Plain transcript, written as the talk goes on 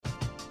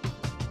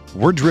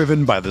We're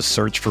driven by the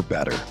search for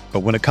better. But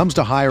when it comes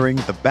to hiring,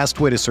 the best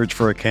way to search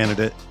for a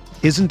candidate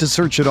isn't to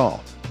search at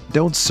all.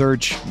 Don't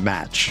search,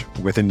 match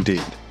with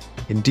Indeed.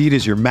 Indeed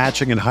is your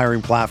matching and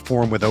hiring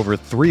platform with over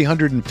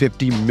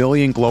 350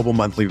 million global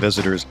monthly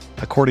visitors,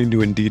 according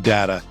to Indeed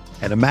data,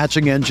 and a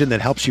matching engine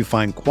that helps you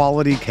find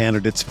quality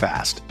candidates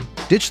fast.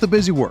 Ditch the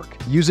busy work.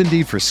 Use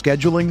Indeed for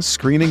scheduling,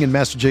 screening, and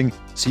messaging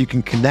so you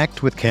can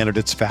connect with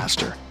candidates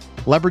faster.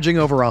 Leveraging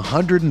over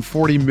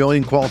 140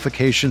 million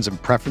qualifications and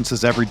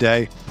preferences every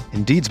day,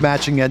 Indeed's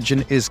matching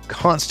engine is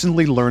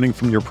constantly learning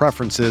from your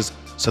preferences,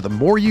 so the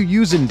more you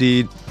use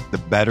Indeed, the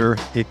better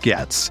it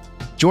gets.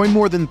 Join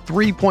more than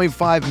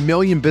 3.5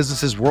 million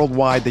businesses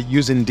worldwide that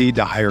use Indeed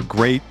to hire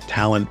great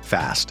talent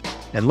fast.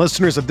 And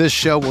listeners of this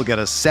show will get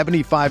a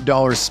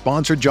 $75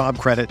 sponsored job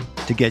credit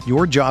to get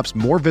your jobs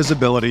more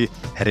visibility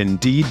at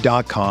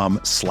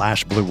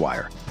Indeed.com/Blue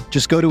Wire.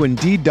 Just go to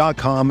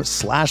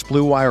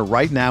Indeed.com/Blue Wire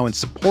right now and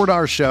support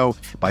our show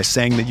by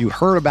saying that you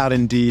heard about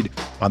Indeed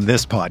on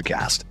this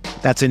podcast.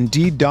 That's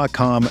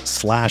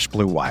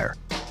Indeed.com/Blue Wire.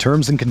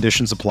 Terms and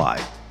conditions apply.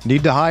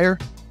 Need to hire?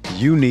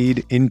 You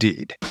need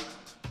Indeed.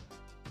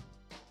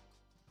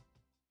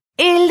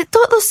 El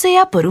todo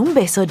sea por un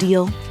beso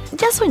deal.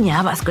 Ya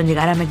soñabas con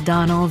llegar a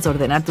McDonald's,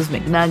 ordenar tus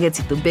McNuggets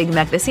y tu Big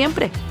Mac de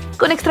siempre.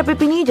 Con extra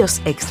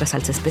pepinillos, extra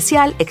salsa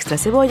especial, extra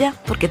cebolla,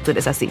 porque tú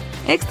eres así,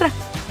 extra.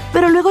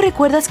 Pero luego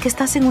recuerdas que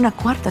estás en una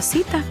cuarta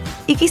cita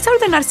y quizá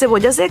ordenar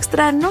cebollas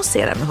extra no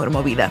sea la mejor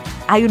movida.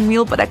 Hay un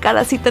meal para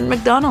cada cita en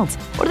McDonald's.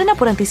 Ordena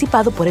por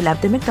anticipado por el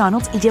app de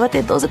McDonald's y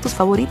llévate 2 de tus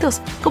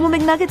favoritos, como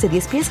McNuggets de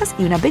 10 piezas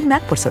y una Big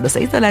Mac por solo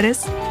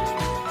 $6.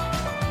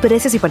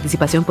 Precios y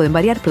participación pueden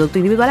variar. Producto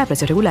individual a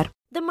precio regular.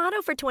 The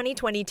motto for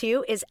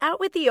 2022 is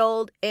out with the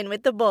old, in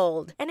with the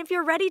bold. And if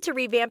you're ready to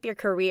revamp your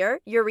career,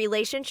 your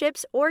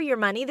relationships, or your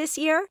money this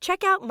year,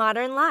 check out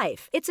Modern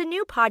Life. It's a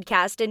new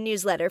podcast and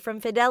newsletter from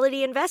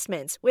Fidelity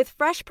Investments with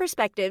fresh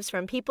perspectives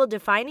from people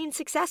defining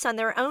success on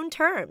their own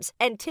terms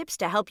and tips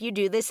to help you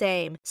do the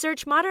same.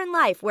 Search Modern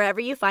Life wherever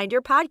you find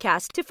your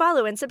podcast to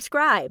follow and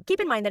subscribe.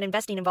 Keep in mind that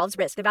investing involves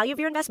risk. The value of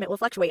your investment will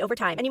fluctuate over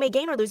time, and you may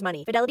gain or lose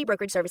money. Fidelity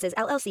Brokerage Services,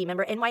 LLC,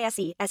 member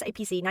NYSE,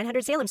 SIPC,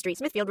 900 Salem Street,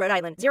 Smithfield, Rhode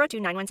Island,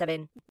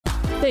 02917.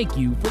 Thank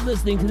you for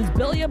listening to this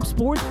Belly Up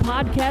Sports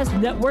Podcast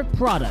Network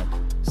product.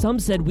 Some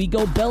said we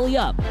go belly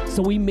up,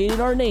 so we made it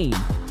our name,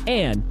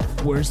 and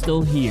we're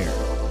still here.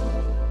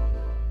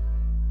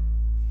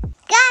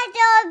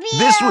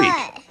 This week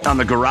on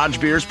the Garage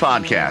Beers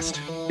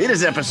Podcast, it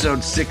is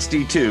episode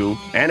 62,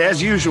 and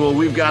as usual,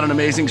 we've got an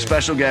amazing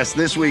special guest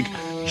this week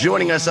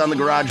joining us on the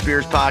Garage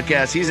Beers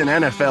Podcast. He's an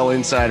NFL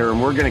insider,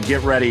 and we're going to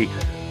get ready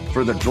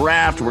for the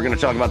draft. We're going to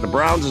talk about the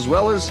Browns as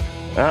well as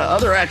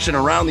other action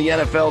around the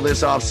NFL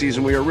this offseason.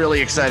 We are really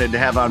excited to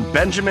have on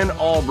Benjamin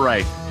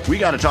Allbright. We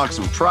got to talk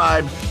some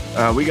Tribe.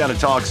 We got to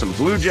talk some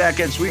Blue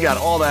Jackets. We got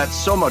all that,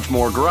 so much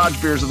more.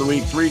 Garage Beers of the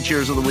Week, 3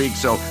 cheers of the week.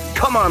 So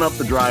come on up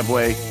the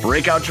driveway,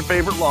 break out your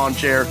favorite lawn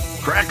chair,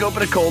 crack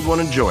open a cold one,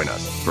 and join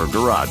us for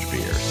Garage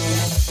Beers.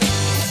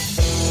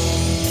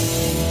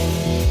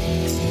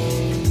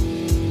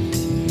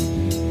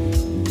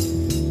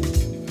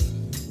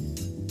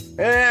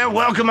 And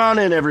welcome on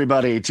in,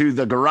 everybody, to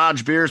the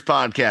Garage Beers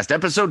Podcast,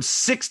 episode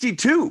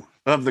 62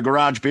 of the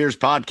Garage Beers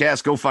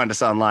Podcast. Go find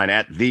us online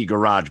at The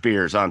Garage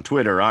Beers on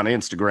Twitter, on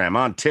Instagram,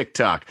 on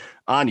TikTok,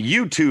 on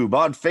YouTube,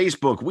 on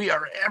Facebook. We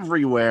are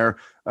everywhere.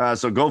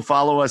 So go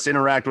follow us,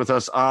 interact with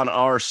us on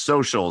our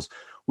socials.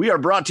 We are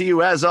brought to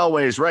you, as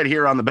always, right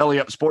here on the Belly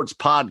Up Sports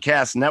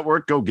Podcast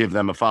Network. Go give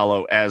them a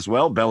follow as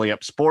well, Belly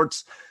Up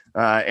Sports.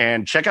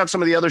 And check out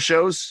some of the other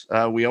shows.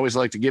 We always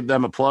like to give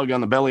them a plug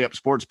on the Belly Up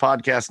Sports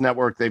Podcast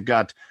Network. They've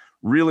got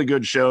really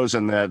good shows,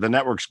 and the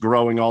network's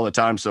growing all the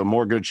time, so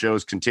more good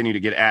shows continue to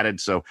get added.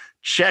 So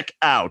check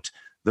out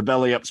the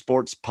Belly Up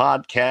Sports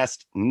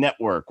Podcast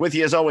Network. With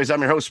you, as always,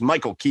 I'm your host,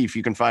 Michael Keefe.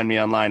 You can find me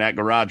online at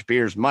Garage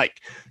Beers Mike.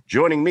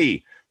 Joining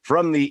me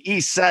from the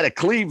east side of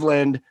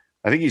Cleveland,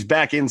 I think he's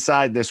back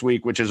inside this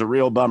week, which is a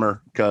real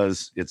bummer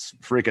because it's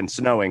freaking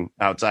snowing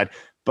outside.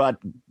 But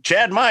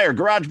Chad Meyer,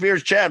 Garage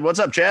Beers. Chad, what's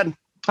up, Chad?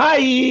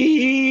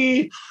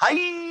 Hi.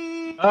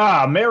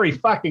 Hi. Merry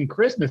fucking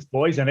Christmas,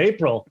 boys, in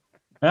April.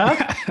 Huh?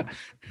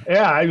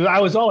 Yeah,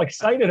 I was all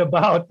excited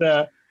about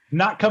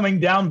not coming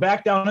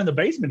back down in the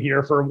basement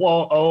here for,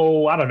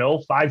 I don't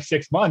know,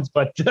 5-6 months.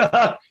 But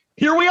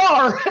here we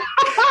are.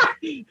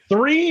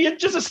 3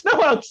 inches of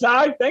snow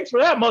outside. Thanks for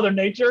that, Mother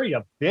Nature,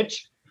 you bitch.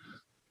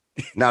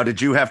 Now,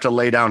 did you have to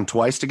lay down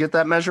twice to get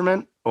that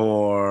measurement,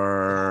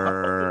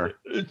 or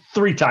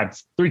 3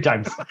 times? 3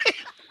 times.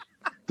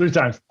 3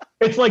 times.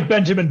 It's like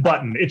Benjamin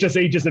Button. It just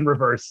ages in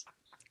reverse.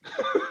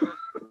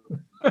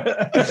 Dude,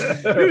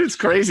 it's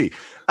crazy.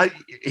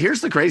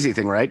 Here's the crazy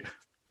thing, right?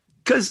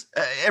 Because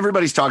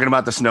everybody's talking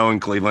about the snow in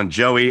Cleveland.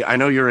 Joey, I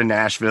know you're in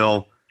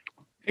Nashville.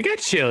 It got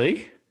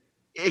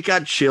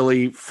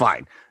chilly.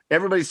 Fine.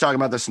 Everybody's talking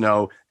about the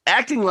snow,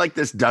 acting like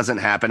this doesn't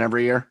happen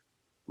every year.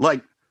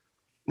 Like,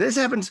 this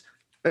happens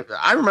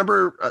I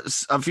remember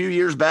a few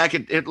years back,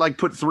 it like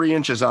put 3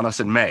 inches on us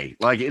in May.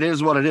 Like, it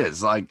is what it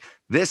is. Like,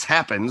 this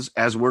happens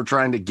as we're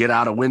trying to get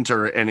out of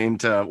winter and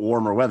into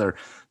warmer weather.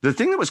 The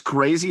thing that was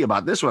crazy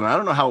about this one, I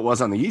don't know how it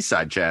was on the east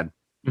side, Chad,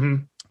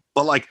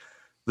 but like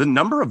the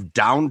number of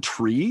downed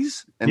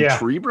trees and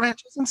tree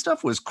branches and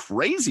stuff was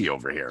crazy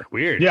over here.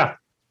 Weird. Yeah.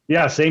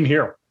 Yeah. Same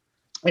here.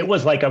 It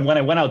was like when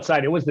I went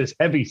outside, it was this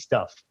heavy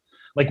stuff.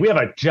 Like, we have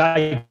a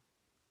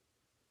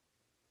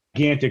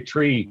gigantic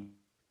tree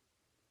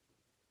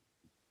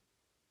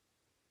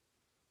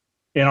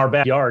in our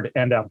backyard,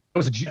 and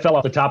it fell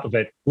off the top of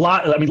it.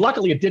 I mean,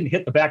 luckily it didn't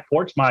hit the back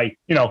porch, my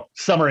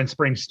summer and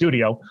spring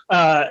studio.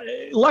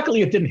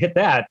 Luckily it didn't hit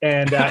that,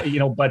 and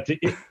but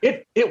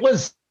it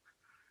was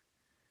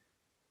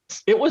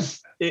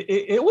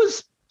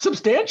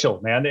substantial,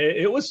 man.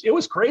 It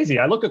was crazy.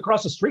 I look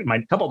across the street,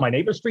 a couple of my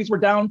neighbors' trees were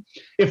down.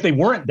 If they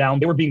weren't down,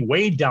 they were being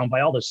weighed down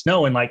by all the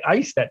snow and like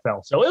ice that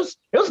fell. So it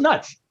was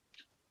nuts.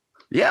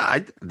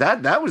 Yeah,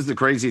 that was the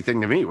crazy thing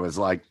to me, was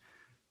like,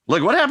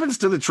 what happens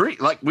to the tree?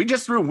 Like, we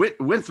just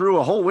went through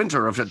a whole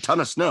winter of a ton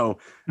of snow,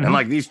 and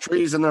like these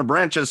trees and their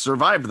branches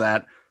survived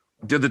that.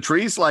 Did the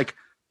trees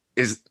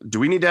do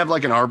we need to have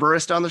like an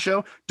arborist on the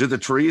show? Do the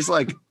trees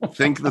like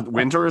think that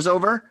winter is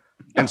over,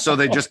 and so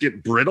they just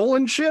get brittle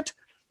and shit?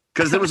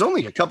 Because there was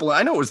only a couple.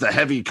 I know it was the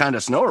heavy kind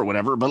of snow or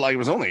whatever, but like it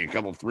was only a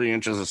couple 3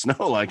 inches of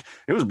snow. Like,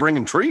 it was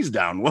bringing trees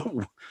down.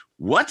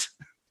 What?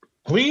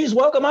 Please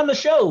welcome on the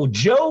show,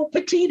 Joe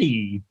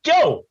Petiti.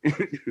 Joe.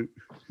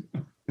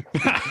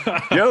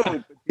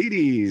 Joe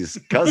Petiti's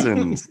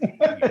cousins.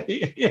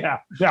 Yeah.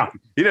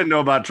 He didn't know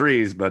about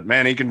trees, but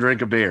man, he can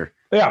drink a beer.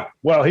 Yeah.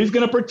 Well, he's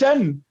going to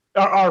pretend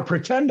our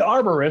pretend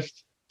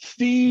arborist,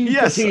 Steve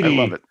Petiti. I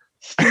love it.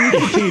 Steve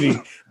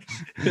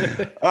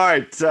Petiti. All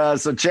right.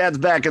 So Chad's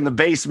back in the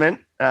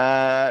basement,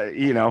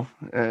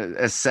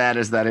 as sad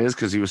as that is,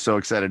 because he was so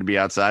excited to be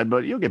outside,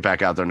 but you'll get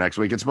back out there next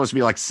week. It's supposed to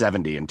be like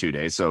 70 in 2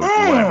 days. So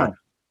whatever.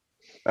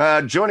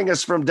 Joining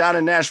us from down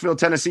in Nashville,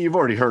 Tennessee, you've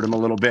already heard him a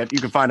little bit. You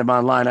can find him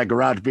online at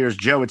Garage Beers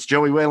Joe. It's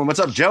Joey Whalen. What's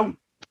up, Joe?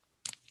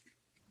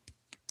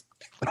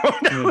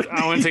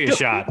 I want to take a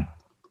shot.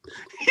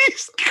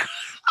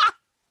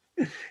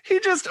 He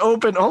just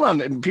opened. Hold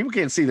on, people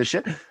can't see the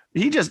shit.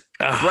 He just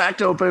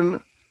cracked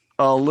open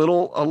a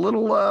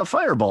little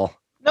fireball.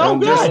 No,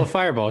 good. Just a little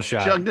fireball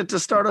shot. Chugged it to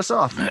start us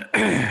off.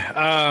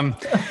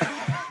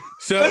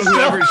 So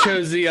whoever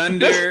chose the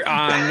under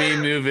on me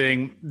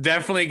moving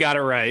definitely got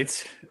it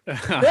right.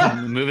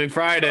 Moving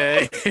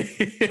Friday.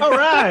 All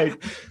right.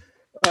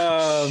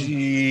 I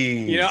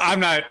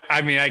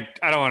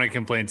don't want to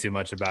complain too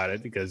much about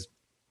it, because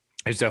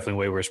there's definitely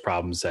way worse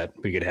problems that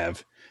we could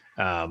have.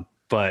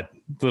 But a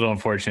little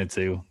unfortunate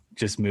to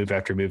just move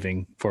after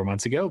moving 4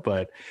 months ago.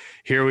 But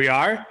here we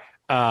are.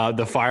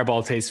 The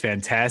fireball tastes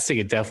fantastic.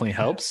 It definitely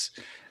helps.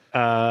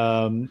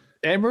 And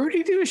we're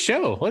ready to do a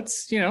show.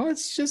 Let's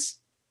just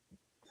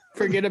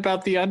forget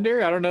about the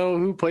under. I don't know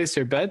who placed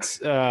their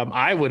bets.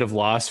 I would have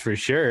lost for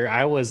sure.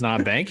 I was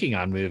not banking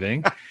on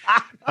moving.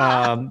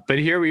 But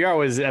here we are.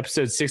 Was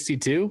episode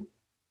 62?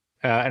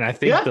 And I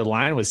think the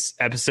line was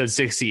episode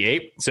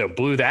 68. So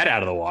blew that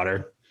out of the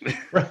water. You're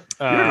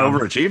an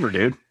overachiever,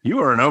 dude. You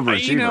are an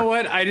overachiever. You know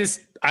what?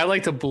 I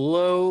like to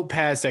blow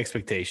past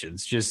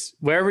expectations. Just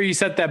wherever you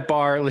set that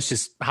bar, let's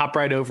just hop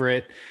right over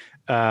it.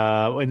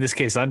 In this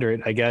case, under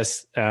it, I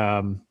guess,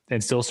 and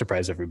still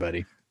surprise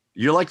everybody.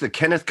 You're like the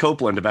Kenneth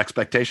Copeland of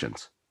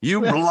expectations.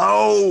 You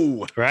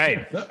blow.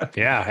 Right.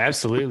 Yeah,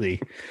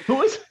 absolutely. Who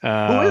was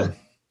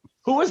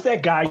that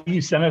guy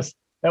you sent us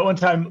that one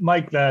time,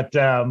 Mike,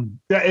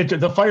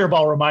 the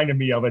fireball reminded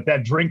me of it.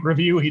 That drink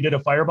review, he did a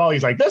fireball.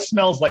 He's like, this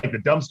smells like the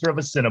dumpster of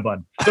a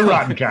Cinnabon, the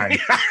rotten kind.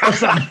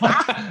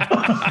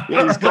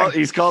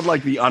 He's called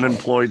like the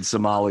unemployed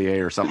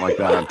sommelier or something like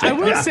that. I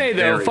will say,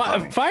 though,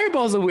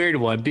 fireball's a weird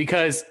one,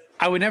 because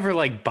I would never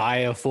like buy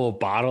a full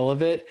bottle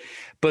of it,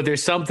 but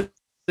there's something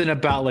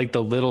about like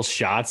the little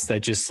shots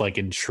that just like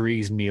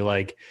intrigues me.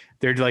 Like,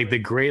 they're like the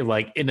great,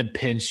 like in a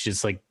pinch,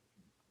 just like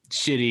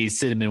shitty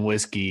cinnamon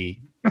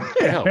whiskey.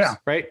 It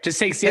helps, right? Just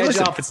takes the edge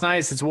off. It's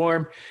nice. It's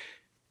warm.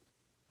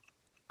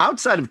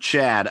 Outside of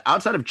Chad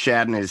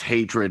and his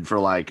hatred for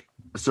like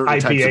certain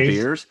IPAs, types of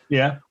beers,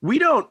 we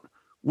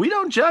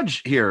don't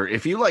judge here.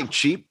 If you like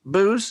cheap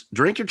booze,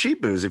 drink your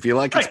cheap booze. If you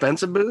like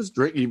expensive booze,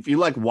 drink. If you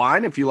like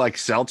wine, if you like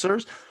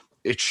seltzers,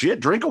 it's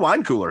shit. Drink a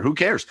wine cooler. Who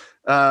cares?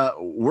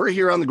 We're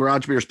here on the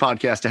Garage Beers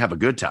podcast to have a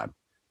good time.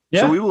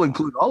 So we will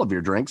include all of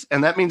your drinks,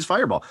 and that means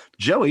Fireball.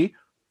 Joey,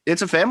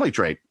 it's a family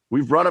trait.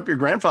 We've brought up your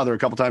grandfather a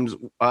couple times.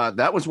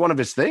 That was one of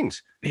his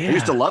things. Yeah. He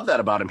used to love that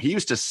about him. He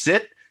used to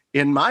sit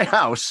in my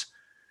house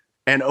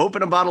and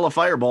open a bottle of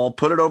Fireball,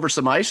 put it over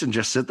some ice, and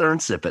just sit there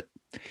and sip it.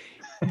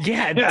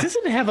 Yeah, it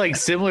doesn't have like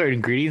similar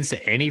ingredients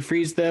to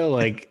antifreeze though.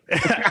 Like,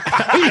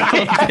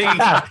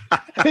 I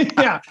don't think,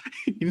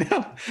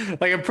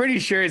 like I'm pretty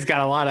sure it's got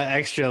a lot of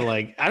extra.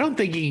 Like, I don't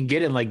think you can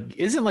get it. Like,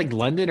 isn't like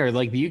London or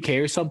like the UK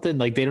or something?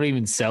 Like, they don't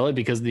even sell it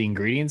because of the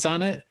ingredients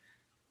on it.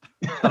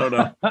 I don't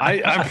know.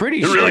 I'm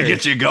pretty sure it really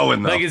gets you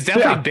going though. Like, it's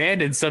definitely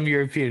banned in some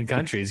European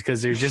countries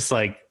because they're just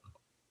like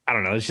I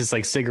don't know. It's just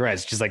like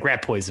cigarettes, just like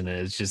rat poison.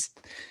 It's just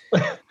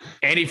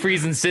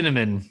antifreeze and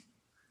cinnamon.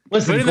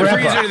 Listen, Put it in the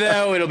Grandpa, freezer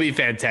though; it'll be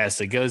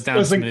fantastic. Goes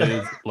down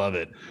smooth. Love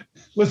it.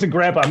 Listen,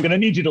 Grandpa, I'm going to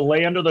need you to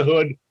lay under the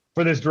hood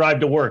for this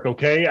drive to work.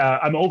 Okay,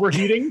 I'm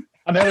overheating.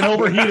 I'm having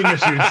overheating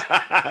issues.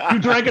 You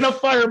drank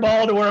enough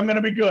Fireball to where I'm going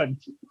to be good.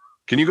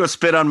 Can you go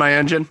spit on my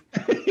engine?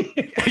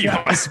 You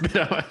want to spit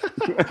on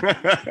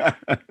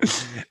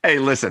Hey,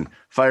 listen,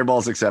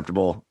 Fireball's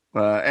acceptable.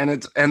 And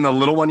the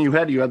little one you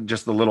had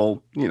just the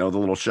little, the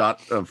little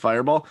shot of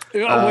Fireball.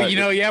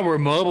 We're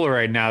mobile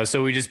right now.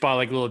 So we just bought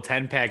like a little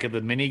 10-pack of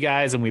the mini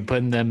guys and we've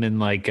been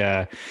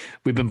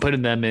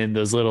putting them in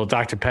those little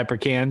Dr. Pepper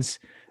cans.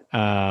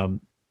 You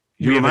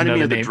reminded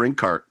me of the drink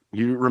cart.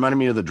 You reminded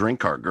me of the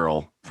drink cart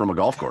girl from a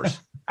golf course.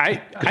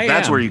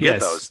 That's where you get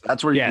those.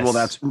 That's where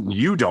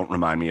you don't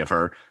remind me of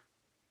her.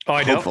 Oh,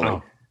 I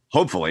don't.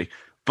 Hopefully.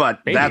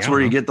 But maybe, that's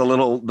where you get the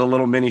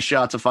little mini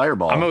shots of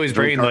Fireball. I'm always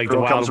bringing like the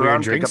wild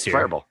weird drinks here.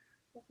 Fireball.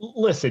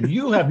 Listen,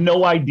 you have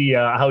no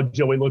idea how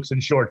Joey looks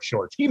in short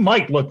shorts. He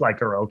might look like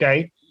her,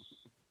 okay?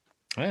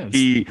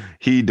 He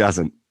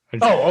doesn't.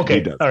 Oh, okay.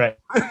 He does. All right.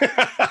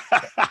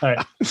 All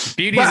right.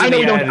 Beauty's I know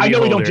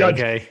we don't judge.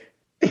 Okay.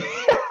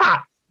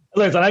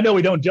 Listen, I know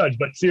we don't judge,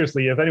 but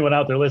seriously, if anyone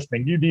out there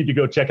listening, you need to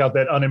go check out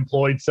that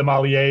unemployed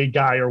sommelier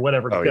guy or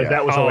whatever, because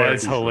that was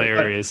hilarious. That's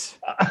hilarious.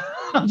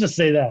 I'll just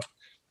say that.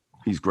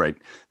 He's great.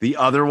 The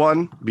other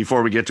one,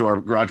 before we get to our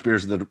garage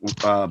beers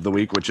of the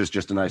week, which is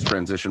just a nice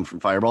transition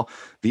from Fireball.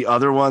 The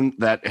other one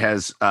that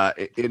has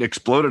it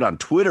exploded on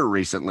Twitter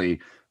recently,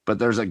 but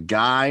there's a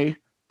guy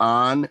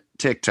on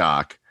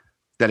TikTok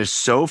that is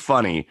so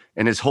funny,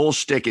 and his whole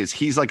shtick is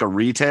he's like a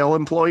retail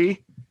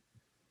employee,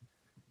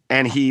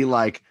 and he's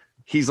like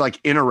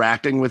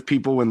interacting with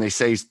people when they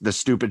say the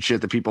stupid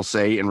shit that people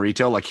say in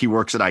retail. Like he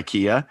works at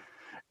IKEA,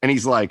 and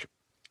he's like,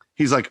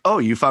 oh,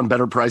 you found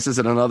better prices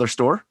at another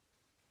store?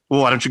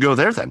 Well, why don't you go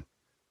there then?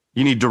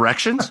 You need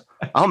directions?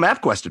 I'll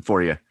MapQuest it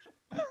for you.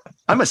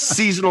 I'm a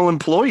seasonal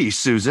employee,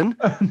 Susan.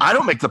 I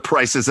don't make the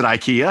prices at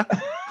IKEA.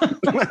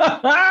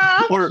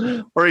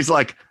 or he's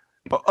like,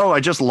 oh, I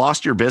just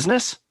lost your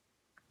business?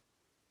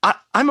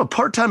 I'm a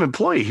part-time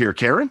employee here,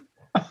 Karen.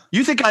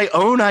 You think I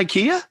own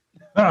IKEA?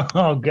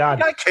 Oh,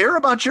 God. I care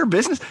about your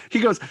business.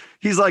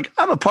 He's like,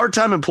 I'm a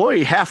part-time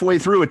employee halfway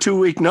through a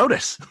 2-week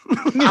notice.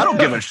 I don't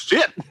give a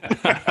shit.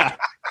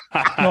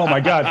 Oh, my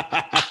God.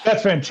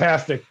 That's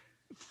fantastic.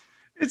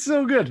 It's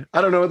so good.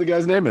 I don't know what the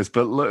guy's name is,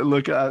 but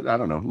look, I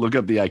don't know. Look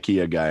up the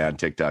IKEA guy on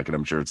TikTok, and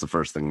I'm sure it's the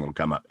first thing that'll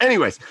come up.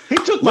 Anyways, he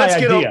took my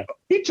idea.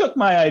 He took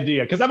my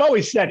idea because I've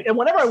always said, and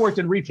whenever I worked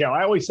in retail,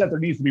 I always said there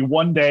needs to be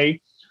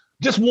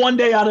just one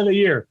day out of the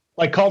year,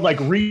 called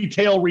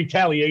retail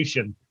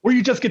retaliation, where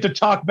you just get to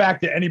talk back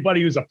to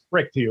anybody who's a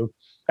prick to you.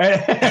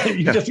 And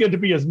you just get to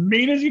be as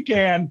mean as you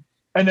can,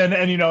 and then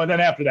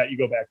after that you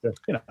go back to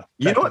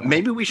You know what?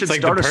 Maybe we should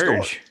start a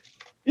store.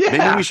 Yeah.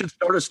 Maybe we should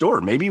start a store.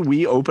 Maybe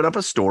we open up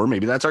a store.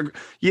 Maybe that's our,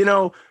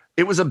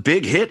 it was a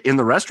big hit in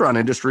the restaurant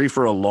industry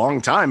for a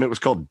long time. It was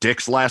called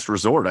Dick's Last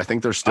Resort. I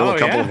think there's still a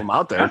couple of them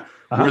out there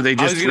where they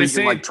just treat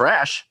you like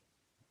trash.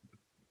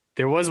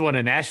 There was one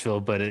in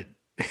Nashville, but it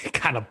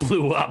kind of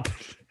blew up.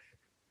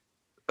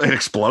 It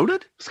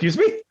exploded? Excuse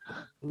me?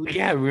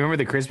 Yeah. Remember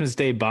the Christmas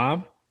Day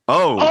bomb?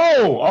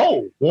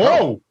 Oh,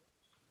 whoa.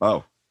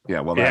 Oh, yeah.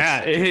 Well,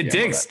 it hit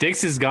Dick's.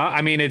 Dick's is gone.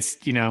 I mean, it's,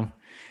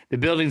 the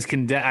building's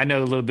condemned. I know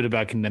a little bit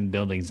about condemned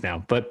buildings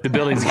now, but the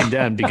building's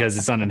condemned because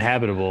it's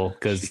uninhabitable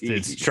because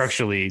it's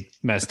structurally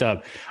messed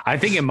up. I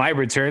think it might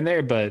return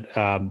there, but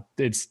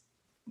it's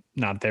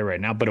not there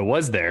right now, but it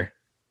was there.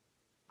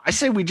 I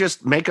say we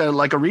just make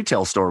a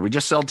retail store. We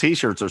just sell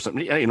T-shirts or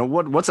something.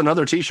 What's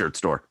another T-shirt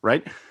store,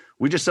 right?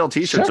 We just sell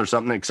T-shirts or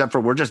something, except for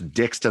we're just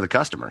dicks to the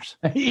customers.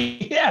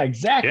 Yeah,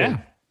 exactly.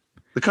 Yeah.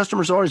 The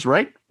customer's always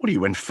right. What are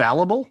you,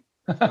 infallible?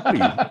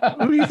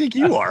 Who do you think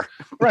you are?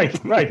 Right.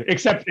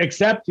 Except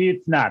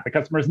it's not. The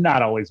customer's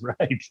not always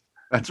right.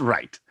 That's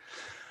right.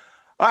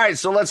 All right,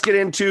 so let's get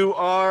into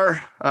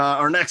our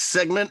next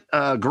segment,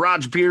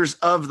 Garage Beers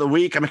of the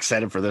Week. I'm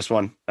excited for this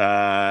one.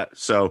 I'll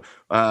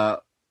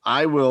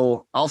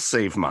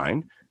save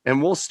mine. And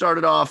we'll start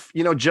it off.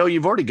 Joe,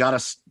 you've already got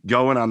us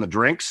going on the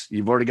drinks.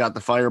 You've already got the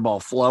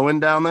Fireball flowing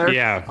down there.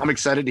 Yeah. I'm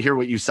excited to hear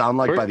what you sound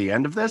like by the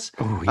end of this.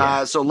 Ooh,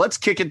 yeah. So let's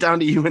kick it down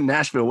to you in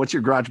Nashville. What's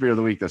your garage beer of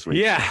the week this week?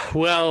 Yeah.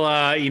 Well,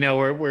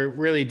 we're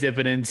really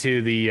dipping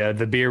into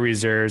the beer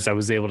reserves. I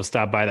was able to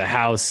stop by the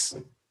house,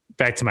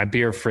 back to my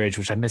beer fridge,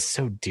 which I miss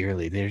so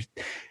dearly. There's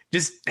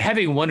just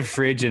having one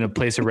fridge in a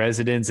place of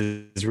residence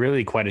is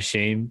really quite a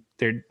shame.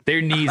 There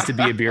needs to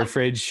be a beer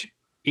fridge,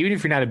 even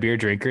if you're not a beer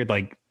drinker.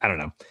 I don't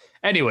know.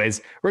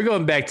 Anyways, we're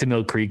going back to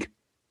Mill Creek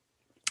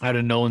out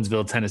of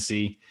Nolensville,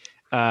 Tennessee.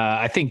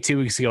 I think 2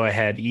 weeks ago I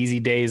had Easy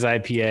Days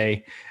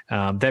IPA.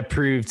 That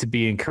proved to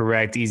be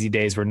incorrect. Easy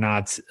Days were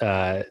not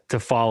to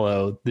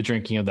follow the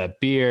drinking of that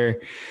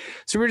beer.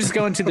 So we're just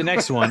going to the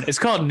next one. It's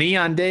called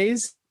Neon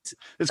Days.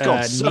 It's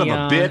called Son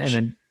of a Bitch.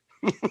 And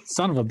then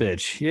Son of a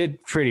Bitch.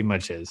 It pretty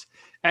much is.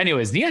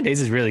 Anyways, Neon Days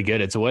is really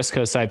good. It's a West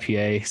Coast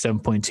IPA,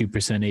 7.2%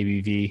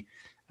 ABV.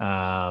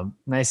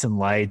 Nice and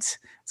light.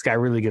 It's got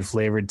really good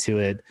flavor to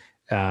it.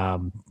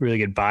 Really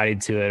good body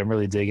to it. I'm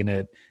really digging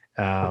it.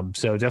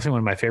 So definitely one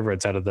of my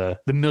favorites out of the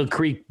Mill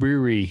Creek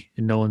Brewery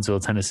in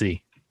Nolensville,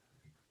 Tennessee.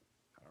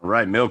 All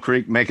right, Mill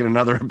Creek making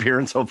another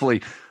appearance.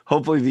 Hopefully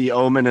the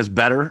omen is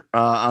better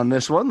on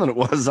this one than it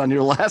was on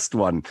your last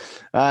one.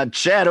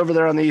 Chad, over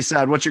there on the east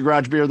side, what's your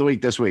garage beer of the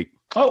week this week?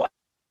 Oh,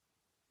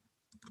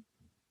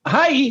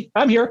 hi,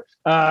 I'm here.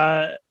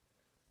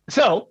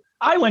 So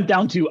I went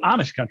down to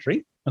Amish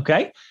country,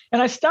 okay,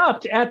 and I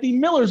stopped at the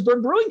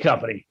Millersburg Brewing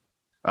Company.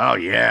 Oh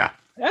yeah,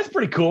 that's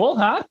pretty cool,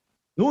 huh?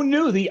 Who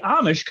knew the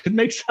Amish could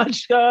make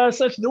such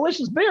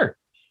delicious beer?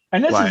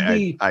 And this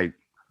is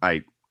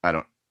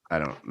I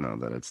don't know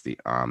that it's the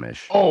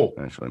Amish.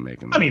 Actually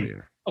making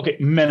beer. Okay,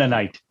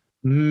 Mennonite.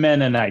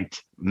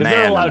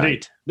 They're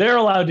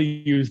allowed to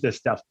use this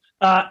stuff.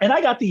 And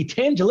I got the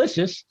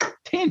Tangelicious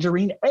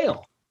Tangerine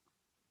Ale.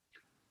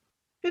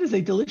 It is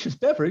a delicious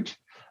beverage.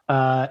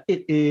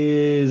 It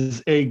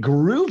is a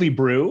groovy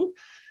brew.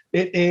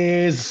 It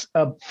is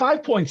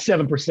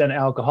 5.7%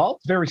 alcohol.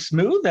 It's very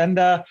smooth. And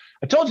I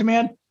told you,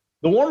 man,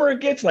 the warmer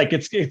it gets, like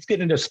it's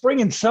getting into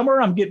spring and summer,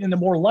 I'm getting into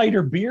more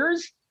lighter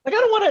beers. Like I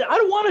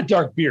don't want a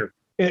dark beer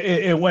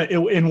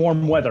in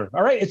warm weather.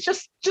 All right, it's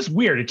just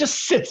weird. It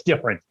just sits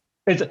different.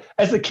 It's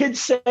as the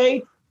kids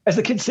say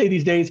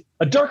these days,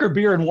 a darker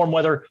beer in warm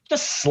weather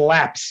just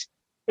slaps.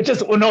 It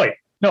just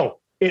no.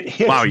 It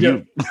hits. Wow,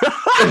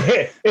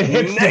 it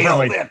hits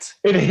differently.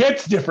 It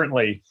hits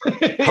differently.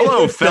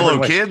 Hello,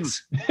 fellow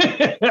kids.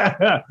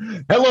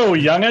 Hello,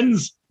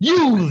 young'uns.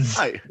 Youths.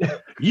 Hi.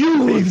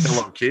 Youths. Hey,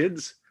 fellow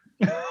kids.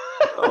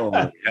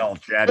 Oh hell,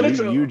 Chad!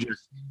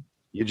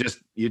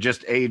 You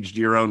just aged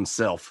your own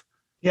self.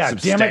 Yeah,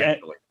 damn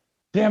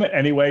it.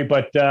 Anyway,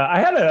 but I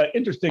had an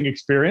interesting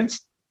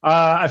experience.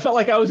 I felt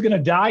like I was going to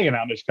die in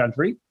Amish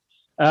country.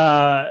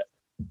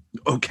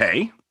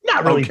 Okay.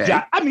 Not really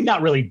die. I mean,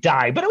 not really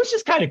die, but it was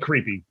just kind of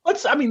creepy.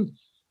 Let's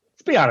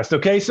be honest.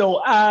 Okay.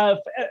 So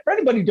for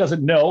anybody who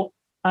doesn't know,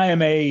 I am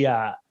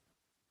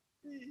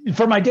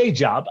for my day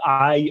job,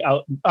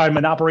 I'm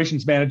an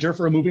operations manager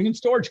for a moving and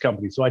storage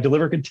company. So I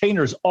deliver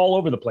containers all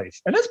over the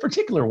place. And this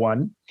particular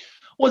one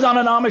was on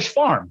an Amish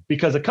farm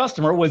because a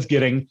customer was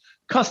getting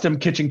custom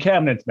kitchen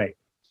cabinets made.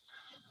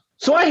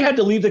 So I had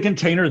to leave the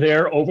container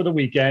there over the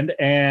weekend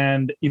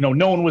and,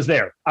 no one was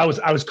there. I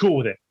was cool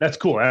with it. That's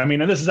cool. I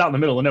mean, and this is out in the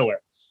middle of nowhere.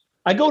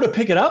 I go to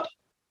pick it up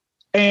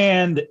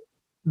and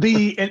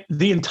the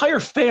entire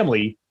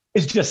family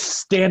is just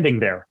standing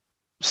there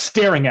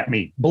staring at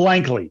me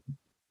blankly.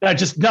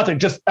 Just nothing.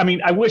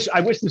 I wish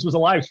this was a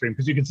live stream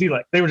because you can see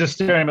like they were just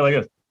staring at me like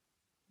this.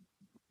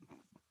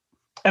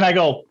 And I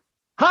go,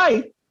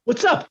 "Hi,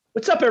 what's up?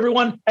 What's up,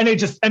 everyone?" And they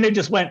just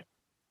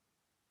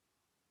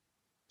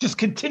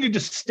continued to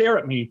stare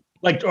at me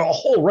like a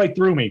hole right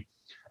through me.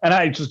 And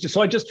I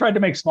just tried to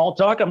make small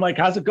talk. I'm like,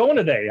 "How's it going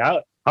today?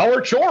 How are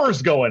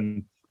chores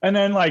going?" And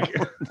then like,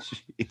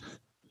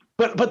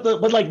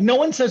 but like no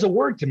one says a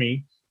word to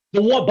me.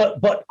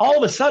 But all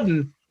of a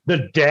sudden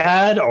the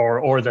dad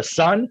or the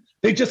son,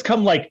 they just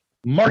come like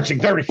marching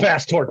very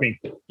fast toward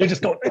me. They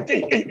just go, and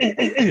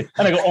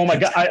I go, "Oh my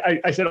God."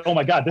 I said, "Oh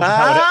my God, this is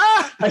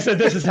how it I said,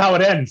 "This is how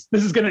it ends.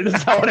 This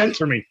is how it ends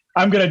for me.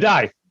 I'm going to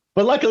die."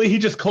 But luckily he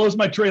just closed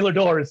my trailer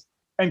doors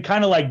and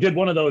kind of like did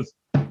one of those,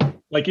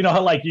 like, you know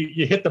how like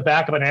you hit the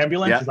back of an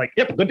ambulance? Yeah. He's like,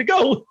 "Yep, good to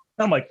go."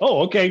 I'm like,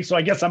 "Oh, okay. So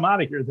I guess I'm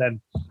out of here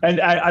then." And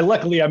I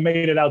luckily I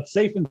made it out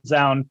safe and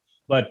sound.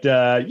 But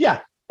yeah,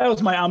 that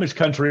was my Amish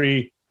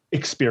country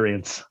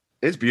experience.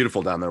 It's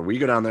beautiful down there. We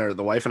go down there.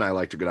 The wife and I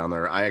like to go down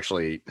there. I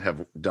actually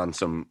have done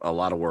a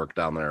lot of work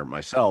down there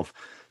myself,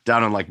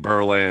 down in like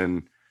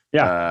Berlin,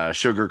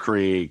 Sugar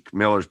Creek,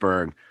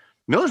 Millersburg.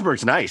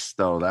 Millersburg's nice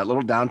though. That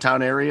little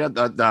downtown area,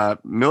 the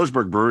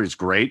Millersburg Brewery is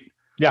great.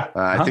 Yeah.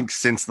 I think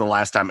since the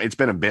last time, it's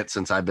been a bit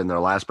since I've been there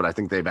last, but I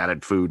think they've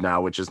added food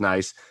now, which is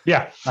nice.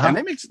 Yeah. And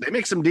they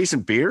make some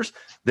decent beers.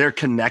 They're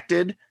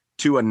connected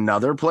to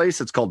another place.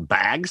 It's called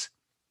Bags.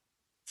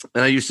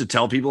 And I used to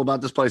tell people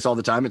about this place all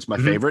the time. It's my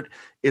favorite.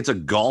 It's a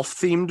golf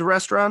themed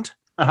restaurant.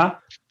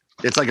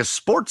 It's like a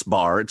sports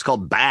bar. It's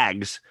called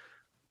Bags,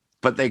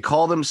 but they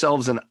call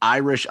themselves an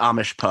Irish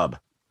Amish pub.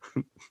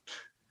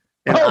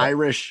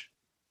 Irish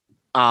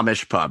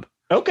Amish pub.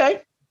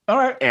 Okay. All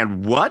right.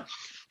 And what?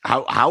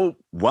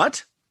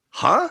 What?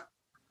 Huh?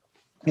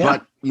 Yeah.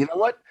 But you know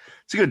what?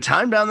 It's a good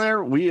time down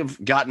there. We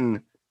have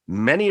gotten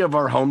many of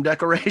our home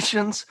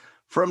decorations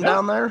from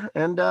down there.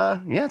 And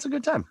it's a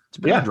good time. It's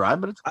a bit of a drive,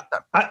 but it's a good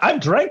time.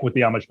 I've drank with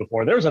the Amish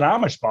before. There's an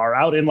Amish bar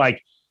out in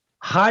like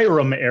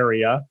Hiram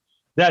area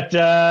that,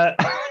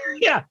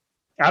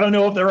 I don't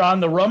know if they're on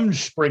the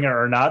Rumspringer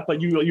or not, but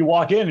you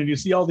walk in and you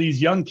see all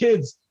these young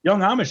kids,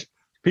 young Amish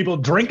people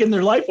drinking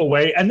their life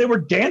away, and they were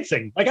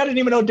dancing. Like I didn't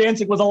even know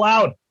dancing was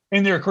allowed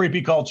in their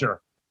creepy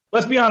culture.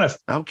 Let's be honest.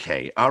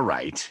 Okay. All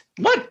right.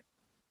 What?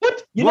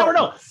 You never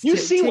know.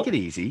 Take it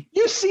easy.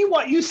 You see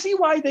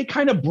why they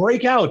kind of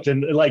break out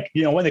and like,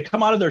 when they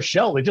come out of their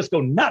shell, they just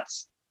go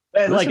nuts.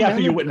 Listen, like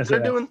after you witness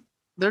it.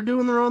 They're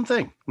doing their own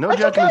thing. No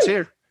judgments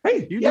here.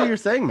 Hey, You do your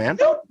thing, man.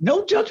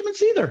 No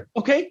judgments either.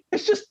 Okay,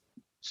 it's just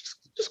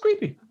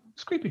creepy.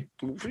 It's creepy.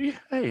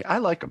 Hey, I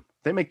like them.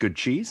 They make good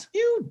cheese.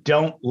 You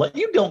don't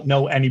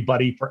know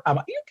anybody for.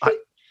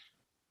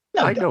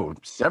 I know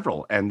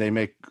several, and they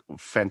make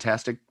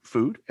fantastic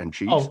food and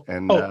cheese,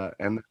 and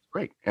it's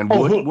great. And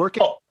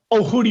working.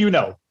 Who do you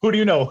know? Who do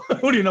you know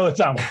that's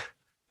on with?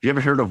 You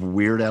ever heard of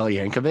Weird Al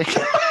Yankovic?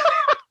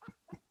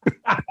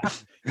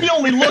 He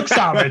only looks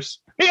Amish.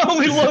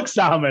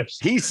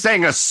 He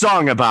sang a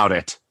song about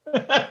it.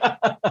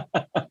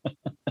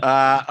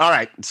 All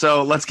right,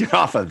 so let's get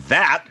off of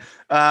that.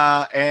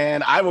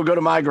 And I will go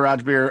to my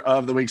garage beer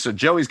of the week. So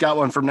Joey's got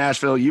one from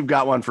Nashville. You've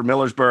got one from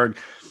Millersburg.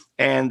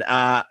 And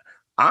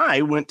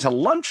I went to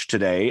lunch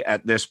today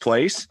at this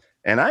place,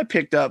 and I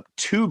picked up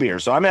 2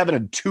 beers. So I'm having a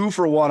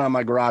 2-for-1 on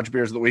my garage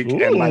beers of the week.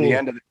 Ooh. And by the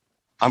end of it,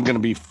 I'm going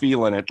to be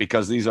feeling it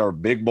because these are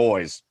big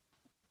boys.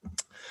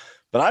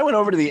 But I went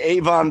over to the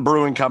Avon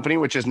Brewing Company,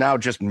 which is now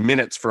just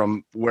minutes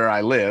from where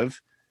I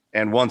live.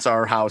 And once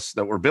our house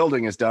that we're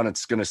building is done,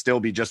 it's going to still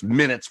be just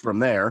minutes from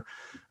there.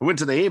 I went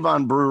to the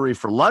Avon Brewery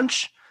for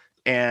lunch,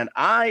 and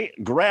I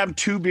grabbed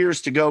 2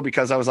 beers to go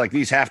because I was like,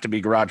 these have to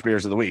be garage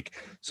beers of the week.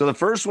 So the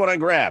first one I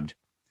grabbed,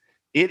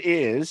 it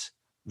is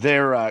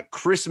their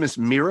Christmas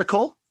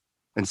Miracle,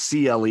 and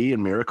CLE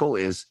and Miracle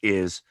is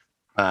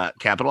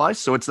capitalized.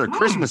 So it's their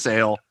Christmas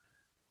ale.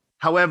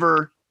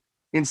 However,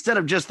 instead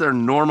of just their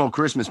normal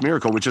Christmas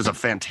Miracle, which is a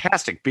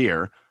fantastic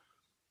beer,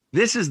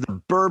 this is the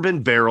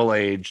bourbon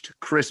barrel-aged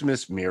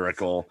Christmas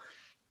Miracle,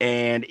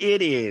 and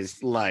it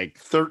is like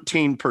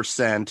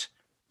 13%.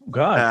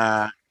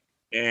 God.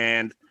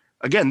 And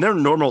again,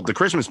 the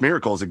Christmas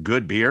Miracle is a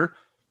good beer.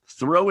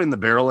 Throw in the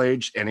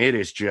barrel-aged, and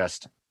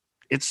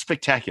it's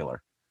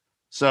spectacular.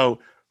 So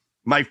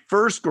my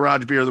first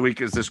garage beer of the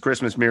week is this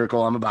Christmas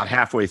Miracle. I'm about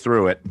halfway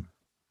through it.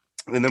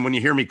 And then when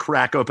you hear me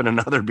crack open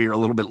another beer a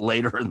little bit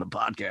later in the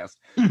podcast,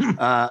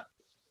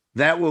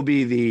 that will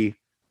be the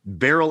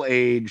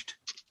barrel-aged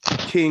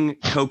King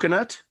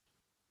Coconut,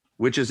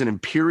 which is an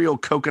Imperial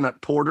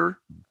Coconut Porter,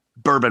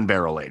 bourbon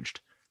barrel-aged.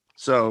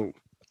 So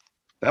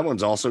that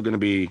one's also going to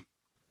be,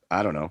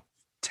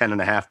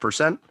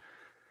 10.5%.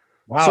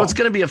 Wow. So it's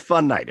going to be a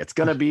fun night. It's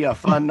going to be a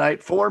fun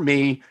night for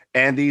me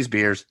and these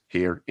beers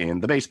here in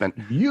the basement.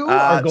 You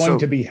are going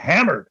to be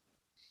hammered.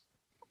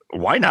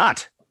 Why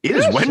not? It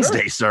is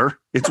Wednesday, sir.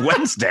 It's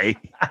Wednesday.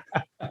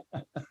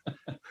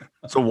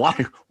 So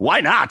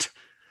why not?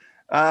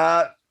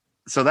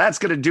 So that's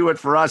going to do it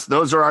for us.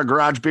 Those are our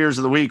garage beers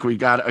of the week. We've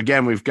got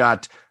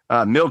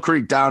Mill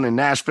Creek down in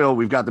Nashville.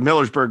 We've got the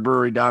Millersburg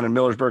Brewery down in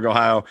Millersburg,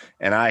 Ohio.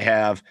 And I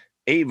have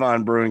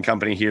Avon Brewing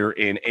Company here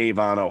in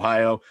Avon,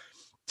 Ohio.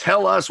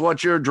 Tell us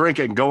what you're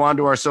drinking. Go on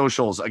to our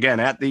socials,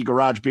 again, at the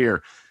Garage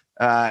Beer.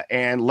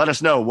 And let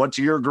us know, what's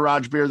your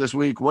garage beer this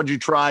week? What'd you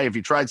try? If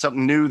you tried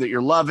something new that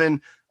you're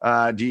loving,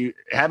 do you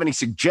have any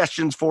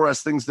suggestions for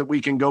us, things that we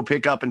can go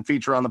pick up and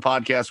feature on the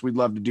podcast? We'd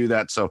love to do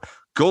that. So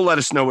go let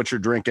us know what you're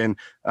drinking.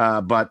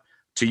 But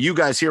to you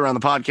guys here on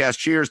the podcast,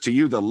 cheers. To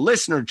you, the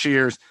listener,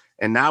 cheers.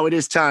 And now it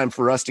is time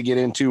for us to get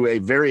into a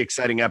very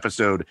exciting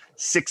episode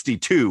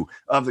 62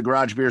 of the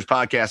Garage Beers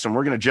podcast. And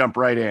we're going to jump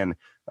right in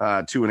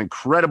to an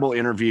incredible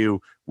interview.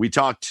 We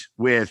talked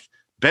with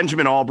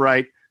Benjamin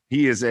Allbright.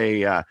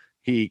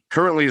 He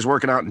currently is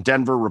working out in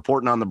Denver,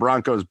 reporting on the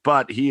Broncos,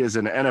 but he is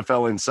an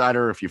NFL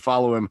insider. If you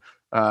follow him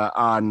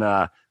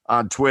on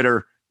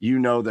Twitter, you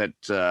know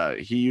that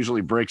he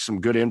usually breaks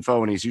some good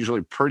info, and he's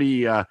usually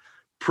pretty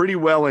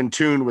well in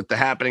tune with the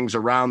happenings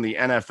around the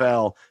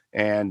NFL.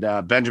 And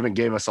Benjamin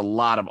gave us a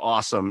lot of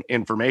awesome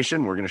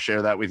information. We're going to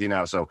share that with you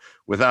now. So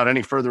without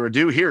any further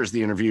ado, here's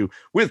the interview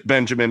with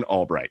Benjamin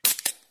Allbright.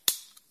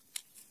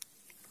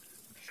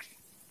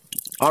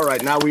 All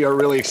right, now we are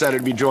really excited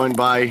to be joined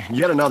by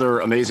yet another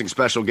amazing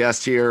special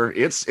guest here.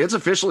 It's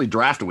officially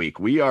draft week.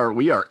 We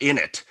are in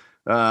it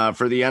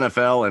for the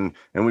NFL,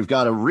 and we've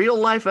got a real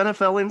life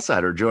NFL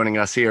insider joining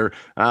us here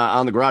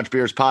on the Garage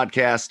Beers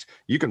podcast.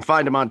 You can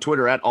find him on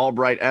Twitter at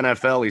Allbright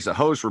NFL. He's a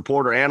host,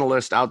 reporter,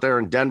 analyst out there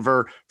in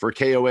Denver for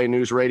KOA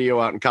News Radio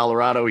out in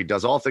Colorado. He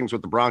does all things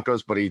with the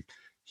Broncos, but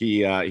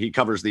he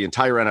covers the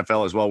entire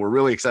NFL as well. We're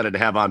really excited to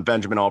have on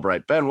Benjamin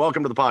Allbright. Ben,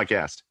 welcome to the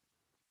podcast.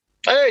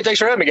 Hey, thanks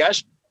for having me,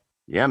 guys.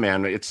 Yeah,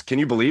 man. Can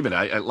you believe it?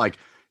 I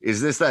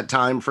is this that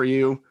time for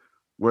you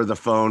where the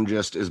phone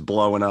just is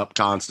blowing up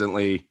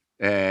constantly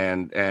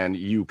and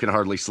you can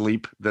hardly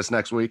sleep this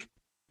next week?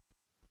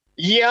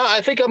 Yeah,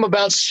 I think I'm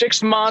about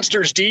 6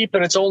 monsters deep,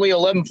 and it's only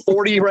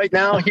 11:40 right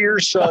now here.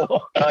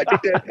 So I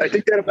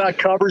think that about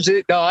covers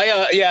it. No,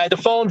 the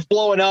phone's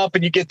blowing up,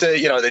 and you get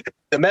the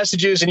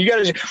messages, and you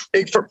got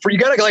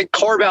to like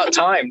carve out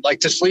time like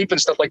to sleep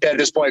and stuff like that at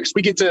this point.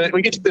 Because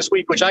we get to this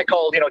week, which I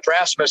call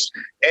Draftsmas,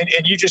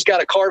 and you just got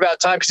to carve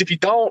out time, because if you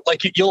don't,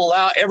 like, you'll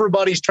allow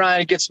everybody's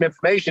trying to get some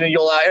information, and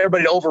you'll allow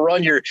everybody to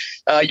overrun your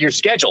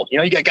schedule.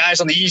 You got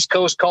guys on the East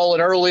Coast calling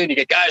early, and you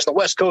get guys on the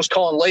West Coast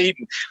calling late,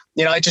 and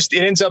it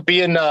ends up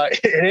being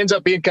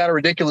kind of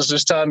ridiculous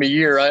this time of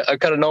year. I'm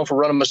kind of known for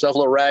running myself a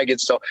little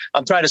ragged, so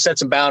I'm trying to set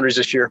some boundaries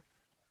this year.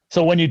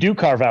 So when you do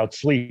carve out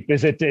sleep,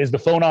 is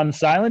the phone on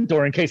silent,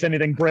 or in case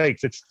anything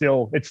breaks, it's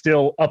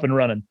still up and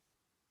running?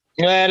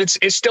 Yeah, and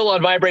it's still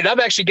on vibrate. I've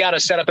actually got a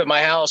setup at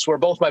my house where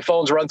both my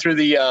phones run through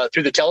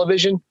the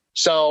television.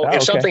 So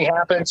if something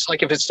happens,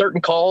 like if it's certain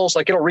calls,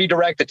 like it'll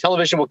redirect, the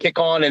television will kick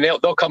on and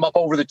they'll come up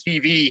over the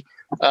TV,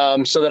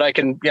 so that I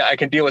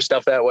can deal with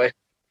stuff that way.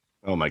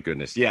 Oh my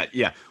goodness. Yeah.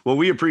 Yeah. Well,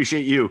 we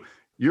appreciate you.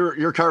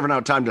 You're carving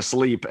out time to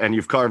sleep, and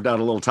you've carved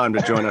out a little time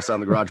to join us on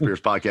the Garage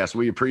Beers podcast.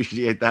 We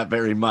appreciate that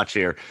very much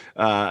here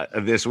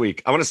this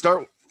week. I want to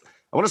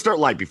start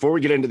light before we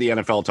get into the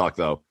NFL talk,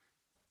 though.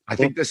 I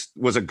think this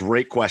was a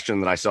great question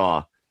that I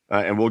saw,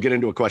 and we'll get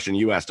into a question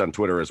you asked on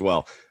Twitter as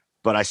well.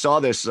 But I saw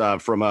this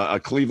from a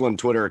Cleveland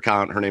Twitter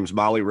account. Her name's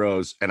Molly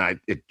Rose, and I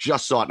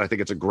just saw it, and I think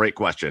it's a great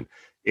question.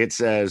 It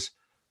says,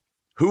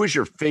 who is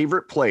your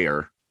favorite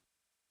player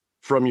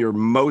from your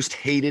most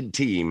hated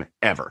team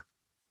ever?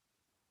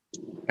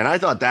 And I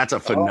thought that's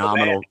a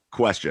phenomenal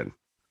question.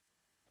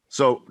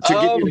 So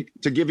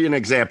to give you an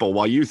example,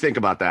 while you think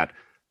about that,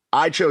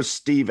 I chose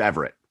Steve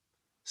Everett.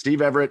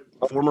 Steve Everett,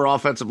 former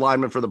offensive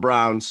lineman for the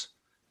Browns.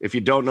 If you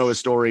don't know his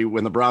story,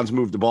 when the Browns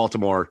moved to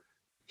Baltimore,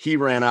 he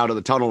ran out of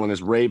the tunnel in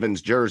his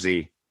Ravens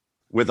jersey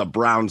with a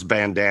Browns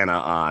bandana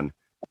on.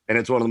 And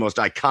it's one of the most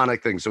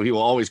iconic things. So he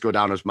will always go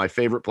down as my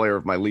favorite player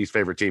of my least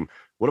favorite team.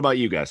 What about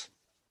you guys?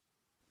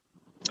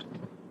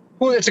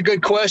 Well, that's a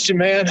good question,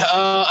 man.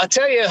 I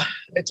tell you,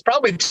 it's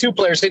probably two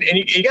players, and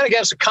you got to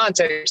get some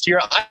context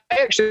here. I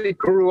actually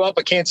grew up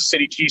a Kansas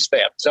City Chiefs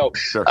fan, so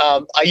sure.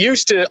 I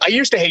used to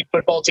hate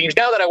football teams.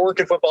 Now that I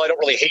work in football, I don't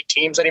really hate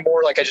teams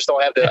anymore. Like I just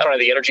don't have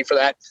the energy for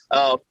that.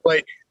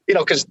 But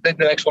because the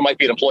next one might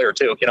be an employer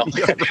too. Yeah,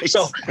 right.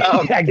 So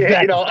exactly.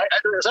 I don't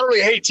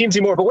really hate teams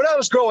anymore. But when I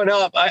was growing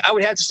up, I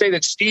would have to say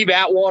that Steve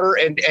Atwater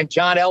and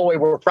John Elway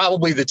were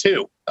probably the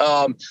two.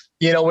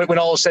 When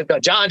all is said and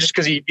done, John, just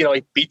because he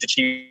beat the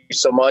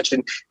Chiefs so much,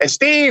 and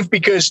Steve,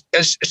 because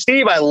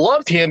Steve, I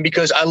loved him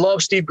because I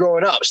loved Steve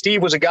growing up.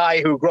 Steve was a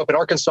guy who grew up in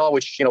Arkansas,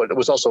 which, it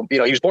was also, he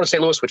was born in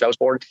St. Louis, which I was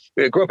born.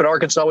 He grew up in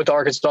Arkansas, went to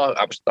Arkansas,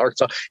 I was in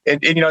Arkansas,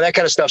 and that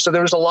kind of stuff. So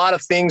there was a lot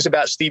of things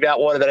about Steve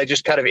Atwater that I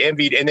just kind of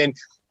envied. And then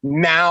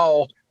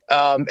now,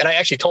 and I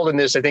actually told him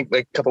this, I think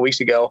like a couple of weeks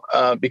ago,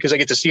 because I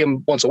get to see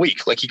him once a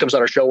week. Like he comes on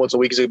our show once a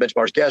week as a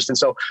Benchmark's guest. And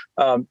so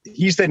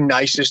he's the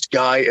nicest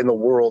guy in the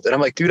world. And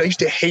I'm like, dude, I used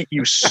to hate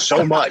you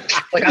so much.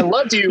 Like I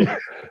loved you, but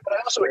I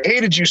also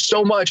hated you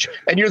so much.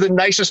 And you're the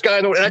nicest guy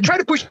in the world. And I try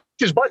to push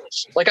his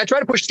buttons. Like I try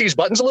to push Steve's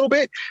buttons a little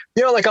bit.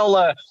 Like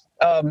I'll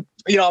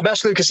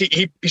basically, because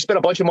he spent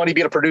a bunch of money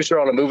being a producer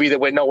on a movie that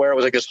went nowhere. It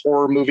was like this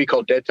horror movie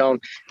called Dead Tone.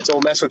 So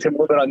I'll mess with him a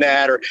little bit on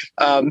that. Or,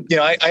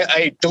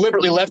 I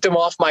deliberately left him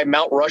off my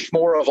Mount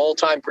Rushmore of all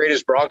time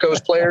greatest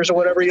Broncos players or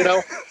whatever,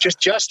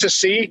 just to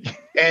see.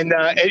 And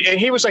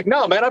he was like,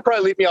 no, man, I'd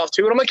probably leave me off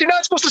too. And I'm like, you're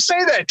not supposed to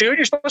say that, dude.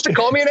 You're supposed to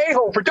call me an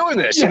a-hole for doing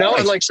this, And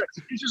like, so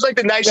he's just like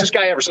the nicest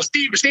guy ever. So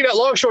Steve,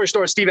 long story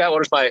short, Steve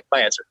Atwater's my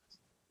answer.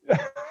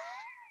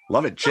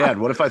 Love it. Chad,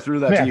 what if I threw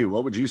that to you?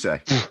 What would you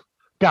say?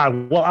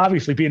 God, well,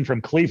 obviously being from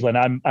Cleveland,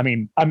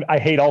 I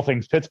hate all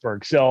things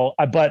Pittsburgh. So,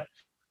 but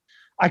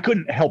I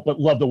couldn't help but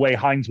love the way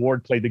Hines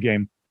Ward played the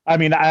game.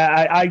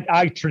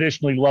 I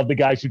traditionally love the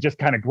guys who just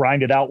kind of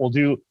grind it out. Will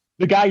do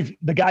the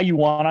guy you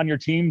want on your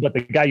team, but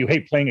the guy you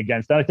hate playing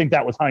against. And I think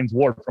that was Hines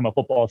Ward from a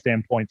football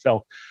standpoint.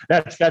 So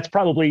that's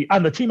probably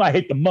on the team I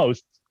hate the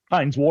most.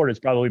 Hines Ward is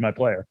probably my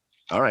player.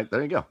 All right,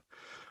 there you go. All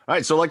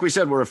right, so like we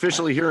said, we're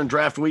officially here in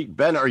draft week.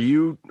 Ben, are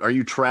you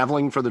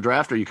traveling for the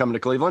draft? Are you coming to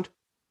Cleveland?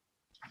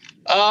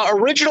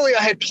 Originally,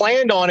 I had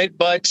planned on it,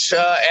 but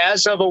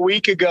as of a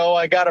week ago,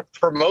 I got a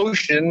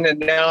promotion, and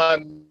now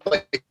I'm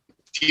like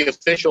the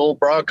official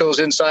Broncos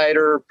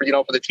insider,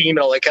 for the team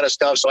and all that kind of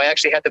stuff. So I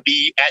actually have to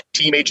be at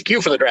Team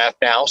HQ for the draft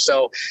now.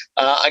 So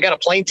I got a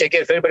plane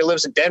ticket. If anybody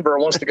lives in Denver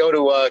and wants to go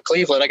to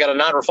Cleveland, I got a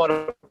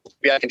non-refundable.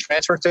 I can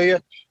transfer to you.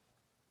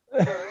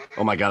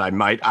 Oh my God, I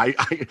might.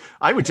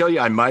 I would tell you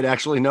I might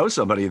actually know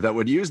somebody that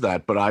would use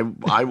that, but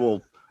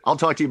I'll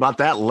talk to you about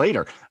that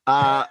later.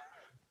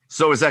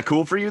 So is that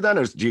cool for you then?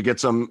 Or do you get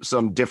some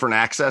different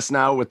access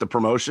now with the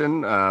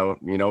promotion?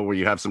 Where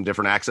you have some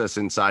different access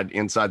inside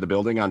the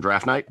building on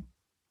draft night?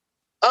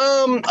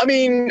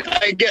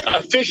 I get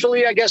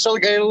officially, I guess I'll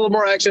get a little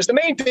more access. The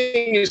main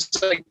thing is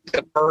like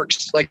the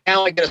perks. Like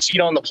now I get a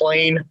seat on the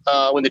plane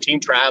when the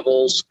team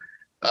travels.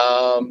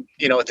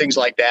 Things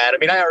like that.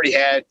 I already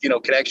had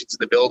connections to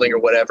the building or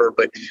whatever,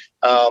 but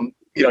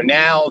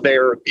now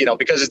they're,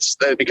 because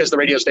the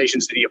radio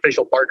station's the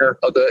official partner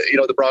of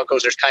the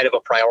Broncos, there's kind of a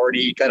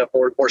priority, kind of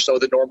more so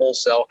than normal.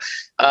 So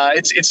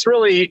it's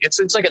really,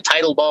 it's like a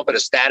title bump and a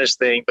status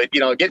thing, but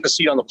getting the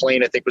seat on the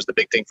plane, I think was the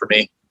big thing for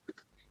me.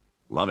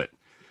 Love it.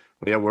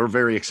 Yeah. We're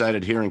very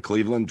excited here in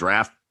Cleveland.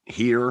 Draft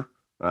here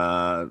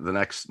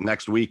the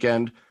next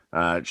weekend.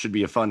 It should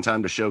be a fun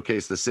time to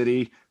showcase the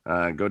city,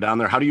 go down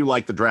there. How do you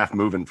like the draft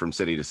moving from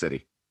city to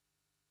city?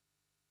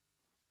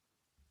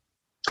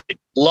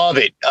 Love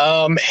it.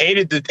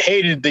 Hated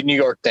the New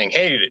York thing.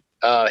 Hated it.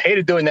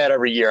 Hated doing that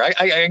every year.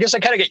 I guess I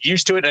kind of get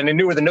used to it, and I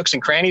knew where the nooks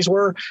and crannies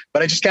were,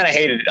 but I just kind of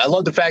hated it. I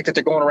love the fact that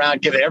they're going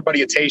around giving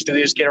everybody a taste of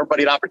this, get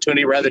everybody an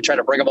opportunity rather than trying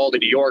to bring them all to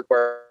New York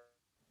where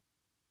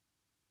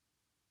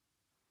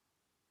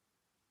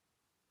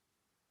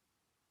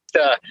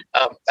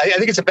I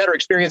think it's a better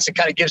experience that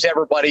kind of gives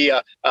everybody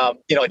a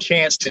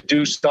chance to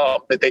do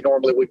stuff that they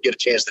normally wouldn't get a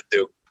chance to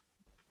do.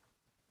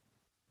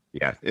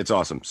 Yeah, it's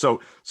awesome.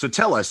 So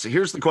tell us,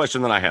 here's the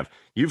question that I have.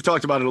 You've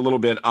talked about it a little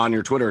bit on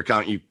your Twitter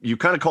account. You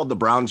kind of called the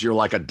Browns your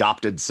like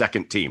adopted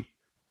second team.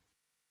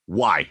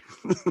 Why?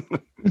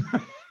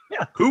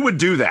 Yeah. Who would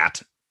do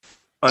that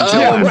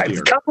until last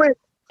year?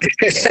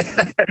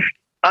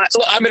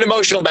 So I'm an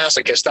emotional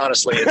masochist,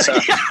 honestly. It's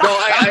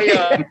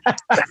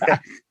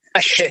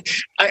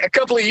a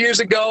couple of years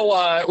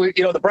ago,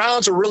 the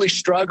Browns were really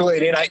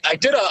struggling, and I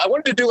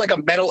wanted to do like a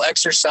mental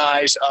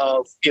exercise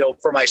of,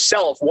 for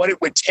myself, what it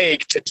would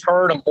take to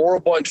turn a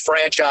moribund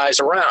franchise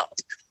around.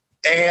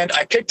 And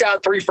I picked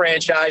out 3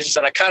 franchises,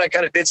 and I kind of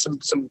did some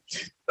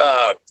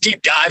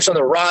deep dives on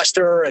the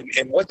roster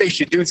and what they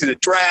should do through the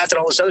draft and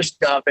all this other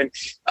stuff. And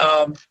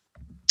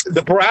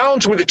the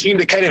Browns were the team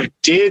that kind of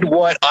did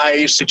what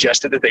I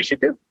suggested that they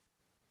should do.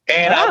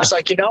 And I was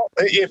like,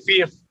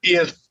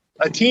 if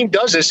a team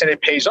does this and it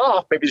pays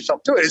off, maybe there's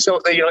something to it. So,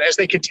 as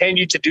they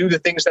continue to do the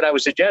things that I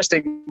was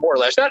suggesting, more or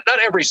less, not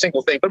every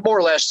single thing, but more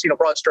or less,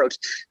 broad strokes.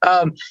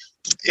 And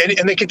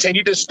they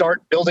continue to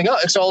start building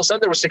up. And so all of a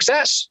sudden there was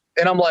success.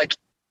 And I'm like,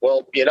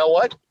 well, you know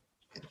what?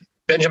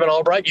 Benjamin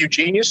Allbright, you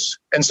genius,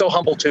 and so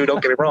humble too.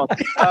 Don't get me wrong.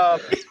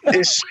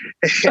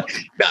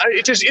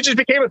 It just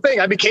became a thing.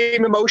 I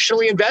became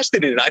emotionally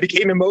invested in it. I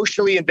became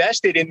emotionally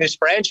invested in this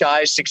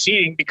franchise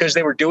succeeding because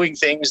they were doing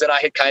things that I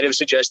had kind of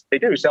suggested they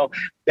do. So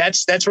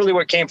that's really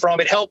where it came from.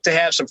 It helped to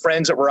have some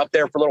friends that were up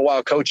there for a little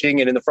while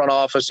coaching and in the front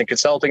office and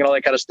consulting and all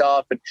that kind of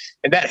stuff, and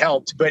that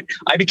helped. But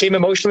I became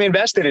emotionally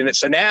invested in it.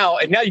 So now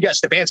you got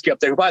Stefanski up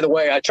there. By the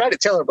way, I try to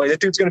tell everybody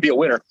that dude's going to be a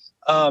winner.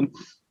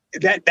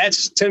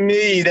 That's to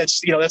me,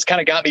 that's kind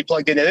of got me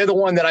plugged in. They're the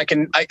one that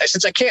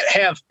since I can't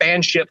have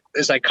fanship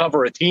as I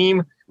cover a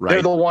team, right.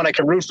 They're the one I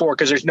can root for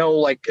because there's no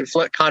like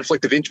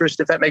conflict of interest,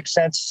 if that makes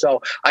sense.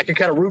 So I can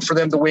kind of root for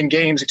them to win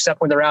games,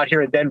 except when they're out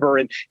here in Denver,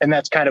 and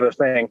that's kind of a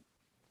thing.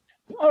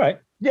 All right.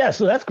 Yeah.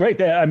 So that's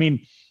great. I mean,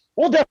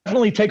 we'll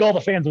definitely take all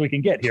the fans we can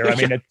get here. I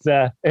mean,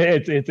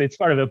 it's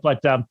part of it, but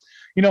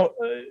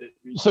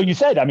so you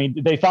said, I mean,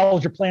 they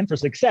followed your plan for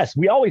success.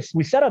 We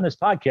said on this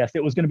podcast,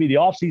 it was going to be the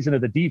offseason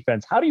of the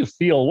defense. How do you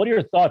feel? What are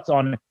your thoughts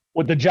on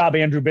what the job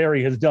Andrew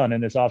Berry has done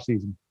in this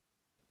offseason?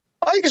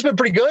 I think it's been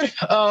pretty good.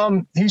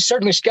 He's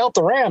certainly scalped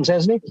the Rams,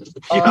 hasn't he?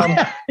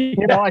 I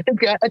think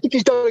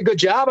he's done a good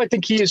job. I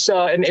think he's,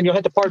 and you'll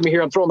have to pardon me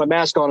here. I'm throwing my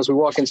mask on as we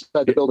walk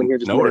inside the building here.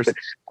 Just no worries.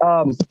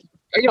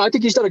 I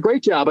think he's done a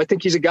great job. I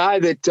think he's a guy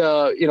that,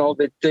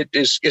 that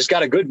is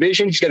got a good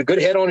vision. He's got a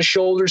good head on his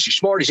shoulders. He's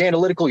smart. He's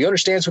analytical. He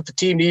understands what the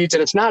team needs.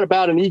 And it's not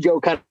about an ego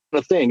kind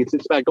of thing. It's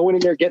about going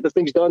in there, getting the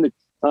things done that,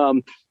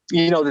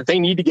 that they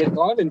need to get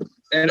done.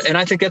 And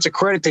I think that's a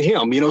credit to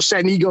him.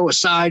 Setting ego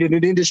aside in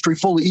an industry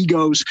full of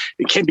egos,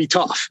 it can be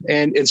tough.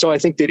 And so I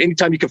think that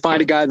anytime you can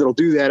find a guy that'll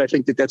do that, I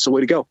think that that's the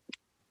way to go.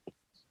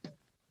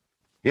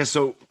 Yeah.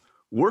 So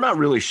we're not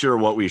really sure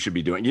what we should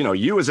be doing.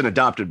 You as an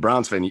adopted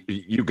Browns fan,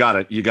 you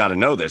gotta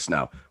know this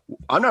now.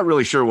 I'm not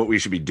really sure what we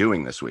should be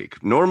doing this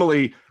week.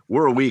 Normally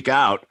we're a week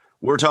out.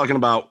 We're talking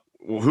about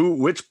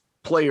which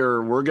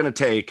player we're going to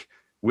take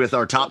with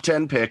our top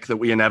 10 pick that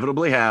we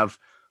inevitably have.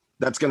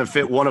 That's going to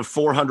fit one of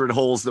 400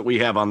 holes that we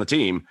have on the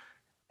team.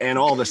 And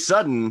all of a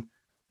sudden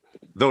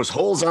those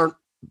holes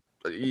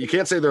you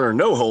can't say there are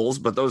no holes,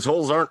 but those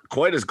holes aren't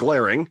quite as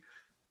glaring.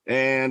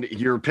 And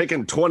you're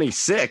picking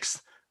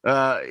 26th.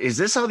 Is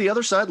this how the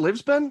other side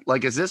lives, Ben?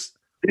 Like, what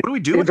do we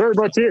do? It very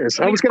much is.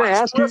 I was going to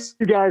ask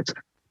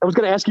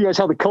you guys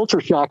how the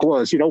culture shock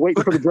was,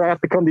 waiting for the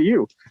draft to come to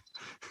you.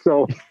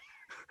 So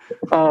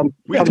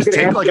we have to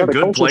take like a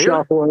good player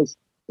shock was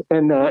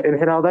and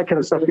how that kind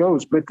of stuff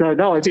goes. But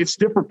no, it's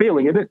different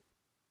feeling, isn't it?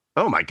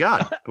 Oh my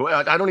God.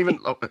 Well, I don't even,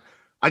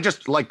 I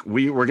just like,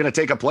 we're going to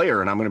take a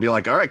player and I'm going to be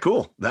like, all right,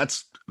 cool.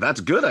 That's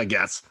good, I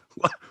guess.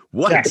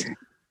 What? Yeah.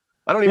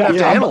 I don't even have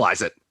to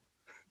analyze it.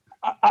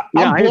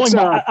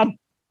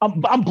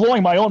 I'm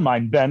blowing my own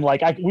mind, Ben.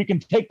 Like we can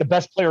take the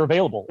best player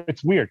available.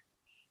 It's weird.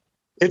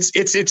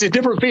 It's a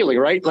different feeling,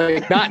 right?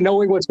 Like not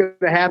knowing what's going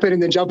to happen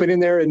and then jumping in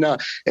there and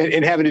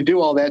having to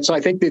do all that. So I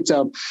think that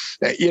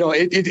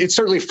it's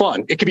certainly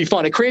fun. It can be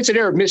fun. It creates an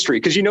air of mystery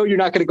because you're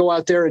not going to go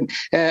out there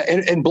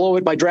and blow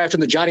it by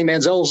drafting the Johnny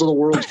Manziels of the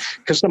world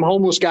because some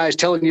homeless guy is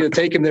telling you to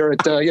take him there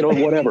at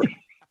whatever.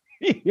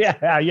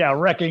 Yeah,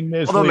 wrecking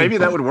this. Although maybe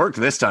that would work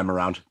this time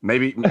around.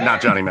 Maybe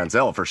not Johnny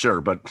Manziel for sure,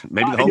 but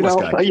maybe the homeless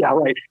guy. Yeah,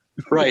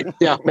 right.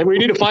 Yeah, maybe we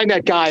need to find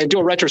that guy and do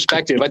a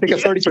retrospective. I think a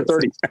 30 for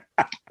 30.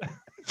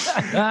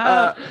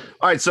 All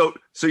right, so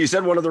you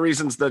said one of the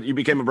reasons that you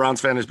became a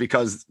Browns fan is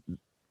because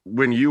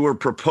when you were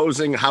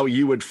proposing how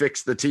you would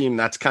fix the team,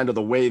 that's kind of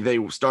the way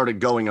they started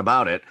going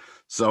about it.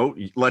 So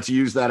let's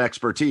use that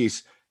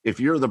expertise. If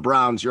you're the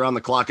Browns, you're on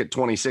the clock at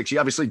 26. You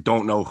obviously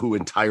don't know who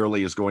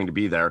entirely is going to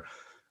be there.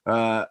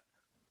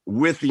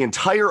 with the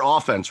entire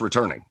offense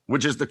returning,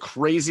 which is the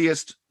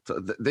craziest.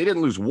 They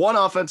didn't lose one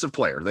offensive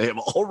player. They have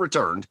all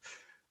returned.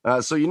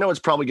 So it's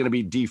probably going to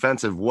be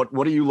defensive. What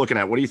are you looking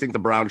at? What do you think the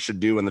Browns should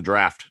do in the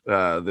draft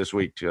this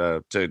week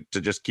to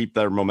just keep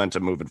their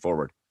momentum moving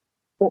forward?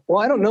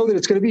 Well, I don't know that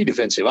it's going to be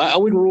defensive. I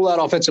wouldn't rule out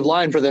offensive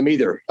line for them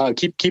either.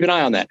 Keep an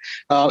eye on that,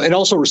 and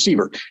also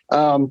receiver.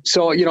 I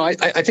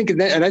think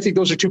I think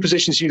those are two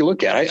positions you need to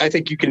look at. I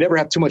think you can never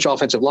have too much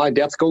offensive line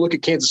depth. Go look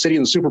at Kansas City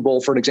in the Super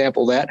Bowl for an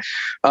example of that.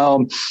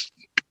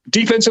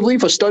 Defensively,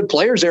 if a stud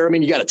player's there, I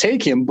mean, you got to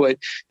take him, but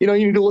you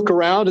need to look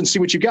around and see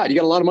what you got. You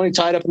got a lot of money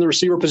tied up in the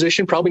receiver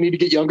position. Probably need to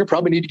get younger.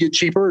 Probably need to get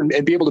cheaper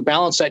and be able to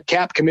balance that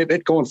cap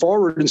commitment going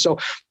forward. And so,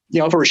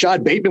 if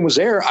Rashad Bateman was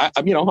there,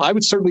 I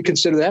would certainly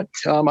consider that.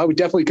 I would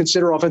definitely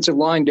consider offensive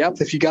line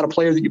depth if you got a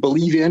player that you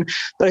believe in.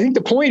 But I think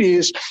the point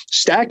is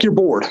stack your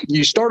board.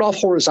 You start off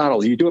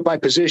horizontally. You do it by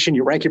position.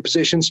 You rank your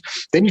positions.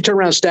 Then you turn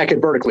around and stack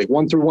it vertically,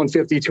 1 through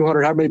 150,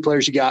 200, however many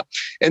players you got.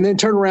 And then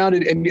turn around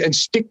and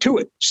stick to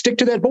it. Stick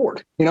to that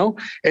board, And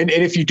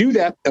if you do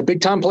that, a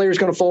big-time player is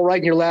going to fall right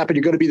in your lap and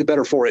you're going to be the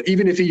better for it,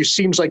 even if it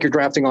seems like you're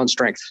drafting on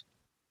strength.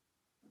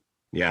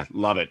 Yeah,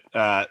 love it.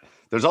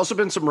 There's also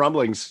been some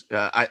rumblings,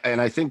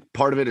 and I think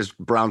part of it is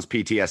Browns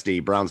fans'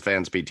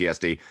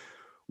 PTSD.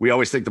 We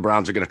always think the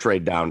Browns are going to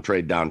trade down,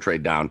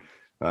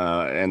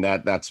 and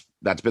that's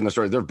been the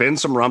story. There have been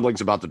some rumblings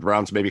about the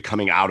Browns maybe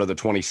coming out of the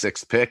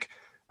 26th pick,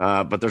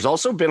 but there's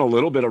also been a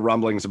little bit of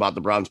rumblings about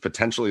the Browns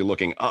potentially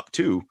looking up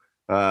too,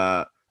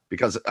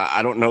 because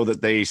I don't know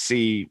that they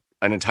see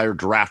an entire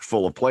draft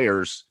full of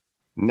players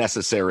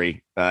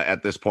necessary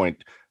at this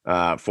point.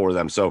 For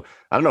them. So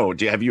I don't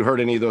know. Have you heard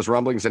any of those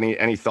rumblings?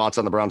 Any thoughts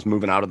on the Browns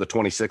moving out of the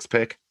 26th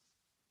pick?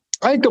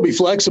 I think they'll be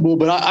flexible,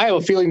 but I have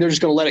a feeling they're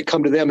just going to let it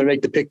come to them and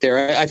make the pick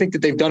there. I think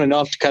that they've done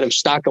enough to kind of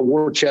stock a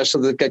war chest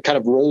of the kind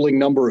of rolling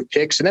number of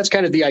picks, and that's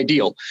kind of the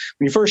ideal.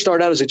 When you first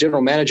start out as a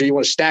general manager, you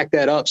want to stack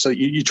that up so that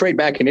you trade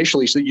back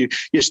initially, so that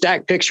you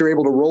stack picks you're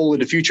able to roll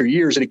into future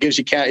years, and it gives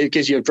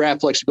you draft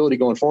flexibility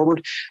going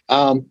forward.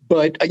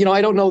 But I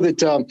don't know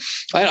that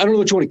I don't know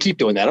that you want to keep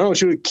doing that. I don't know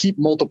if you want to keep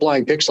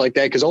multiplying picks like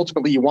that, because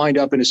ultimately you wind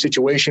up in a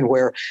situation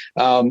where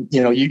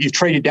you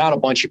traded down a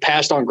bunch, you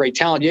passed on great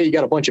talent. Yeah, you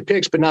got a bunch of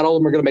picks, but not all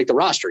of them are going to make the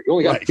roster. You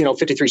only got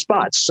 53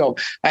 spots. So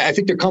I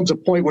think there comes a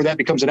point where that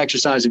becomes an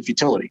exercise in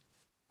futility.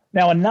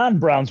 Now, a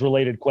non-Browns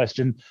related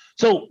question.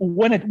 So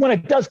when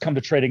it does come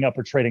to trading up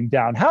or trading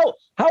down, how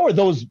are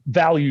those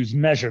values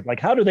measured? Like,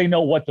 how do they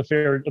know what the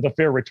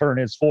fair return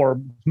is for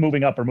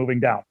moving up or moving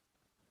down?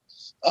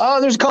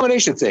 There's a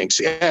combination of things.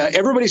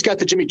 Everybody's got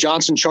the Jimmy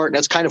Johnson chart, and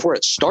that's kind of where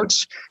it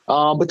starts.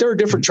 But there are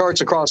different charts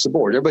across the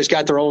board. Every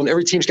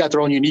team's got their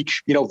own unique,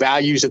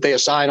 values that they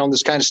assign on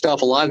this kind of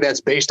stuff. A lot of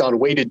that's based on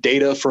weighted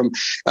data from,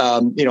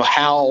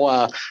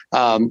 how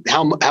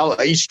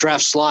each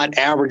draft slot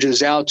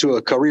averages out to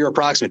a career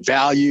approximate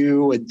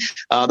value. And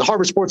the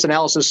Harvard Sports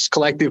Analysis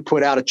Collective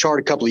put out a chart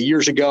a couple of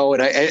years ago,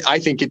 and I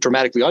think it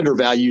dramatically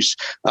undervalues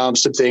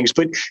some things.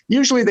 But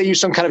usually they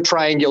use some kind of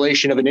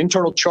triangulation of an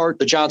internal chart,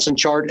 the Johnson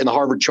chart, and the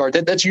Harvard chart.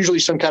 That's usually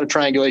some kind of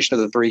triangulation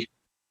of the three.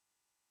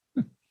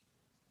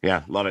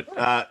 Yeah, love it.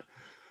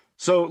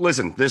 So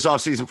listen, this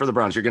offseason for the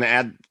Browns, you're going to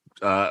add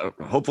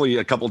hopefully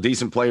a couple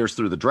decent players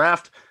through the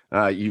draft.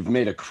 You've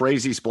made a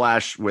crazy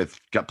splash with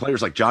got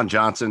players like John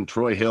Johnson,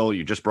 Troy Hill.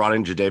 You just brought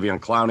in Jadeveon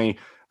Clowney.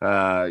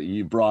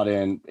 You brought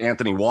in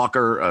Anthony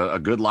Walker, a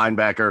good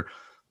linebacker.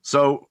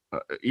 So,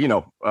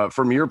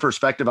 from your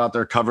perspective out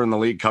there covering the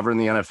league, covering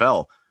the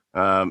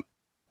NFL,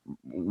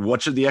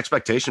 what should the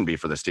expectation be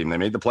for this team? They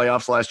made the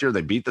playoffs last year.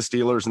 They beat the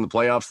Steelers in the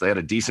playoffs. They had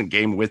a decent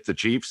game with the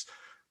Chiefs.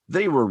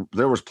 There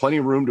was plenty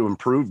of room to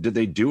improve. Did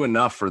they do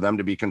enough for them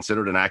to be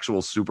considered an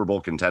actual Super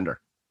Bowl contender?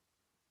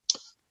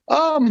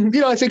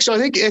 I think so.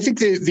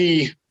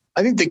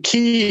 I think the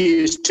key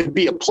is to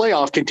be a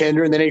playoff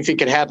contender, and then anything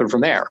can happen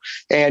from there.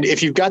 And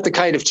if you've got the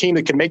kind of team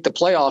that can make the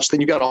playoffs, then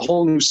you've got a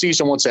whole new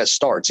season once that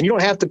starts. And you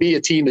don't have to be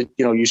a team that,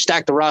 you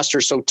stack the roster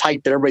so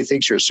tight that everybody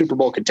thinks you're a Super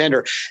Bowl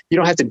contender. You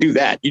don't have to do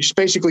that. You just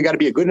basically got to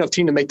be a good enough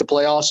team to make the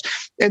playoffs,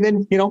 and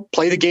then,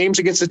 play the games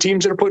against the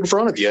teams that are put in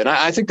front of you. And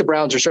I think the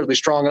Browns are certainly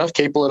strong enough,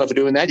 capable enough of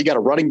doing that. You got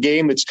a running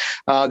game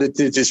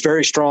that's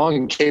very strong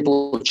and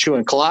capable of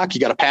chewing clock.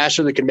 You got a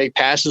passer that can make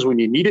passes when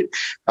you need it.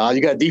 You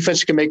got a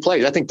defense that can make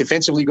plays. I think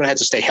defensively, going to have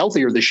to stay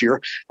healthier this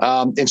year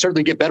and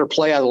certainly get better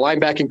play out of the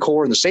linebacking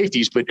core and the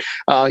safeties. But,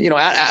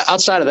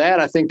 outside of that,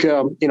 I think,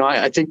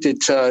 I think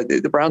that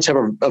the Browns have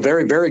a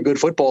very, very good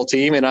football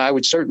team, and I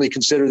would certainly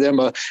consider them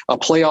a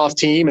playoff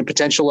team and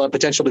potential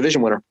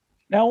division winner.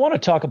 Now, I want to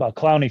talk about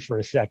Clowney for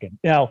a second.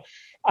 Now,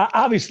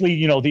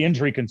 obviously, the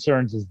injury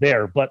concerns is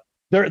there, but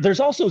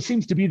there's also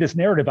seems to be this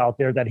narrative out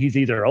there that he's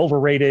either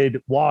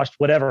overrated, washed,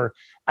 whatever.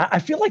 I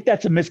feel like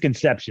that's a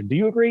misconception. Do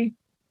you agree?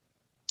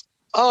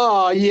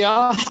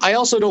 Yeah. I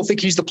also don't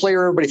think he's the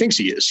player everybody thinks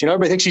he is.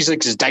 Everybody thinks he's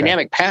like this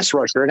dynamic pass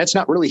rusher, and that's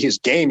not really his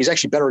game. He's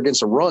actually better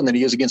against a run than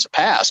he is against a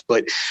pass.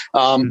 But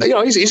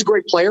he's a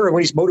great player, and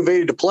when he's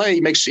motivated to play,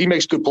 he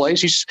makes good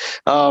plays.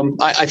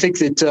 I think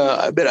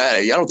that, but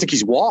I don't think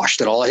he's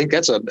washed at all. I think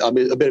that's a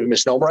bit of a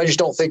misnomer. I just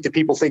don't think that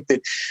people think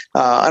that.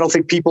 I don't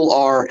think people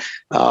are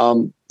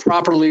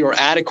properly or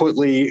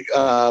adequately.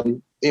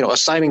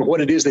 Assigning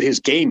what it is that his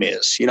game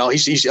is.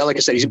 He's like I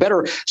said, he's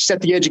better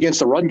set the edge against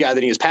the run guy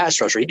than he is pass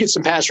rusher. He gets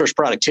some pass rush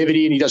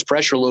productivity and he does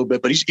pressure a little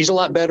bit, but he's a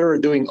lot better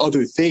at doing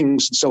other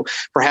things. So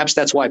perhaps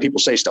that's why people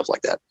say stuff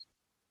like that.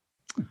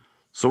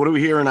 So what are we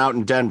hearing out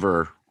in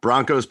Denver?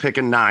 Broncos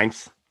picking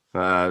 9th.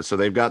 So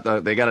they got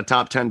a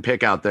top 10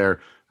 pick out there.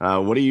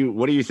 What do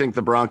you think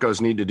the Broncos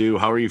need to do?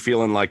 How are you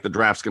feeling like the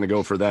draft's going to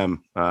go for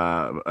them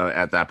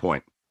at that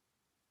point?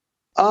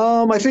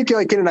 I think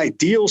like in an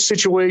ideal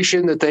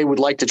situation that they would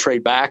like to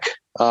trade back.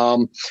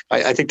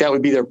 I think that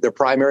would be their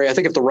primary. I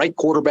think if the right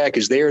quarterback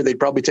is there, they'd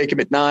probably take him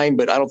at 9,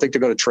 but I don't think they're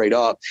going to trade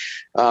up.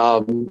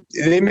 You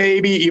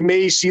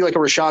may see like a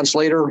Rashawn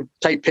Slater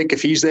type pick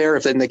if he's there,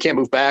 if then they can't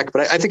move back.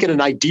 But I think in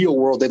an ideal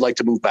world, they'd like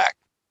to move back.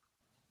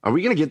 Are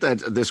we going to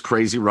get this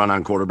crazy run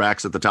on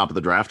quarterbacks at the top of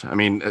the draft? I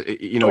mean,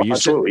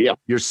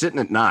 you're sitting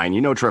at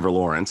 9, Trevor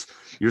Lawrence,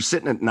 you're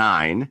sitting at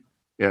 9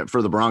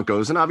 for the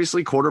Broncos. And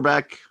obviously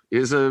quarterback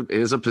is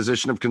a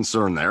position of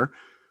concern there.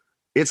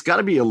 It's got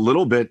to be a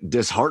little bit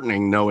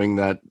disheartening knowing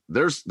that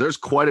there's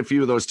quite a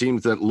few of those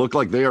teams that look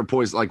like they are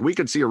poised. Like we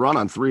could see a run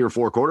on 3 or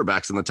 4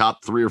 quarterbacks in the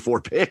top 3 or 4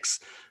 picks.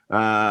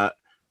 And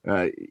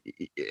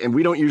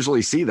we don't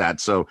usually see that.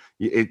 So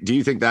do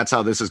you think that's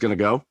how this is going to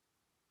go?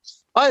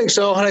 I think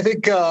so, and I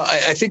think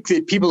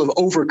that people have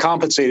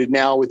overcompensated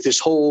now with this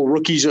whole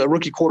rookie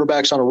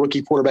quarterbacks on a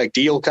rookie quarterback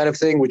deal kind of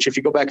thing. Which, if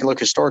you go back and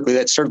look historically,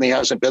 that certainly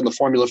hasn't been the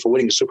formula for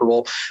winning the Super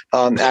Bowl.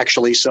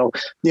 Actually, so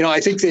I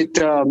think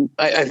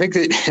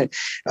that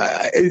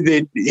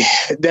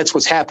that's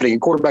what's happening. And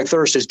quarterback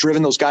thirst has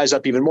driven those guys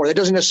up even more. That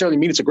doesn't necessarily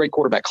mean it's a great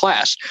quarterback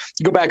class.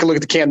 You go back and look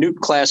at the Cam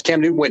Newton class.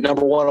 Cam Newton went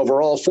number 1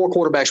 overall. 4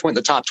 quarterbacks went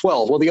in the top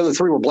 12. Well, the other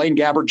 3 were Blaine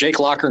Gabbert, Jake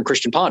Locker, and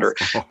Christian Ponder.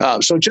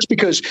 So just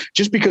because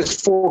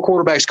 4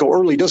 quarterbacks go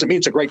early doesn't mean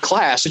it's a great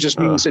class. It just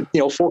means that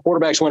 4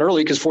 quarterbacks went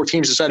early because 4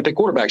 teams decided to pick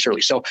quarterbacks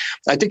early. So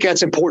I think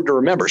that's important to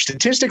remember.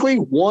 Statistically,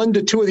 1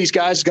 to 2 of these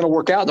guys is going to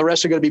work out, and the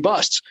rest are going to be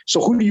busts. So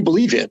who do you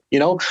believe in?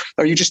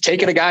 Are you just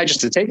taking a guy just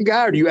to take a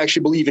guy, or do you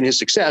actually believe in his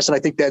success? And I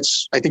think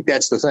that's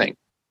the thing.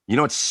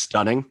 It's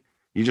stunning.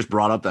 You just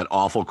brought up that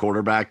awful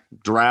quarterback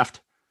draft.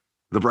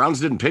 The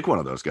Browns didn't pick one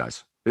of those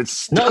guys. It's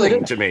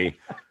stunning to me.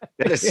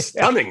 It is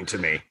stunning to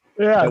me.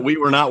 Yeah, that we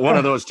were not one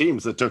of those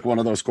teams that took one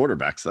of those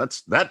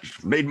quarterbacks. That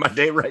made my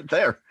day right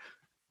there.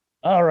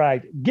 All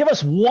right. Give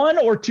us 1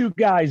 or 2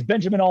 guys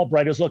Benjamin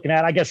Allbright is looking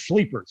at, I guess,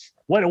 sleepers.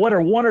 What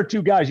are 1 or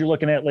 2 guys you're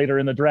looking at later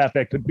in the draft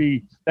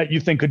that you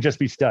think could just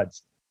be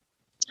studs?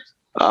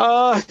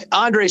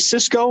 Andre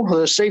Cisco,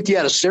 the safety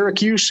out of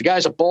Syracuse. The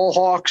guy's a ball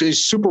hawk.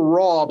 He's super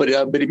raw, but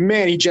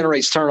man, he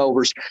generates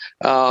turnovers.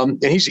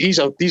 And he's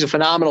a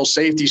phenomenal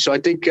safety. So I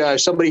think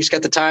somebody's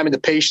got the time and the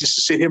patience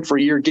to sit him for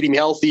a year, get him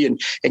healthy, and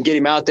get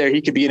him out there.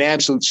 He could be an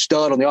absolute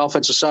stud on the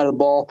offensive side of the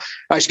ball.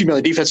 On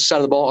the defensive side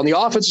of the ball. On the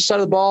offensive side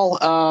of the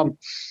ball,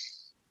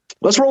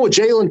 let's roll with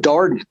Jalen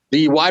Darden,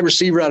 the wide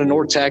receiver out of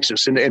North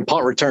Texas and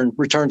punt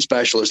return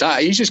specialist.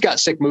 He's just got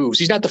sick moves.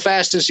 He's not the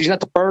fastest. He's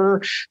not the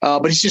burner,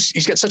 but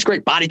he's got such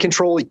great body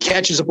control. He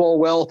catches the ball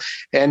well.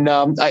 And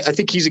I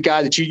think he's a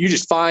guy that you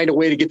just find a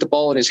way to get the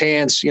ball in his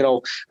hands,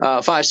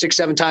 5, 6,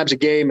 7 times a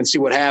game and see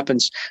what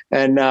happens.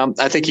 And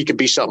I think he could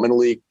be something in the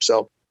league.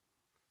 So.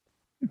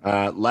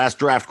 Last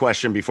draft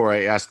question before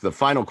I ask the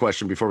final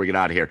question before we get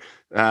out of here.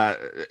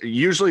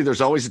 Usually there's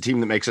always a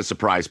team that makes a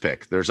surprise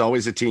pick. There's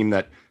always a team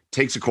that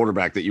takes a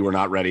quarterback that you were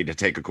not ready to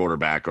take a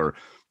quarterback, or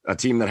a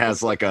team that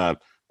has like a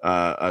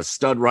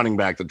stud running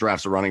back that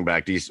drafts a running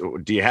back. Do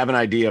you have an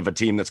idea of a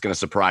team that's going to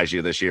surprise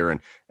you this year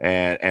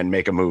and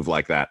make a move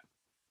like that?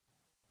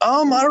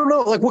 I don't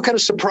know. Like, what kind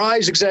of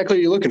surprise exactly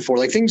are you looking for?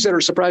 Like, things that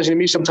are surprising to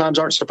me sometimes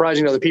aren't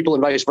surprising to other people,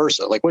 and vice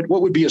versa. Like, what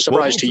would be a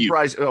surprise to you?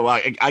 Oh,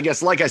 I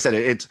guess, like I said,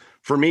 it's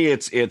for me.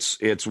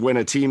 It's when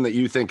a team that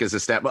you think is a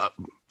step up.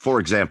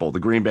 For example, the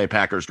Green Bay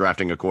Packers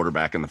drafting a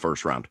quarterback in the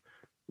first round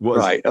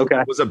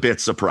was a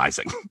bit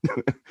surprising.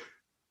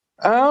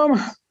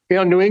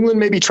 New England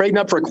maybe trading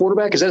up for a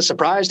quarterback. Is that a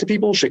surprise to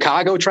people?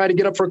 Chicago try to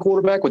get up for a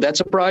quarterback. Would that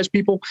surprise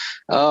people?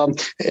 I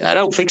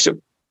don't think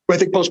so. I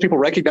think most people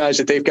recognize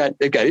that they've got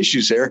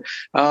issues there.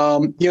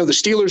 The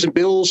Steelers and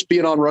Bills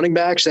being on running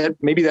backs, that's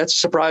a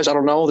surprise. I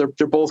don't know.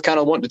 They're both kind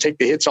of wanting to take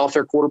the hits off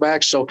their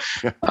quarterbacks. So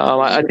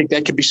I think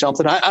that could be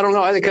something. I don't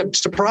know. I think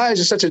surprise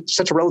is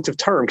such a relative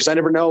term because I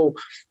never know.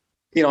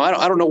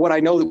 I don't know what I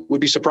know that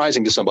would be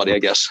surprising to somebody, I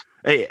guess.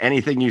 Hey,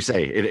 anything you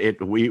say,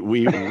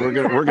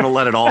 we're gonna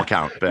let it all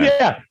count, Ben.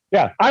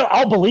 Yeah.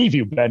 I'll believe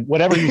you, Ben.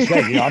 Whatever you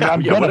say,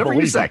 I'm gonna whatever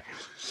believe you say.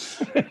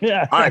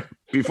 Yeah. All right.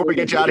 Before we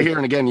get you out of here,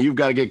 and again, you've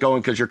got to get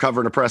going because you're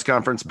covering a press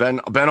conference. Ben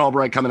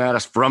Allbright coming at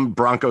us from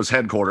Broncos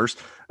headquarters.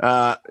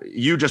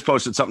 You just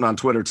posted something on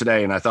Twitter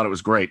today, and I thought it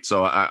was great.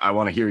 So I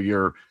want to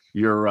hear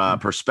your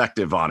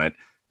perspective on it.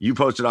 You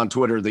posted on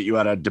Twitter that you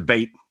had a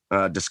debate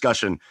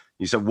discussion.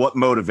 You said, what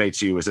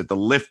motivates you? Is it the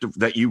lift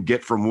that you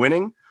get from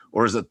winning,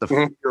 or is it the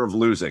fear of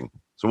losing?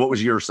 So what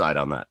was your side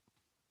on that?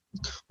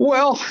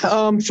 Well,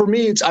 for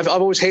me, I've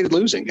always hated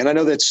losing, and I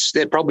know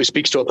that probably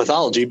speaks to a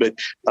pathology, but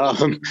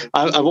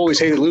I've always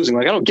hated losing.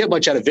 Like, I don't get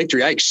much out of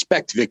victory. I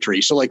expect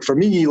victory. So, like, for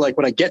me, like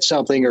when I get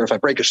something, or if I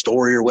break a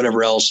story or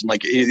whatever else, and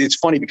like it's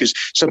funny because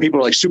some people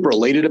are like super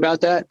elated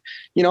about that,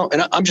 you know,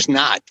 and I'm just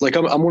not. Like,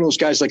 I'm one of those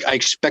guys, like, I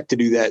expect to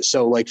do that.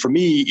 So, like, for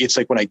me, it's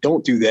like when I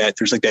don't do that,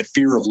 there's like that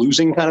fear of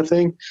losing kind of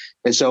thing,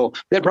 and so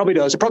that probably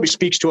does. It probably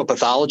speaks to a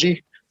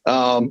pathology.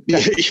 On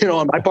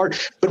my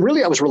part, but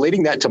really I was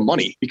relating that to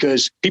money,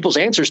 because people's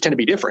answers tend to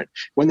be different.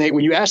 When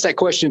you ask that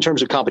question in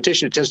terms of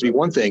competition, it tends to be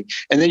one thing.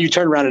 And then you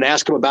turn around and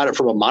ask them about it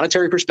from a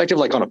monetary perspective,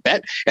 like on a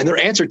bet, and their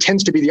answer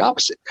tends to be the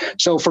opposite.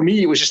 So for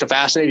me, it was just a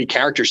fascinating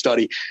character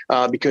study,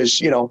 because,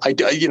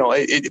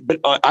 but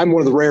I'm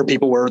one of the rare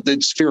people where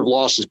the fear of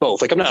loss is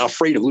both. Like, I'm not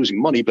afraid of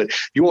losing money, but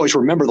you always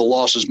remember the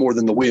losses more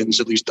than the wins.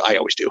 At least I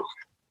always do.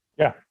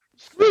 Yeah.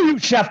 Screw you,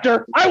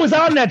 Schefter. I was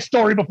on that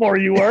story before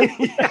you were.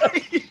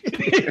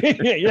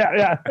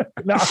 Yeah.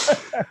 No.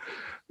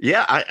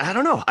 Yeah, I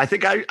don't know. I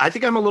think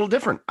I'm a little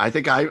different. I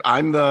think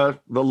I'm the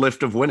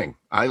lift of winning.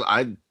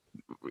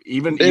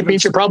 It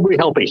means you're probably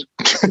healthy.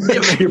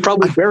 You're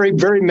probably very,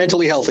 very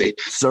mentally healthy,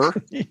 sir.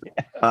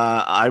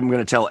 I'm going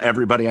to tell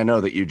everybody I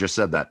know that you just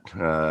said that,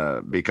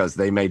 because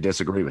they may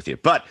disagree with you.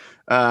 But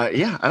I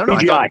don't know.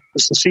 CGI.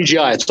 It's the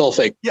CGI. It's all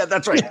fake. Yeah,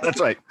 that's right. That's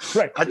right.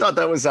 Right. I thought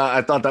that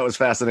was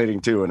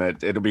fascinating too,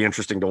 and it'll be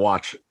interesting to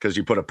watch, because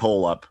you put a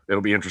poll up.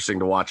 It'll be interesting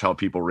to watch how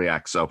people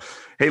react. So,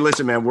 hey,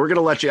 listen, man, we're going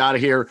to let you out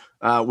of here.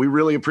 We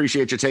really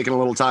appreciate you taking a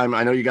little time.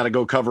 I know you got to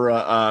go cover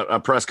a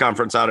press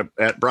conference out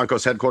at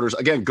Broncos headquarters.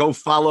 Again, go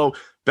follow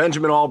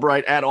Benjamin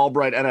Allbright at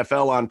Allbright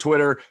NFL on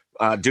Twitter.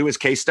 Do his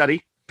case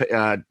study.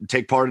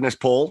 Take part in his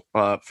poll,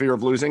 fear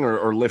of losing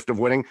or lift of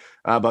winning.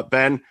 But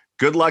Ben,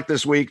 good luck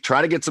this week.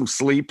 Try to get some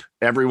sleep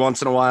every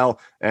once in a while,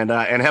 and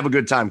have a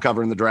good time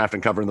covering the draft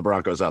and covering the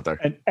Broncos out there.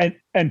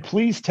 And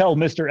please tell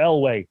Mr.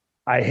 Elway,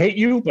 I hate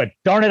you, but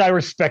darn it, I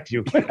respect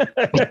you.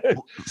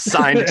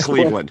 Signed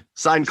Cleveland.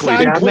 Signed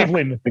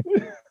Cleveland.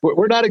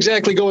 We're not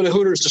exactly going to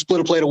Hooters to split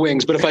a plate of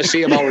wings, but if I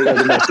see him, I'll relay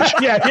the message.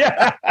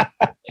 Yeah.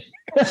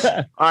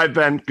 All right,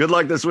 Ben. Good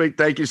luck this week.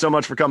 Thank you so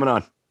much for coming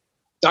on.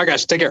 All right,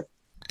 guys. Take care.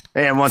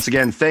 And once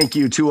again, thank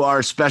you to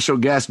our special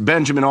guest,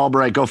 Benjamin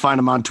Allbright. Go find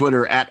him on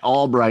Twitter at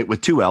Allbright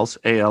with 2 L's,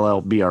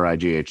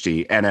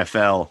 ALLBRIGHT,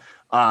 NFL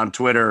on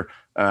Twitter.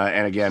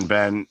 And again,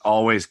 Ben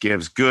always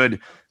gives good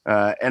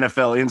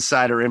NFL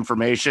insider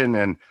information.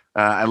 And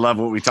I love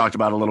what we talked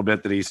about a little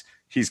bit, that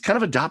he's kind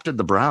of adopted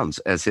the Browns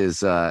as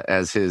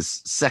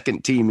his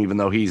second team, even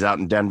though he's out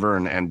in Denver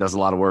and does a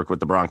lot of work with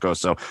the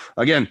Broncos. So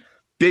again,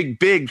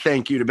 big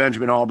thank you to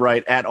Benjamin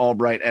Allbright at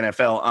Allbright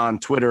NFL on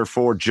Twitter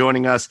for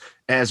joining us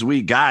as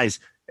we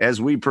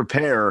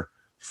prepare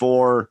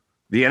for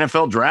the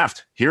NFL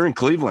draft here in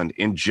Cleveland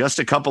in just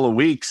a couple of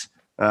weeks.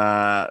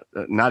 Not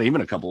even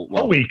a couple.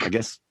 Well, a week. I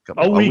guess.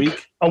 A week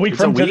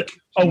from when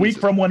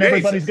Jesus.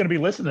 Everybody's going to be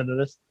listening to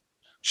this.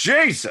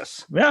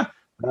 Jesus. Yeah.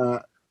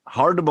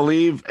 Hard to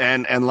believe.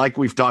 And like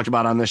we've talked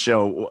about on this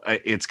show,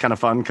 it's kind of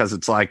fun because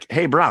it's like,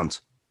 hey,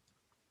 Browns,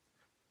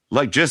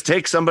 like, just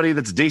take somebody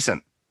that's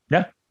decent.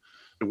 Yeah.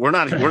 We're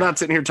not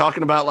sitting here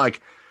talking about like,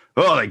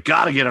 oh, they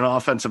got to get an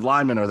offensive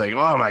lineman, or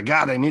oh my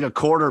God, they need a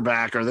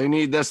quarterback, or they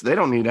need this. They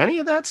don't need any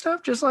of that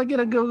stuff. Just like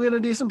go get a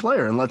decent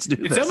player and let's do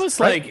this.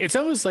 It's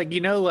almost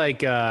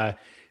like,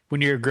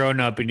 when you're growing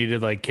up and you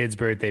did like kids'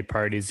 birthday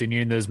parties and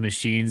you're in those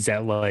machines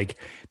that like,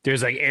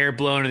 there's like air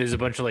blown and there's a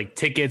bunch of like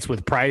tickets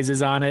with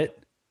prizes on it.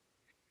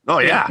 Oh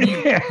yeah.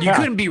 You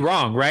couldn't be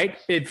wrong, right?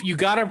 If you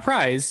got a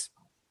prize,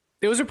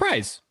 it was a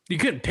prize. You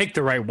couldn't pick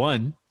the right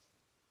one.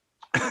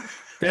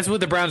 That's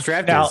what the Browns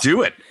draft is.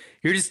 Do it.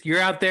 You're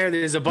out there.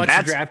 There's a bunch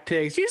of draft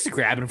picks. You're just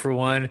grabbing for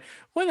one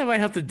that might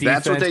help the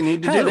defense. That's what they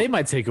need to do. They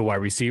might take a wide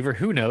receiver.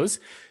 Who knows?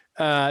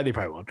 They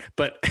probably won't.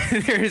 But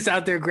they're just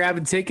out there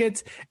grabbing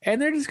tickets,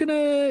 and they're just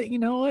gonna, you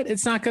know what?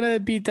 It's not gonna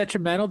be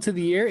detrimental to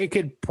the year. It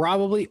could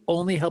probably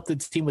only help the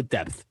team with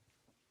depth.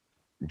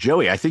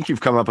 Joey, I think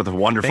you've come up with a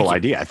wonderful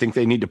idea. I think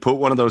they need to put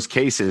one of those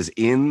cases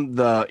in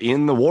the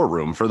war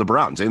room for the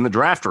Browns, in the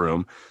draft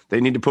room.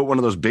 They need to put one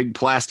of those big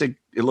plastic,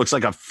 it looks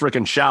like a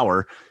freaking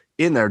shower,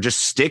 in there.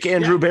 Just stick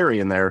Andrew Berry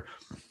in there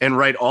and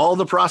write all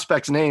the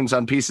prospects' names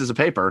on pieces of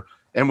paper,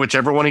 and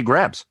whichever one he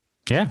grabs.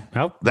 Yeah.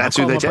 That's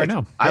who they take. Right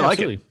now. I like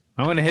it.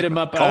 I'm going to hit him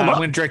up. I'm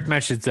going to direct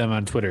message them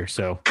on Twitter.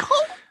 So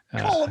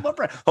call him up.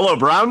 Hello,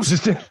 Browns.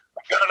 I've got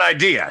an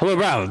idea. Hello,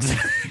 Browns.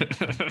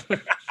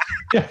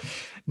 Yeah.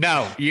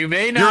 No, you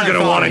may not. You're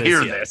going to want to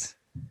hear this.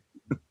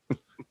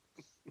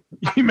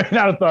 You may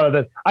not have thought of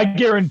this. I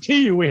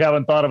guarantee you we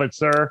haven't thought of it,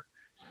 sir.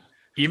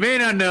 You may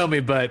not know me,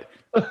 but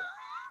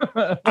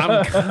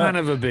I'm kind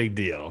of a big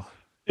deal.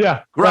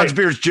 Yeah. Garage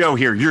Beers Joe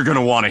here. You're going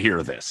to want to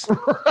hear this.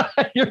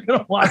 You're going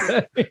to want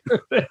to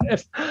hear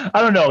this.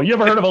 I don't know. You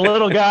ever heard of a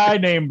little guy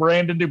named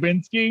Brandon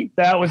Dubinsky?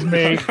 That was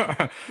me.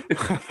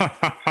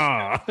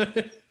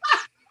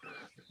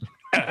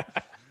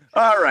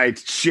 All right.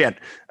 Shit.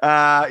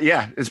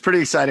 Yeah, it's pretty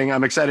exciting.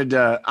 I'm excited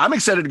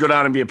to go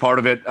down and be a part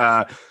of it.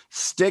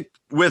 Stick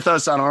with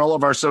us on all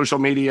of our social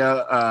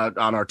media,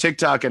 on our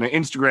TikTok and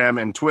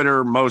Instagram and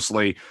Twitter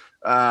mostly,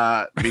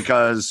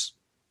 because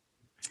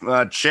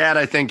Chad,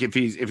 I think if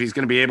he's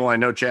going to be able, I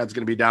know Chad's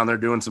going to be down there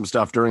doing some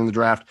stuff during the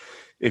draft.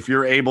 If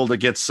you're able to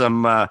get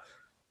some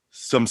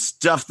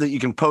stuff that you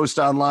can post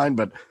online,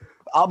 but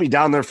I'll be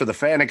down there for the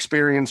fan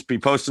experience, be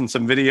posting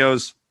some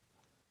videos.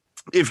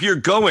 If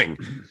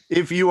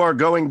you are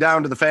going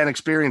down to the fan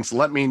experience,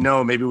 let me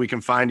know. Maybe we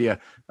can find you.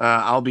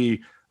 I'll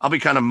be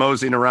kind of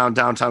moseying around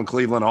downtown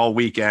Cleveland all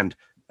weekend,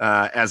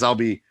 as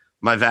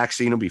my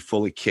vaccine will be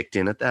fully kicked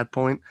in at that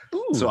point.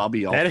 Ooh, so I'll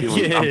be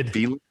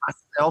feeling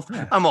myself.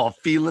 I'm all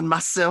feeling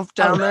myself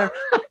down there,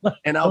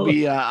 and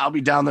I'll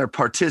be down there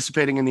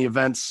participating in the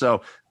events.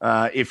 So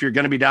if you're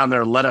going to be down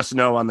there, let us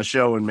know on the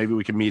show, and maybe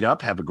we can meet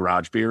up, have a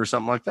garage beer or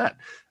something like that.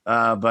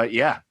 But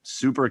yeah,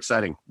 super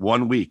exciting.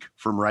 1 week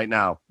from right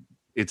now,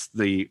 it's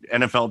the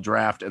NFL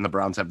draft, and the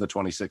Browns have the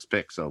 26th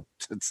pick. So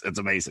it's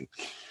amazing.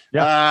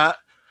 Yeah.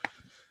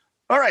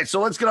 All right, so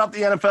let's get off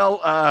the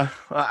NFL.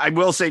 I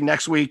will say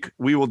next week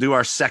we will do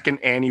our second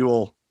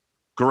annual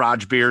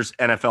Garage Beers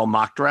NFL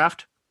mock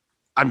draft.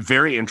 I'm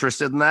very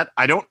interested in that.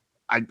 I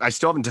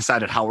still haven't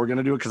decided how we're going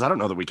to do it because I don't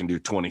know that we can do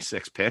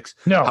 26 picks.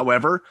 No.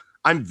 However,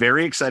 I'm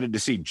very excited to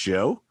see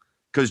Joe,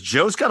 because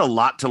Joe's got a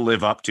lot to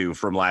live up to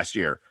from last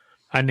year.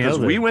 I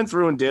nailed it. We went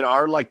through and did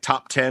our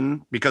top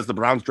 10 because the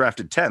Browns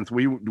drafted 10th.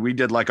 We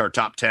did our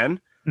top 10,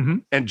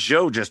 and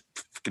Joe just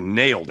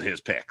nailed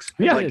his picks.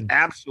 Yeah,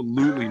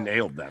 absolutely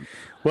nailed them.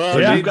 Well,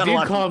 yeah. You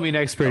call me an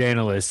expert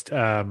analyst.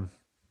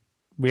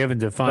 We haven't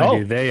defined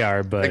who they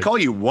are, but they call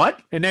you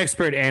what? An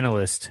expert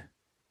analyst.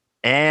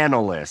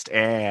 Analyst.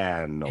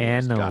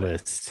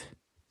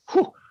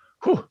 Whew.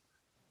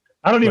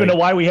 I don't even know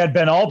why we had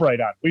Ben Allbright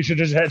on. We should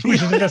just ask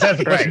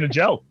the question to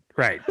Joe.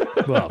 Right.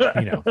 Well,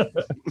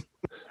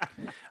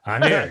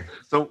 I'm here.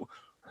 So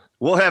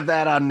we'll have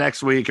that on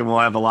next week, and we'll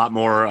have a lot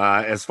more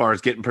as far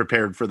as getting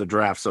prepared for the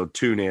draft. So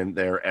tune in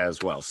there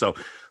as well. So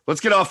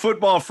let's get off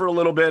football for a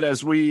little bit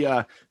as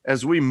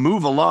we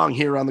move along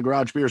here on the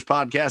Garage Beers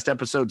podcast,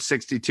 episode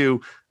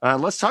 62.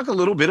 Let's talk a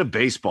little bit of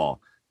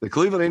baseball. The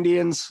Cleveland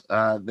Indians,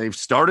 they've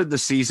started the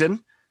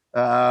season,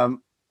 and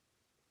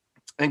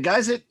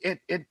guys,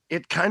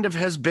 it kind of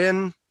has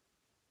been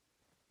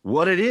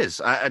what it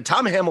is.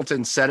 Tom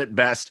Hamilton said it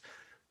best.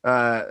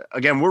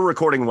 Again, we're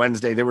recording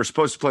Wednesday. They were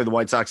supposed to play the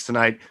White Sox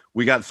tonight.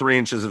 We got 3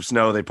 inches of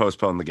snow. They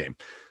postponed the game.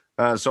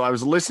 So I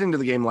was listening to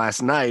the game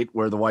last night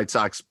where the White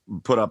Sox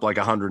put up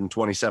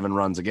 127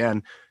 runs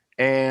again.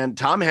 And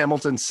Tom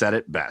Hamilton said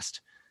it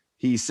best.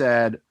 He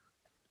said,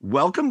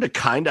 welcome to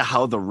kind of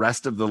how the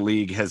rest of the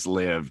league has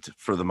lived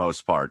for the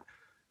most part.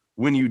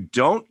 When you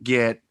don't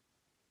get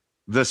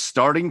the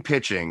starting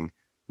pitching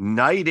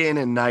night in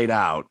and night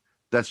out,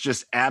 that's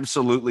just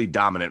absolutely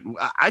dominant.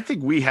 I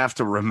think we have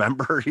to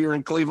remember here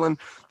in Cleveland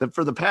that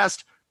for the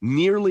past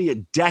nearly a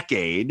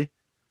decade,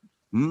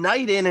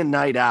 night in and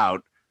night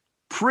out,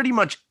 pretty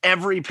much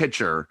every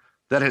pitcher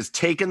that has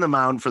taken the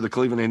mound for the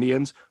Cleveland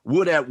Indians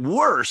would at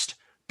worst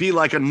be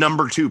like a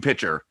number 2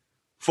 pitcher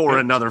for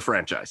another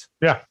franchise.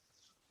 Yeah.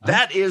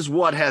 That is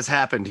what has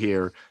happened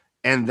here,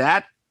 and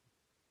that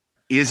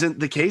isn't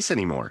the case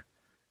anymore.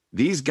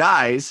 These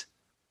guys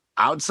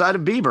outside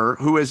of Bieber,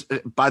 who is,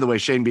 by the way,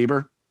 Shane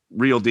Bieber,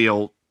 real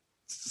deal,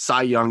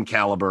 Cy Young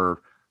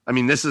caliber. I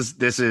mean, this is,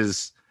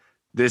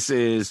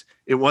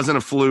 it wasn't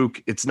a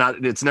fluke. It's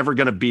never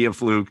going to be a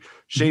fluke.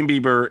 Shane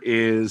Bieber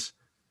is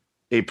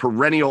a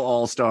perennial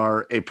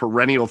all-star, a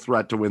perennial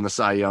threat to win the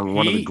Cy Young,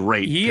 one of the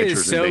great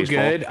pitchers in baseball. He is so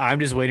good. I'm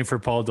just waiting for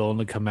Paul Dolan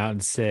to come out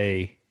and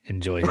say,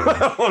 enjoy him.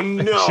 Oh,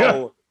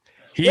 no.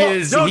 He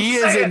is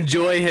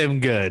enjoy him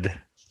good.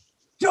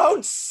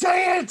 Don't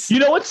say it. You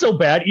know what's so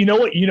bad? You know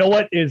what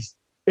is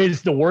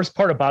the worst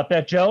part about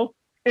that, Joe?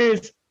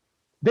 Is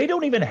they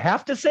don't even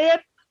have to say it.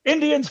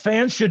 Indians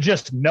fans should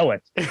just know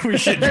it. We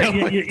should know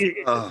it.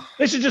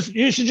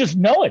 You should just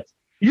know it.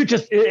 You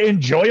just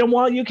enjoy them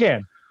while you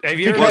can. Have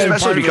you ever been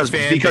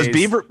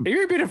Bieber? Have you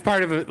ever been a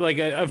part of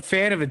a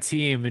fan of a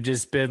team and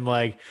just been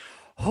like,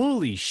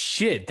 holy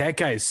shit, that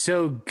guy is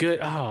so good.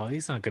 Oh,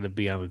 he's not going to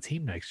be on the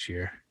team next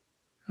year.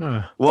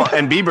 Huh. Well,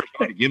 and Bieber's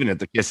giving it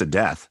the kiss of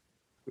death.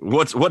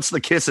 What's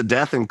the kiss of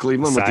death in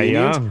Cleveland with the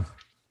Indians?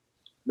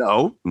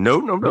 No.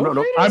 I'm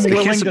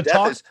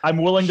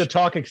willing to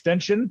talk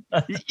extension.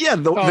 Yeah,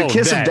 the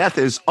kiss of death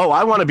is,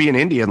 I want to be an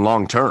Indian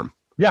long term.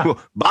 Yeah. Cool.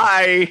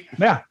 Bye.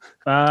 Yeah.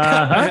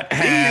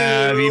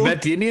 Have you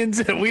met the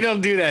Indians? We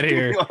don't do that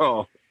here.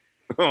 Oh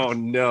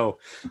no.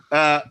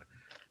 But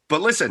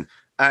listen,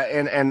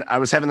 and I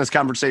was having this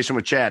conversation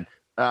with Chad.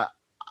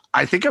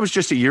 I think I was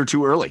just a year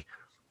too early.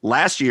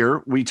 Last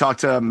year, we talked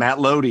to Matt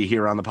Lodi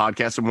here on the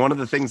podcast, and one of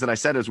the things that I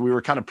said as we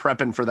were kind of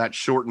prepping for that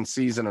shortened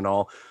season and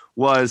all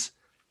was,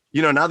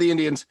 now the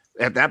Indians,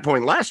 at that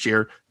point last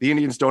year, the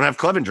Indians don't have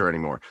Clevenger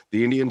anymore.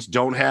 The Indians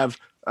don't have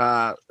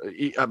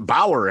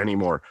Bauer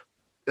anymore.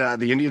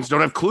 The Indians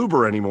don't have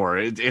Kluber anymore.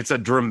 It's a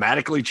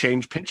dramatically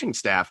changed pitching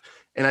staff.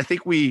 And I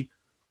think we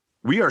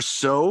are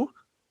so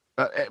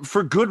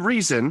for good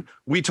reason.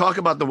 We talk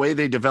about the way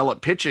they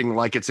develop pitching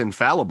like it's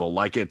infallible,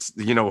 like it's,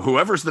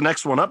 whoever's the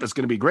next one up is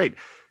going to be great.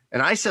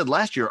 And I said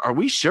last year, are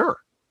we sure?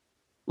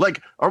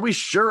 Like, are we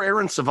sure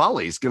Aaron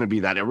Savali is going to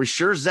be that? Are we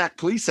sure Zach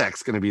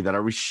Plesac's going to be that?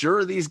 Are we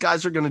sure these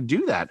guys are going to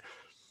do that?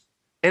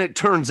 And it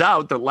turns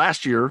out that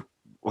last year,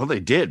 well, they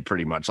did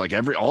pretty much. Like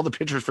all the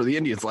pitchers for the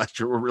Indians last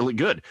year were really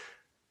good.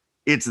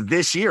 It's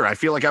this year. I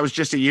feel like I was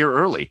just a year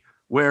early,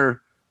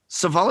 where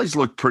Savali's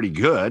looked pretty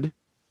good.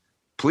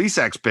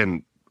 Plesac's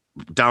been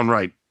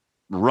downright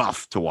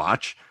rough to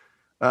watch.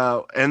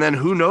 And then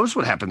who knows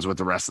what happens with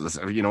the rest of this?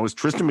 Is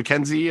Tristan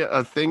McKenzie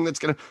a thing that's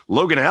going to...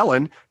 Logan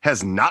Allen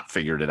has not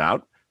figured it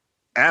out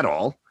at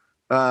all.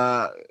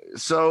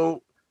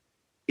 So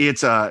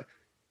it's the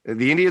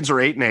Indians are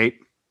 8-8,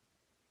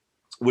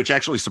 which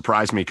actually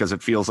surprised me because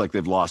it feels like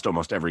they've lost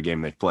almost every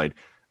game they've played.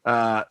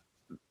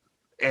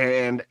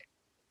 And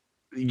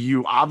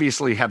you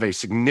obviously have a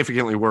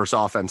significantly worse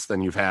offense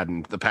than you've had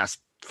in the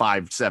past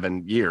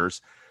 5-7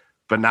 years.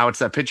 But now it's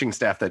that pitching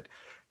staff that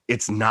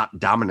it's not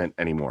dominant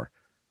anymore.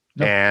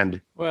 Nope.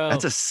 And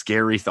that's a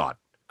scary thought.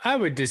 I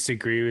would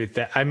disagree with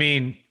that. I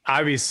mean,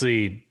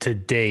 obviously to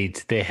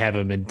date, they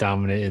haven't been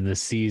dominant in the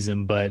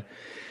season, but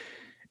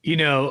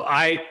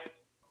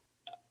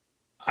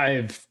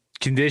I've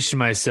conditioned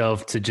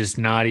myself to just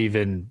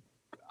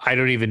I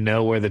don't even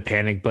know where the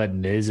panic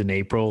button is in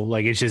April.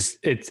 Like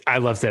I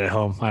left it at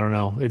home. I don't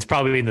know. It's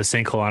probably in the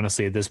sinkhole,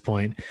 honestly, at this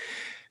point.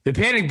 The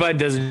panic button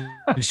doesn't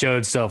show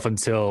itself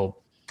until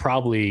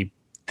probably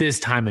this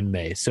time in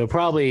May. So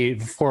probably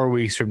 4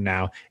 weeks from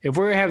now, if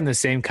we're having the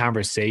same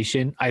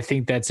conversation, I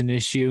think that's an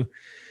issue.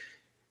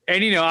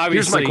 And,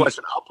 obviously, here's my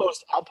question.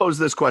 I'll pose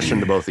this question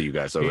to both of you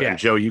guys. So, yeah. And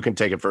Joe, you can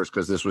take it first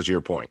because this was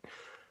your point,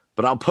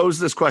 but I'll pose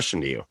this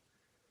question to you.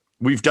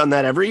 We've done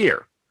that every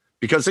year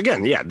because,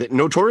 again,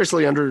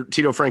 notoriously under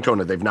Tito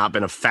Francona, they've not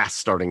been a fast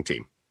starting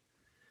team.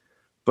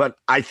 But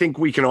I think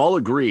we can all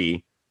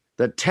agree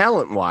that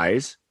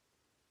talent-wise,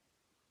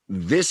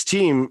 this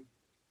team,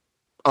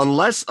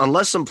 unless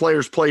some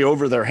players play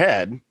over their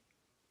head,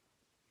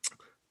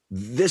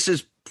 this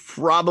is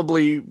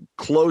probably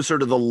closer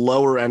to the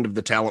lower end of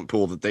the talent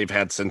pool that they've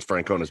had since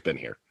Francona's been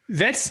here.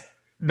 That's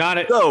not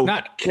it. So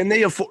can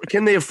they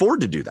afford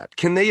to do that?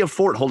 Can they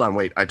afford? Hold on,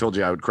 wait. I told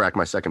you I would crack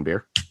my second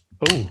beer.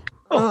 Can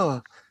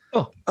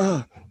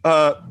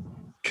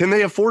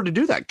they afford to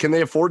do that? Can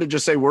they afford to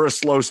just say we're a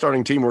slow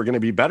starting team? We're going to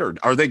be better.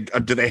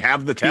 Do they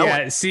have the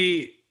talent? Yeah.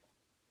 See,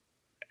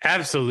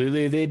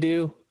 absolutely they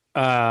do.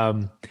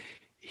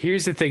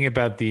 Here's the thing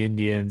about the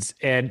Indians,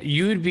 and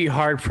you would be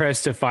hard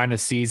pressed to find a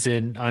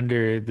season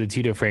under the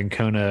Tito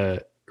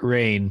Francona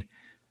reign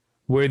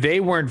where they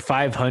weren't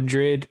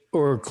 500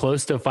 or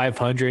close to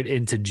 500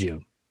 into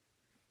June.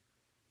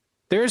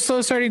 They're a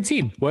slow starting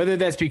team, whether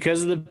that's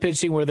because of the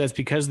pitching, whether that's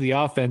because of the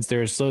offense,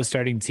 they're a slow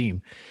starting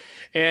team.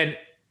 And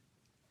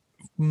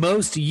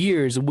most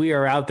years we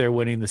are out there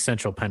winning the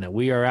Central Pennant.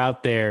 We are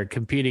out there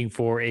competing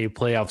for a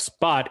playoff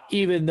spot,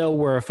 even though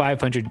we're a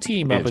 500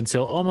 team up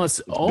until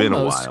almost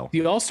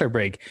the All-Star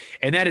break.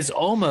 And that is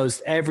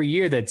almost every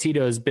year that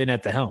Tito has been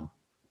at the helm.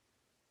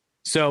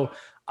 So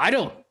I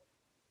don't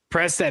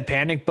press that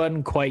panic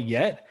button quite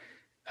yet.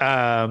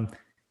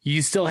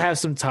 You still have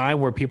some time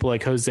where people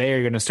like Jose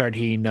are going to start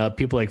heating up.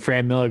 People like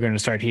Fran Miller are going to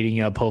start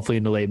heating up, hopefully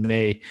into late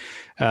May,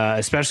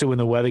 especially when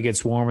the weather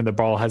gets warm and the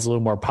ball has a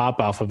little more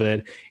pop off of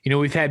it.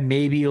 We've had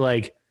maybe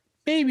like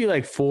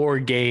 4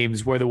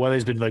 games where the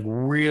weather's been like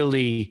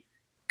really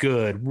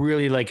good,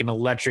 really like an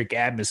electric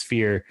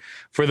atmosphere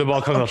for the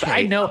ball coming off.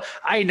 I know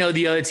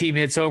the other team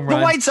hits home runs.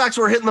 The White Sox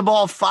were hitting the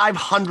ball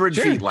 500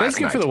 feet last night. That's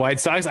good for the White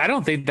Sox. I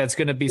don't think that's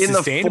going to be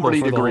sustainable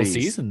for the whole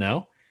season,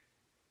 though.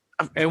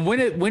 And when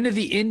did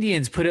the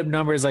Indians put up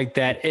numbers like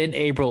that in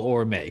April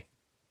or May?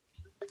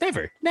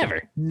 Never.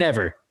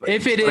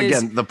 If it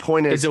is, again, the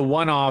point is, it's a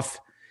one-off.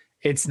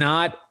 It's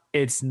not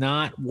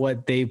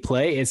what they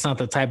play. It's not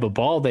the type of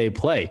ball they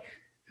play.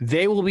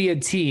 They will be a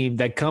team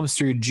that comes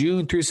through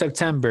June through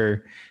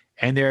September,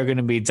 and they're going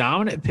to be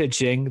dominant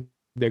pitching.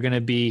 They're going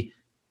to be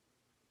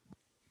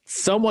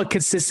somewhat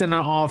consistent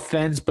on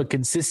offense, but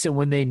consistent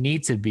when they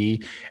need to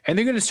be. And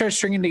they're going to start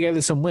stringing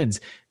together some wins.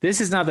 This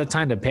is not the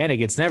time to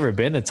panic. It's never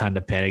been the time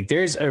to panic.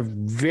 There's a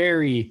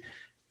very,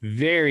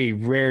 very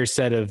rare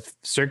set of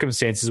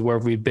circumstances where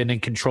we've been in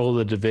control of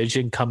the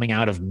division coming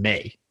out of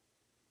May.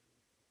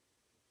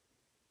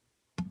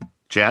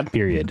 Chad?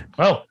 Period.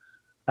 Oh,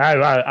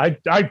 I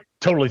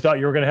totally thought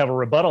you were going to have a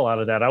rebuttal out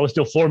of that. I was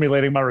still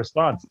formulating my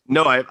response.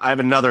 No, I have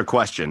another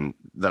question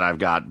that I've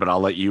got, but I'll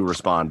let you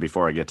respond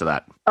before I get to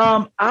that.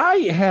 I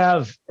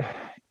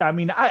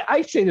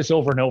say this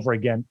over and over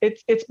again.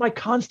 It's my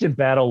constant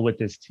battle with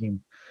this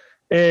team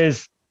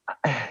is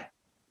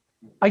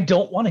I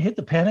don't want to hit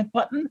the panic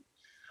button,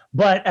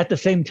 but at the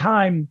same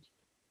time,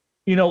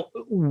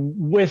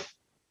 with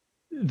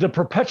the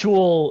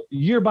perpetual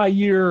year by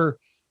year,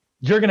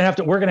 we're going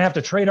to have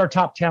to trade our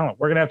top talent.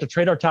 We're going to have to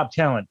trade our top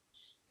talent.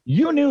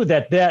 You knew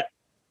that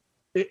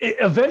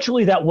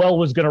eventually that well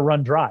was going to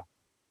run dry.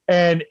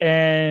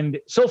 And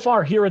so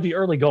far here at the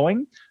early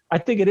going, I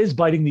think it is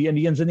biting the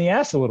Indians in the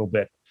ass a little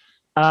bit.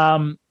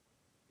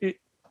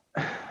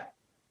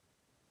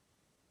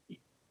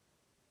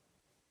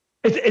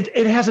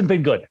 It hasn't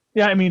been good.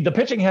 Yeah, I mean, the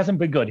pitching hasn't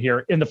been good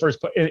here in the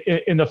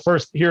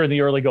first here in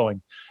the early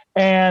going,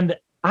 and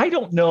I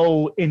don't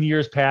know in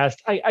years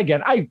past. I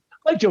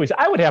like Joey said,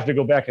 I would have to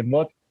go back and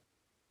look,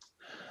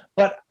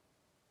 but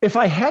if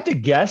I had to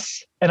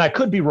guess, and I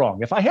could be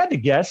wrong, if I had to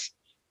guess,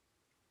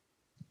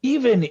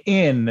 even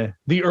in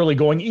the early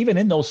going, even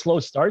in those slow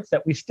starts,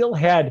 that we still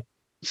had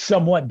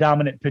somewhat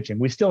dominant pitching.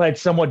 We still had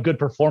somewhat good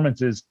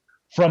performances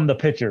from the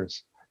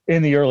pitchers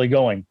in the early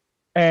going,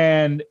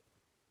 and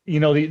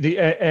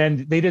and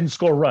they didn't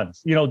score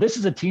runs. This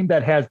is a team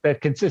that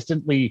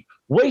consistently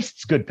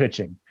wastes good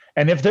pitching.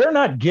 And if they're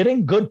not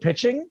getting good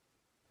pitching,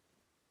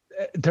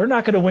 they're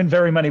not going to win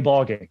very many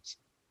ball games.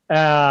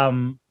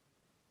 But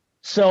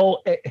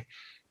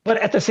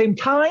at the same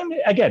time,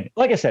 again,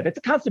 like I said, it's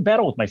a constant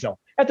battle with myself.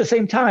 At the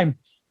same time,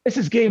 this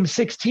is game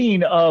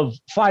 16 of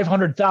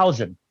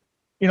 500,000.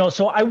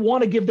 So I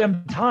want to give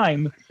them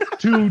time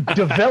to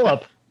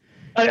develop.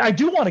 I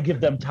do want to give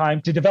them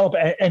time to develop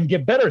and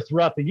get better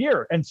throughout the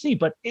year and see.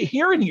 But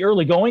here in the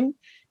early going,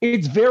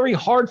 it's very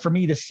hard for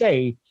me to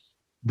say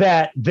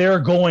that they're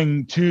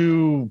going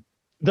to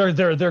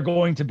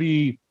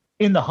be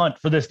in the hunt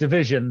for this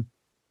division.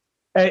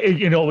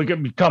 We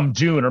could come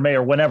June or May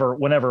or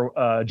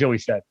whenever Joey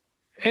said.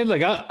 And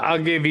look, I'll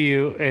give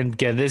you, and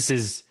again, this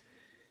is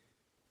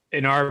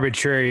an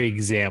arbitrary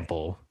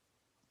example,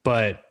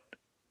 but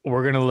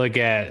we're going to look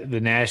at the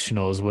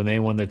Nationals when they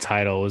won the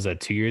title. Was that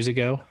 2 years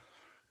ago?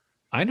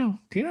 I know.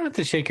 You don't have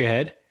to shake your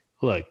head.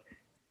 Look,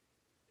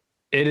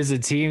 it is a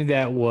team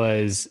that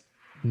was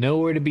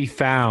nowhere to be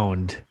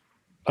found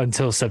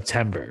until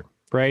September,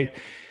 right?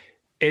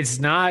 It is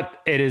not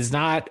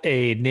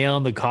a nail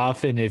in the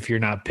coffin if you're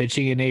not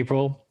pitching in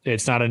April.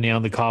 It's not a nail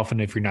in the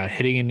coffin if you're not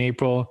hitting in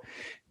April.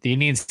 The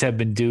Indians have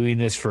been doing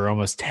this for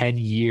almost 10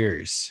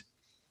 years.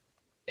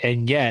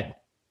 And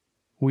yet,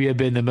 we have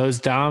been the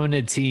most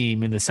dominant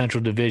team in the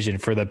Central Division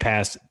for the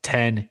past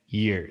 10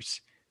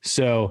 years.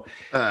 So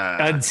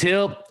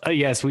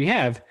yes, we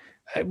have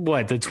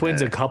the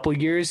Twins a couple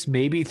years,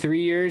 maybe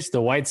 3 years.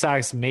 The White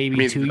Sox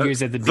maybe 2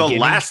 years at the beginning. The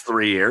last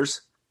 3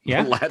 years.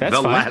 Yeah,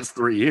 last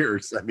 3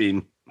 years.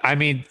 I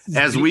mean,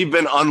 as we've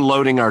been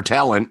unloading our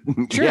talent,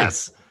 sure,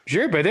 yes,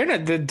 sure, but they're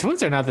not. The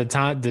Twins are not the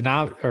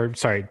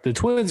the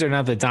Twins are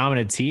not the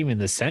dominant team in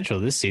the Central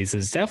this season.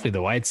 It's definitely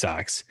the White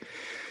Sox.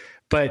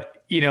 But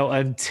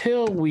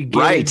until we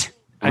get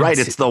right,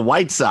 it's the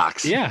White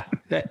Sox. Yeah,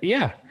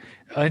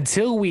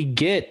 until we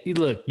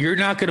look, you're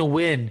not going to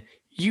win.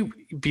 You'd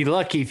be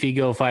lucky if you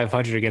go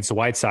 500 against the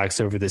White Sox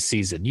over this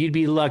season. You'd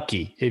be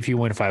lucky if you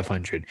win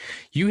 500.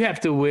 You have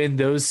to win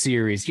those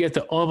series. You have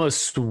to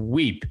almost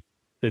sweep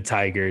the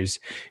Tigers.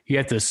 You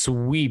have to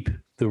sweep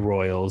the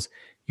Royals.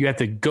 You have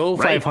to go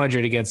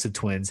 500 against the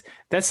Twins.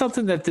 That's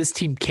something that this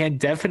team can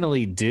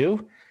definitely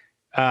do.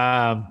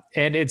 And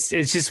it's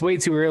just way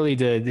too early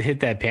to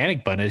hit that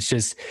panic button.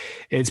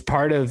 It's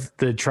part of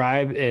the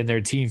tribe and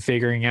their team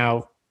figuring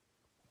out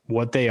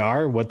what they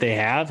are, what they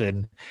have.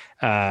 And,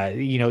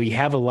 you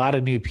have a lot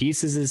of new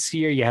pieces this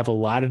year. You have a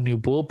lot of new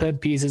bullpen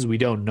pieces. We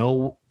don't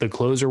know the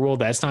closer role.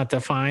 That's not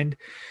defined.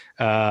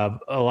 A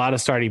lot of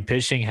starting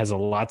pitching has a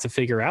lot to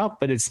figure out,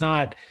 but it's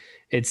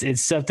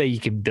stuff that you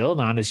can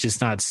build on. It's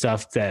just not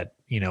stuff that,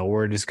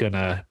 we're just going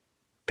to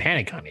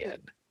panic on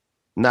yet.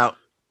 Now,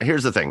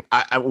 here's the thing.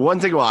 One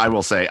thing I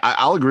will say,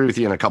 I'll agree with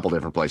you in a couple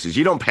different places.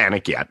 You don't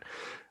panic yet.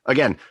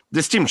 Again,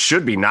 this team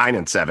should be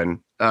 9-7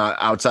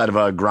 outside of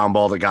a ground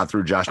ball that got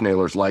through Josh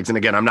Naylor's legs. And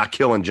again, I'm not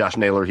killing Josh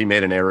Naylor. He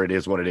made an error. It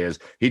is what it is.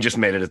 He just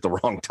made it at the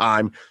wrong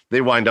time. They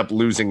wind up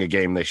losing a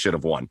game they should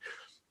have won.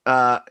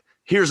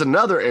 Here's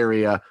another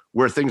area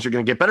where things are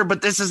going to get better,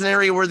 but this is an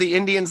area where the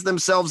Indians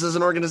themselves as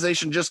an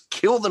organization just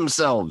kill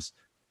themselves.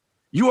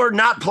 You are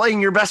not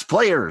playing your best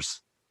players.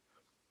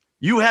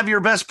 You have your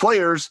best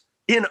players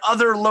in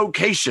other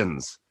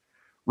locations.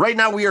 Right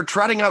now, we are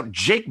trotting out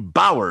Jake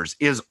Bauers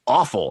is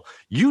awful.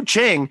 Yu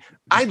Chang,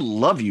 I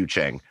love Yu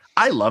Chang.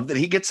 I love that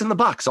he gets in the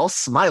box all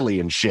smiley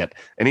and shit,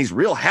 and he's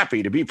real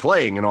happy to be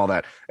playing and all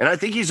that. And I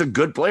think he's a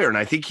good player, and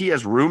I think he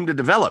has room to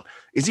develop.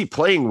 Is he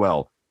playing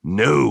well?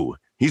 No,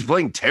 he's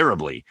playing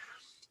terribly.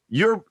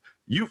 You've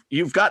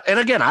got, and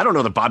again, I don't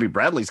know that Bobby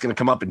Bradley's going to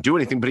come up and do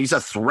anything, but he's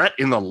a threat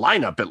in the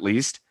lineup at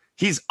least.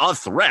 He's a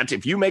threat.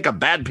 If you make a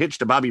bad pitch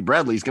to Bobby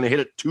Bradley, he's going to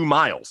hit it 2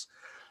 miles.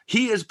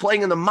 He is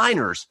playing in the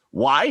minors.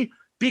 Why?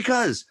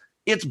 Because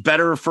it's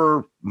better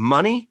for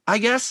money, I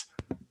guess.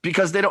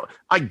 Because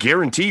I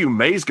guarantee you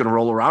May's going to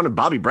roll around and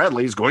Bobby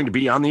Bradley is going to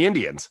be on the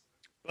Indians.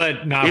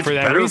 But not for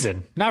that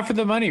reason. Not for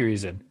the money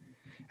reason.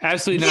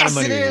 Absolutely not a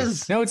money reason.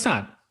 Is. No, it's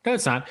not.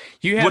 What's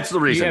the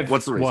reason?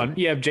 One,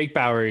 you have Jake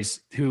Bauers,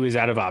 who is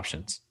out of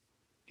options.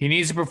 He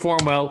needs to perform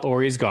well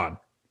or he's gone.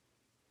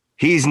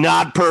 He's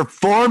not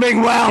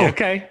performing well.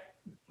 Okay.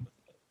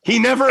 He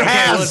never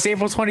has. Well, it's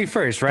April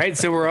 21st, right?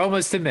 So we're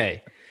almost to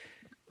May.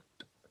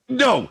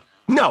 No,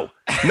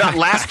 not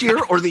last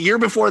year or the year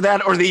before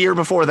that or the year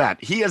before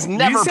that. He has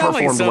never performed well. You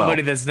sound like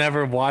somebody that's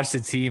never watched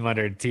a team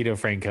under Tito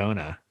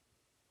Francona.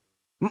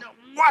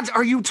 What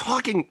are you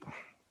talking?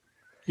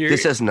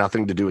 This has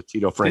nothing to do with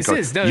Tito Franco.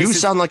 You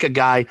sound like a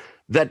guy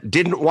that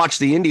didn't watch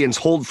the Indians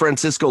hold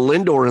Francisco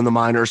Lindor in the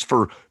minors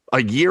for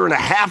a year and a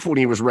half when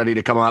he was ready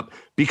to come up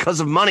because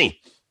of money.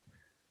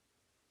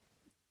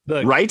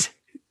 Look, right?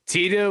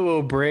 Tito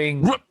will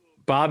bring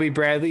Bobby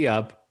Bradley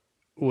up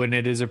when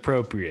it is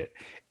appropriate.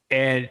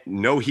 And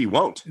no, he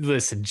won't.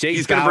 Listen,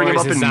 He's going to bring him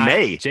up in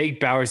May. Jake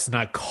Bauers is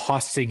not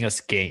costing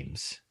us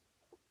games.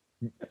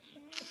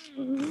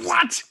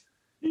 What?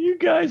 You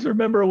guys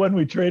remember when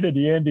we traded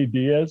Yandy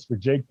Diaz for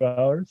Jake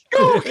Bauers?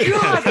 Oh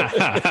God!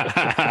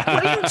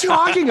 What are you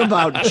talking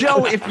about,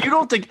 Joe? If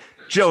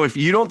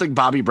you don't think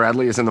Bobby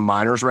Bradley is in the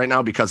minors right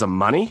now because of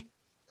money,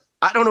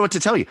 I don't know what to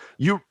tell you.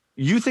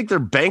 You think they're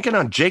banking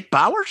on Jake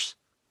Bauers?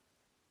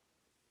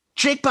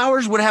 Jake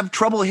Bauers would have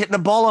trouble hitting a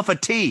ball off a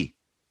tee.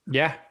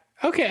 Yeah.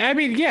 Okay. I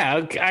mean, yeah.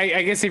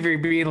 I guess if you're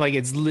being like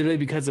it's literally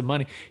because of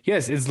money,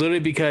 yes, it's literally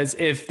because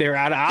if they're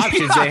out of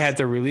options, they have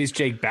to release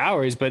Jake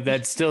Bauers. But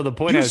that's still the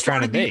point I was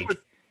trying to make.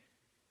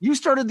 You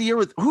started the year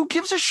with who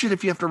gives a shit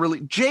if you have to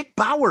release Jake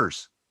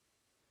Bauers?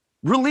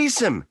 Release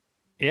him.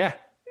 Yeah.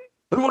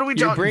 And what are we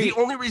talking? The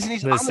only reason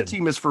he's on the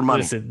team is for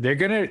money.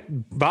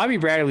 Listen, Bobby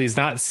Bradley is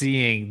not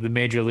seeing the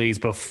major leagues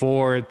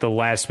before the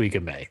last week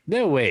of May.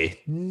 No way.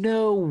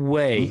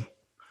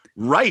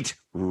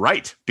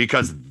 Right.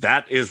 Because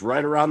that is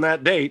right around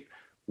that date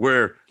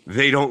where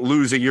they don't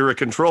lose a year of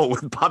control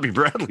with Bobby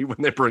Bradley when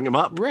they bring him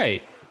up.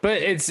 Right.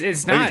 But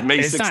it's not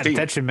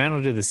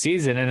detrimental to the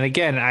season. And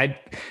again,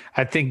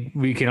 I think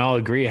we can all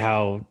agree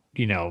how,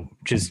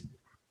 just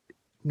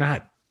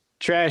not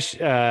trash,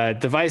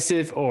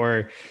 divisive,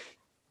 or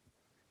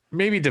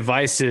maybe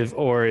divisive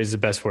or is the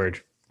best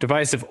word.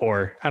 Divisive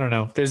or I don't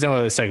know. There's no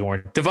other second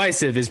word.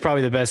 Divisive is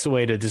probably the best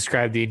way to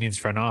describe the Indians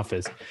front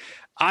office.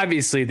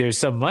 Obviously, there's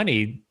some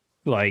money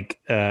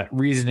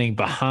reasoning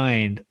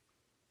behind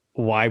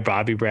why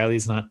Bobby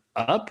Bradley's not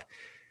up,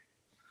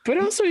 but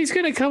also he's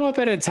going to come up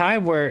at a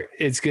time where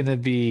it's going to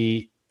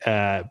be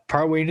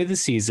partway into the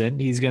season.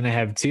 He's going to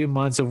have 2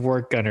 months of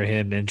work under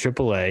him in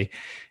AAA.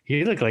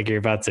 You look like you're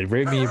about to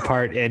rip me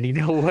apart, and you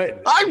know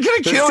what? I'm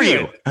going to kill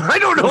you. I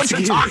don't know what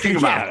you're talking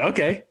about. Yeah,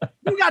 okay.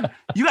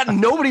 You got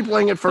nobody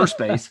playing at first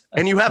base,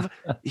 and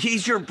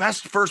he's your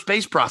best first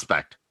base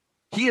prospect.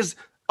 He is,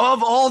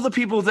 of all the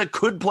people that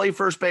could play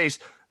first base,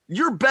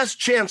 your best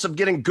chance of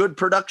getting good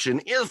production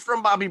is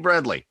from Bobby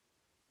Bradley.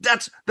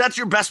 That's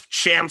your best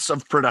chance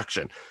of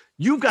production.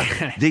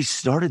 They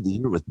started the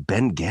year with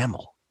Ben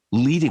Gamble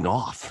leading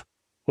off.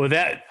 Well,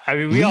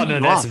 we all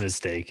know that's a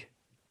mistake.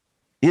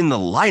 In the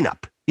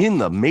lineup, in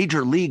the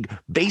Major League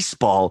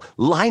Baseball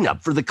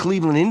lineup for the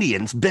Cleveland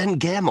Indians, Ben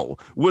Gamble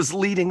was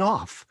leading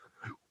off.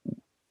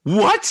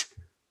 What?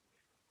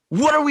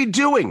 What are we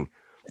doing?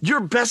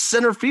 Your best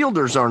center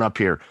fielders aren't up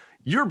here.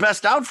 Your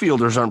best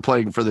outfielders aren't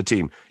playing for the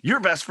team. Your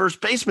best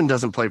first baseman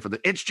doesn't play for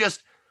it's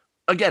just,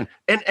 again,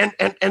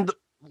 and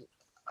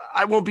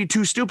I won't be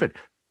too stupid.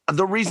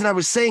 The reason I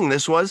was saying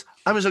this was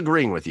I was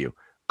agreeing with you.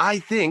 I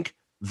think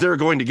they're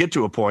going to get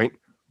to a point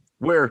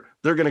where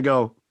they're going to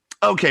go,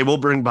 okay, we'll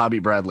bring Bobby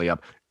Bradley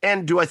up.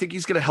 And do I think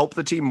he's going to help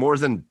the team more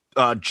than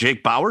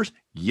Jake Bauers?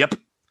 Yep.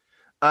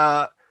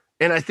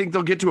 And I think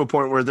they'll get to a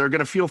point where they're going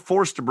to feel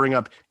forced to bring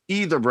up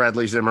either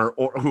Bradley Zimmer,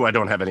 or who I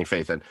don't have any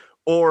faith in,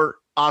 or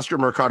Oscar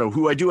Mercado,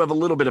 who I do have a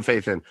little bit of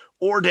faith in,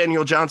 or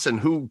Daniel Johnson,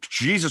 who,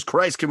 Jesus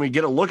Christ, can we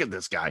get a look at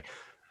this guy?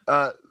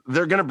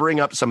 They're going to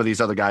bring up some of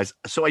these other guys.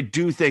 So I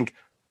do think,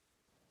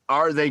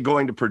 are they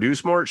going to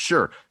produce more?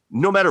 Sure.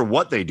 No matter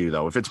what they do,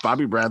 though, if it's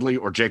Bobby Bradley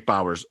or Jake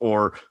Bauers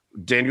or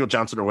Daniel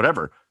Johnson or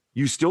whatever,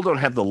 you still don't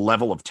have the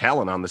level of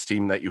talent on this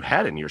team that you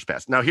had in years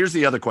past. Now, here's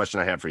the other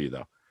question I have for you,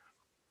 though.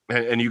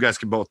 And you guys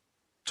can both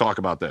talk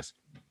about this.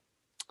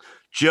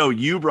 Joe,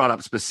 you brought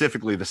up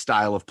specifically the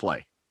style of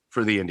play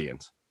for the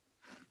Indians.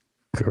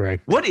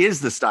 Correct. What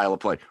is the style of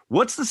play?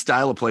 What's the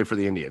style of play for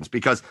the Indians?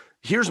 Because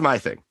here's my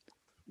thing.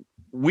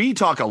 We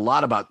talk a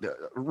lot about,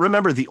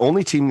 remember, the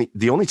only time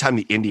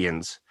the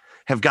Indians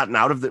have gotten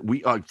out of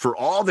for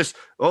all this,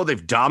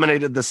 they've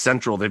dominated the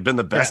Central. They've been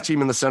the best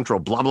team in the Central,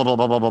 blah, blah, blah,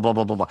 blah, blah, blah,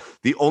 blah, blah, blah.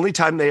 The only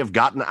time they have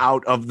gotten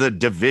out of the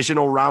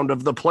divisional round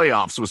of the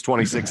playoffs was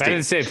 2016. I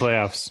didn't say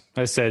playoffs.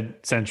 I said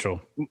Central.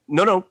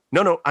 No.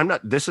 I'm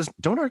not.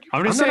 Don't argue.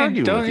 I'm just saying,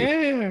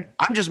 yeah.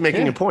 I'm just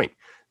making a point.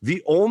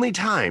 The only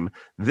time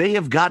they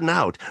have gotten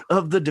out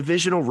of the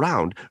divisional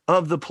round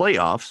of the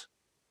playoffs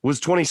was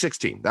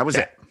 2016. That was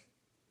it.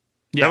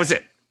 Yeah. That was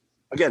it.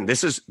 Again,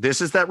 this is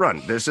that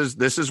run. This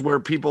is where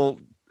people,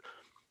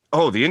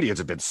 the Indians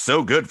have been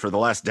so good for the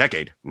last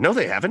decade. No,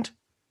 they haven't.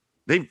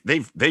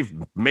 They've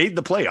made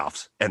the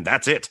playoffs, and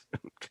that's it.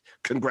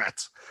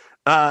 Congrats.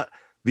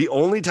 The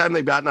only time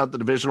they've gotten out the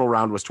divisional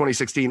round was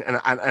 2016, and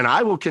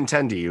I will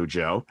contend to you,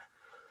 Joe,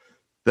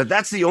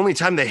 that's the only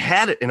time they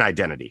had an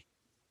identity.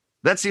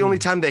 That's the only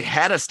time they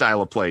had a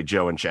style of play,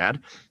 Joe and Chad,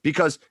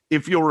 because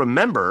if you'll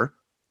remember,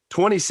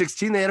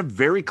 2016, they had a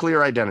very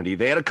clear identity.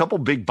 They had a couple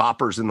big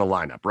boppers in the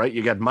lineup, right?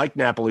 You got Mike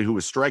Napoli, who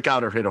was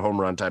strikeout or hit a home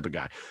run type of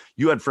guy.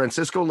 You had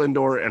Francisco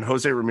Lindor and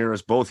Jose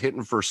Ramirez both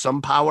hitting for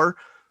some power,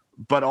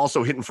 but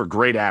also hitting for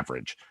great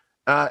average.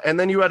 And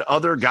then you had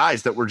other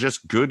guys that were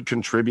just good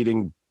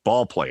contributing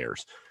ball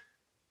players.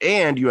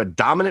 And you had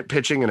dominant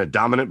pitching and a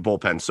dominant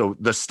bullpen. So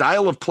the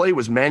style of play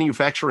was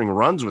manufacturing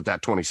runs with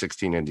that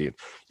 2016 Indians.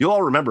 You'll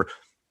all remember,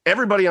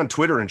 everybody on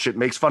Twitter and shit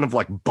makes fun of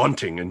like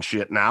bunting and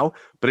shit now.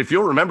 But if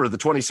you'll remember the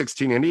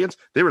 2016 Indians,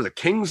 they were the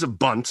kings of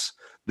bunts,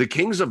 the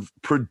kings of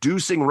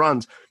producing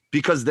runs,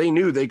 because they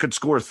knew they could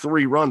score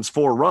 3 runs,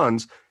 4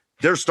 runs.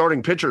 Their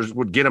starting pitchers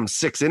would get them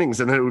 6 innings,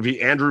 and then it would be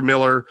Andrew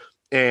Miller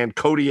and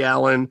Cody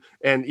Allen.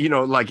 And,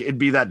 like it'd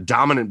be that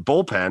dominant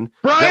bullpen.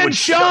 Brian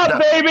Shaw,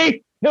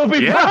 baby. It'll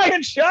be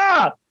Brian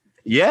Shaw.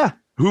 Yeah.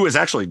 Who is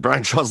actually,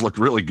 Brian Shaw's looked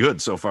really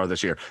good so far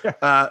this year.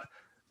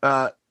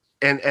 And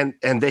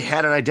they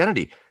had an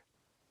identity.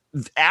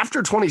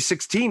 After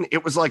 2016,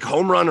 it was like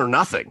home run or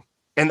nothing.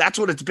 And that's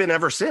what it's been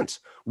ever since.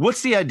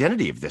 What's the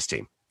identity of this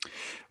team?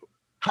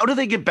 How do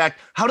they get back?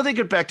 How do they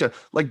get back to,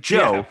 like,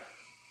 Joe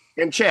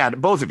and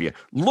Chad, both of you,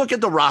 look at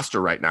the roster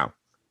right now.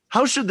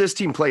 How should this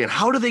team play, and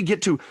how do they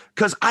get to?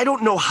 Because I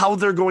don't know how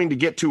they're going to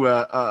get to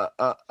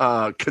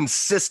a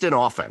consistent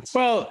offense.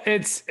 Well,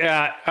 it's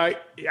I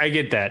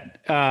get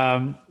that.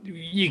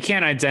 You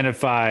can't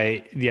identify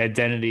the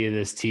identity of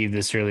this team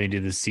this early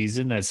into the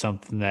season. That's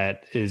something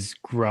that is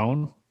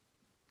grown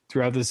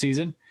throughout the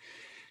season.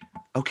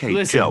 Okay,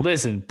 listen, Joe,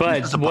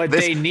 but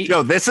they need.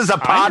 Joe, this is a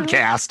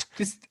podcast.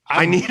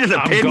 I need an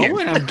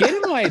opinion. I'm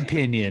getting my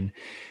opinion.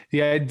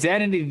 The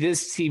identity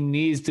this team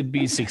needs to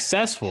be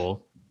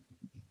successful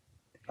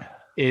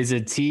is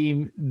a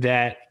team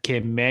that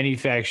can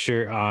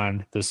manufacture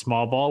on the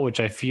small ball, which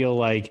I feel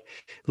like,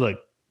 look,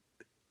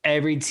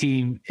 every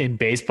team in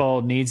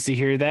baseball needs to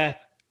hear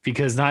that,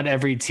 because not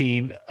every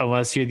team,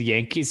 unless you're the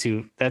Yankees,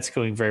 who that's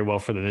going very well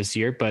for them this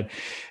year, but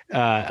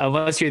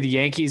unless you're the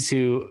Yankees,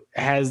 who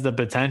has the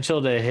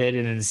potential to hit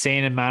an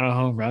insane amount of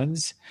home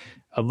runs,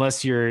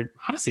 unless you're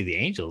honestly the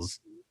Angels,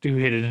 who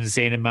hit an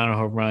insane amount of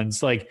home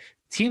runs, like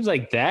teams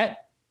like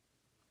that,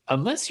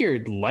 unless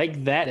you're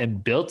like that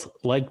and built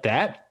like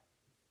that,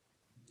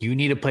 you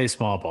need to play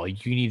small ball.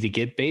 You need to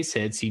get base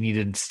hits. You need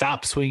to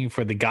stop swinging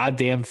for the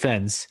goddamn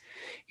fence.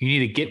 You need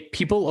to get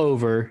people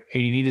over,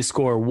 and you need to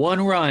score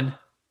 1 run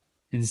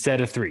instead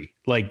of 3.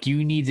 Like,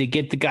 you need to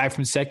get the guy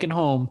from second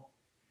home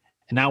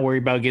and not worry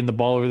about getting the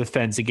ball over the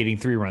fence and getting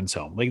 3 runs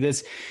home. Like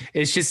this,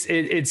 it's just,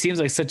 it seems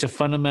like such a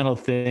fundamental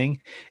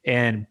thing.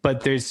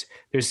 But there's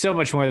so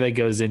much more that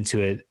goes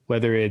into it,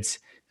 whether it's,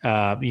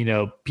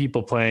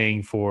 people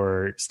playing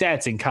for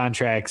stats and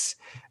contracts,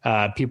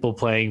 people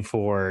playing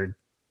for,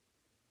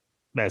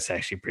 that's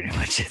actually pretty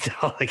much it.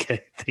 All I can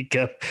think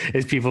of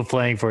is people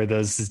playing for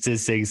those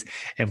statistics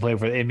and playing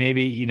for, and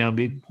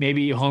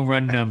maybe home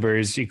run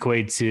numbers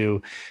equate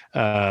to,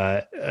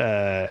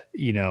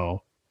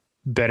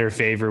 better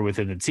favor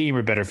within the team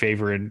or better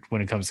favor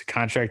when it comes to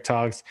contract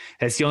talks.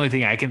 That's the only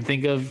thing I can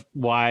think of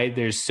why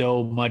there's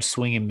so much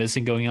swing and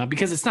missing going on,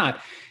 because it's not,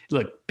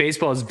 look,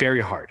 baseball is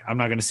very hard. I'm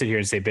not going to sit here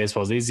and say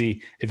baseball is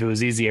easy. If it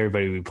was easy,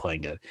 everybody would be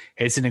playing it.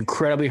 It's an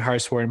incredibly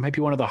hard sport. It might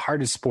be one of the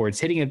hardest sports.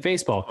 Hitting at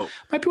baseball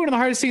might be one of the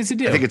hardest things to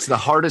do. I think it's the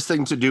hardest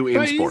thing to do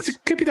in sports. It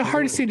could be the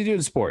hardest thing to do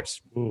in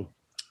sports. Ooh.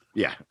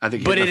 Yeah, I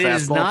think. But it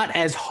is not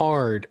as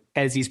hard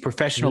as these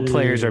professional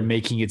players are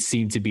making it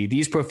seem to be.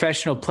 These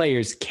professional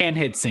players can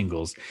hit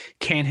singles,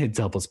 can hit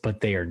doubles,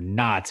 but they are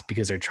not,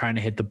 because they're trying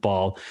to hit the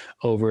ball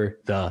over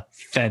the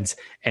fence,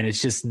 and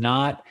it's just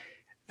not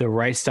the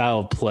right style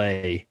of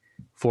play.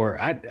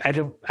 I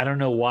don't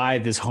know why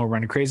this home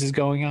run craze is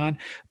going on,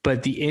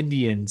 but the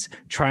Indians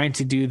trying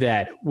to do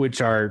that, which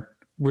are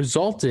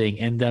resulting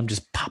in them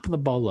just popping the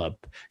ball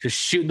up, just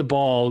shooting the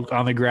ball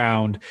on the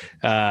ground,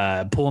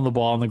 pulling the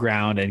ball on the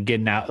ground and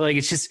getting out. Like,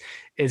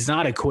 it's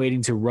not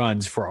equating to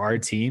runs for our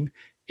team,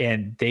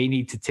 and they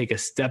need to take a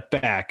step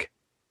back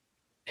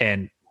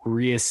and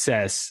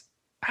reassess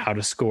how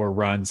to score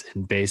runs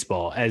in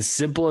baseball. As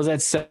simple as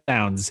that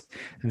sounds,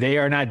 they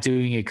are not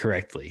doing it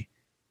correctly.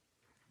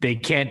 You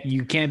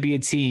can't be a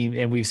team,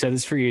 and we've said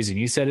this for years, and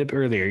you said it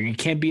earlier, you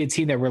can't be a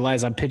team that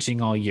relies on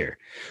pitching all year.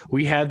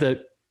 We have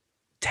the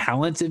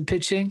talent in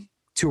pitching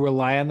to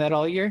rely on that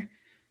all year,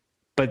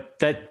 but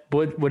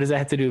what does that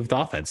have to do with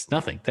offense?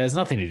 Nothing. That has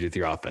nothing to do with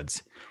your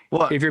offense.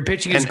 Well, if your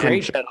pitching is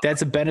great,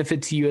 that's a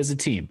benefit to you as a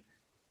team.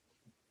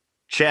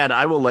 Chad,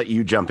 I will let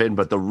you jump in,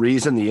 but the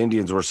reason the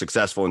Indians were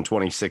successful in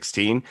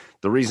 2016,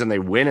 the reason they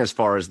win as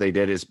far as they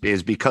did is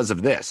because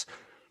of this.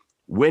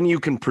 When you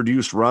can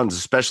produce runs,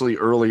 especially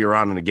earlier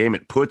on in the game,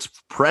 it puts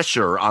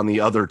pressure on the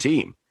other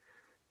team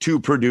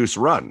to produce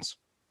runs.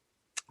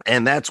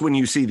 And that's when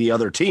you see the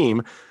other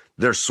team,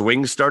 their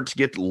swings start to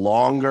get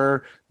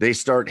longer. They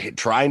start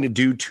trying to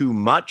do too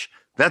much.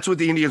 That's what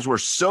the Indians were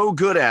so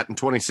good at in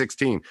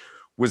 2016,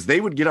 was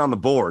they would get on the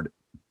board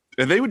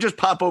and they would just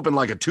pop open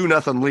like a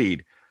 2-0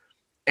 lead.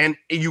 And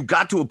you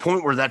got to a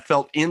point where that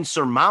felt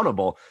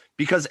insurmountable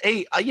because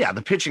A,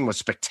 the pitching was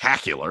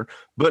spectacular,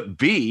 but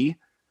B,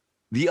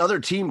 the other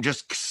team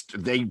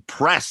they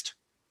pressed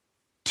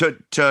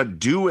to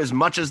do as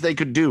much as they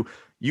could do.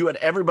 You had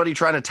everybody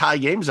trying to tie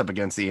games up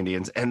against the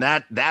Indians, and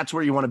that's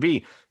where you want to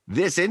be.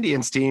 This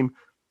Indians team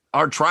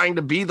are trying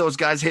to be those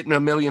guys hitting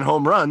 1 million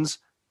home runs,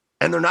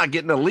 and they're not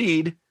getting a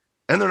lead,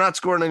 and they're not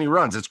scoring any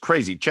runs. It's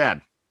crazy.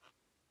 Chad.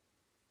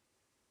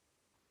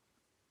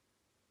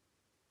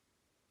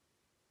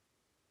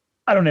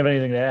 I don't have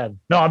anything to add.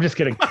 No, I'm just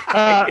kidding.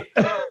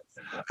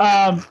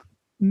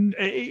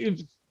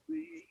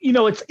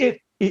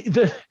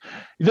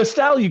 The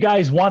style you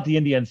guys want the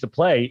Indians to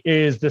play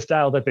is the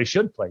style that they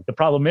should play. The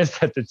problem is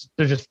that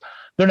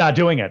they're not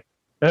doing it.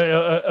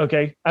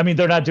 Okay. I mean,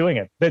 they're not doing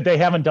it. They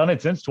haven't done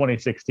it since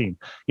 2016.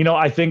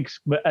 I think,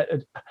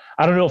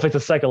 I don't know if it's a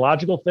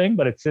psychological thing,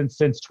 but it's since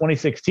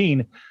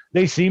 2016,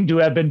 they seem to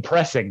have been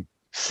pressing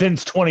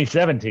since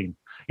 2017.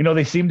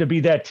 They seem to be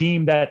that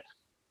team that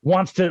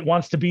wants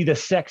to be the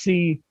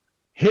sexy,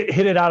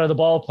 hit it out of the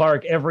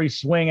ballpark, every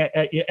swing,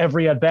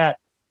 every at bat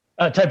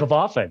type of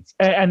offense.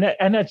 And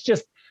that's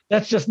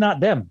just not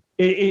them.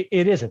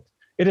 It isn't.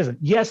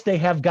 Yes, they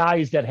have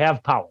guys that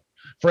have power.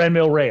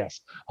 Franmil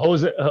Reyes,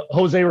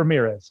 Jose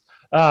Ramirez.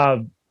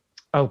 Oh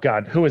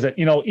God, who is it?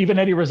 Even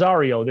Eddie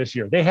Rosario this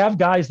year. They have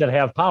guys that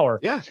have power.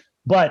 Yeah,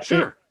 but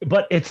sure.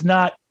 But it's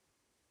not.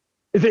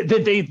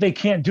 They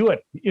can't do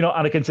it.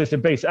 On a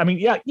consistent basis. I mean,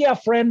 yeah.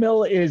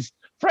 Franmil is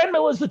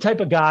the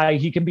type of guy.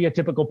 He can be a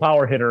typical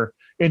power hitter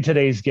in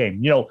today's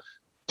game.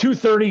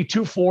 230,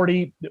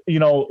 240,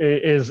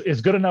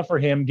 is good enough for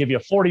him. Give you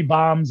 40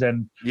 bombs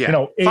and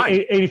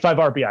 85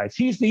 RBIs.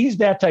 He's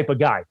that type of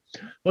guy.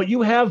 But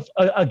you have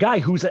a guy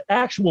who's an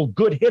actual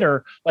good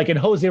hitter, like in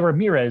Jose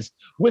Ramirez,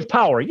 with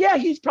power. Yeah,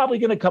 he's probably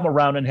going to come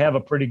around and have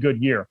a pretty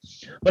good year.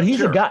 But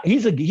he's a guy.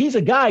 He's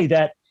a guy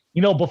that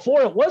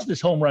before it was this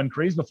home run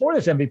craze, before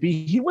this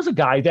MVP, he was a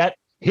guy that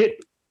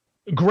hit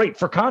great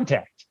for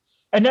contact.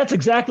 And that's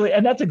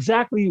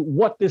exactly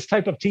what this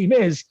type of team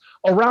is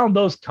around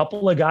those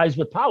couple of guys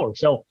with power.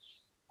 So,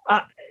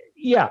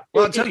 yeah.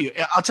 Well, I'll tell you,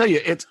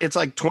 it's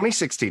like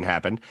 2016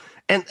 happened.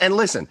 And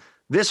listen,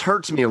 this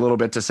hurts me a little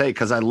bit to say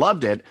because I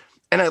loved it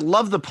and I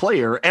love the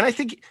player. And I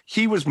think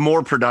he was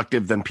more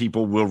productive than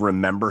people will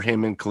remember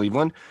him in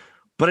Cleveland.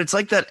 But it's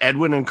like that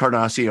Edwin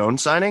Encarnacion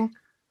signing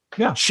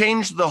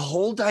changed the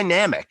whole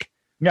dynamic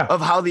of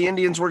how the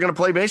Indians were going to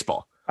play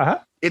baseball.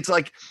 It's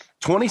like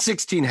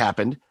 2016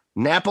 happened.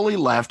 Napoli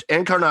left,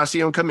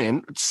 Encarnacion come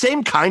in,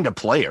 same kind of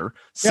player,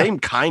 same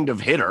kind of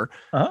hitter.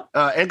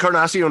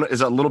 Encarnacion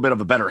is a little bit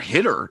of a better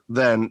hitter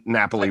than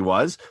Napoli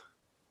was,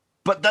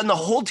 but then the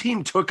whole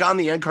team took on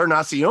the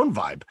Encarnacion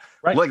vibe.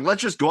 Right. Like,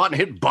 let's just go out and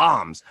hit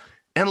bombs.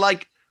 And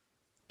like,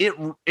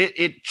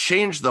 it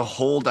changed the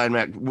whole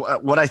dynamic.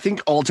 What I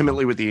think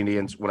ultimately with the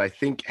Indians, what I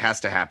think has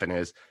to happen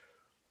is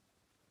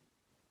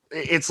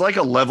it's like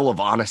a level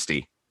of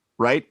honesty,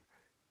 right?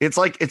 It's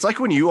like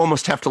when you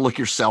almost have to look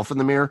yourself in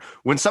the mirror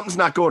when something's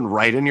not going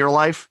right in your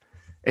life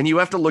and you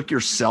have to look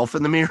yourself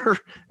in the mirror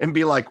and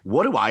be like,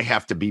 what do I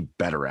have to be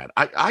better at?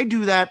 I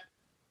do that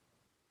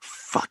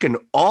fucking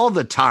all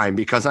the time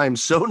because I'm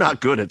so not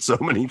good at so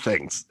many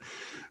things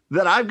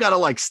that I've got to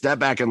like step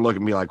back and look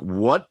and be like,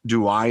 what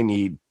do I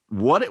need?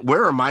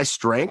 Where are my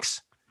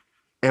strengths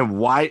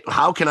and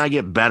how can I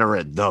get better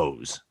at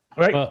those?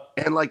 Right.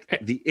 And like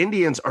the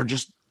Indians are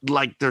just,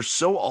 like they're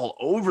so all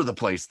over the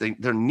place.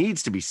 There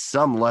needs to be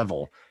some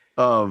level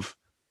of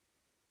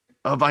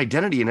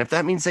identity. And if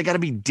that means they got to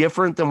be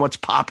different than what's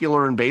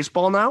popular in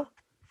baseball now,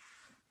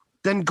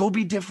 then go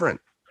be different.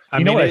 Go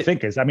ahead,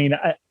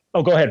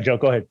 Joe,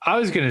 go ahead. I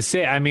was going to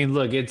say,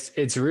 look,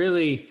 it's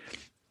really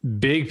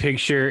big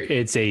picture.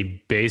 It's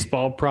a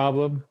baseball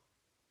problem,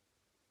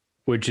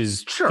 which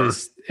is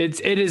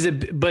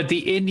but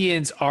the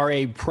Indians are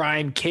a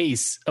prime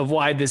case of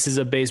why this is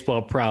a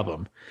baseball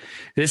problem.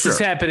 This is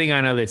happening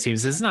on other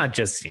teams. It's not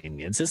just the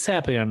Indians. It's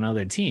happening on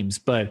other teams,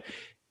 but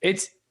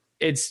it's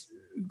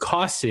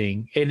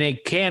costing, and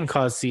it can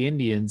cost the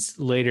Indians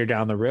later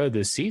down the road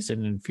this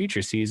season and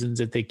future seasons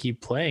if they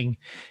keep playing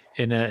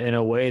in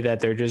a way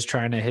that they're just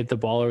trying to hit the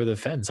ball over the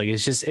fence. Like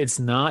it's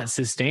not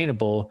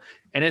sustainable,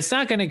 and it's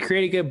not going to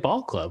create a good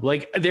ball club.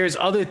 Like there's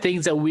other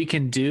things that we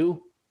can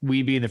do.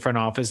 We be in the front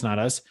office, not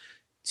us,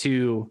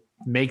 to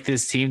make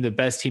this team the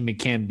best team it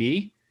can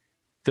be.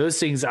 Those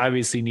things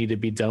obviously need to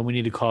be done. We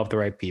need to call up the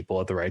right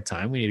people at the right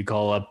time. We need to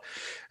call up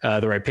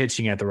the right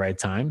pitching at the right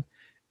time.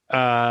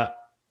 But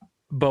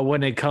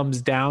when it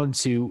comes down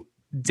to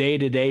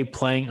day-to-day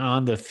playing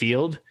on the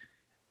field,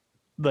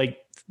 like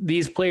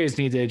these players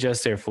need to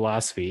adjust their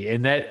philosophy.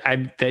 And that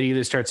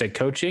either starts at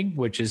coaching,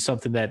 which is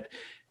something that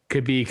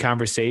could be a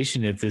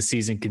conversation if the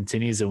season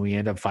continues and we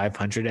end up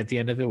 500 at the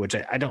end of it, which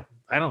I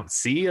don't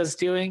see us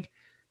doing.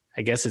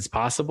 I guess it's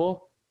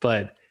possible,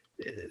 but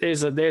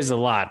there's a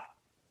lot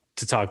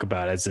to talk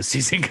about as the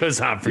season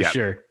goes on for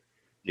sure.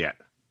 Yeah.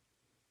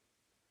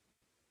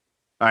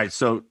 All right.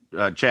 So,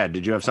 Chad,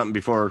 did you have something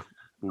before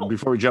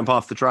we jump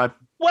off the tribe?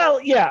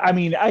 Well, yeah. I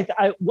mean,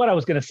 I what I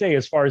was going to say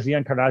as far as the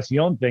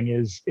Encarnacion thing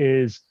is,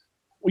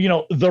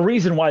 the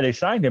reason why they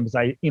signed him is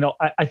I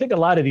think a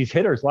lot of these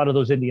hitters, a lot of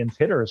those Indians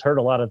hitters heard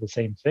a lot of the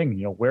same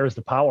thing. Where's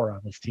the power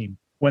on this team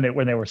when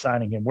they were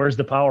signing him? Where's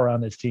the power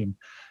on this team?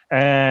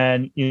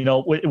 And,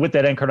 with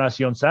that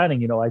Encarnacion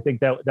signing, I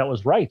think that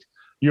was right.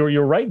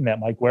 You're right in that,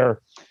 Mike, where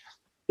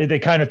they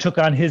kind of took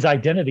on his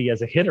identity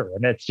as a hitter,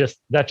 and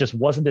that just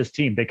wasn't his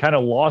team. They kind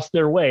of lost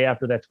their way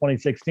after that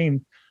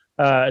 2016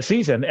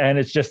 season, and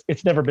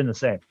it's never been the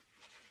same.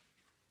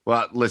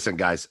 Well, listen,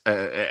 guys,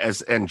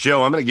 and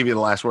Joe, I'm going to give you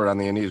the last word on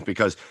the Indians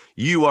because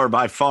you are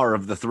by far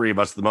of the three of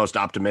us the most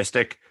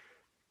optimistic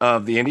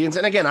of the Indians.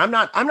 And again, I'm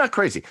not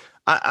crazy.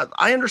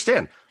 I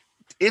understand.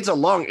 It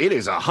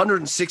is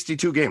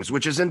 162 games,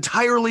 which is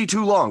entirely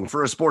too long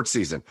for a sports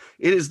season.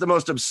 It is the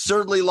most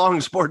absurdly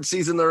long sports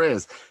season there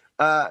is.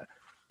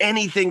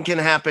 Anything can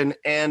happen.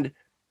 And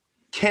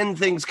can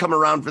things come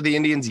around for the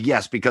Indians?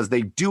 Yes, because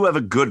they do have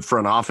a good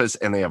front office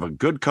and they have a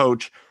good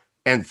coach,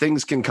 and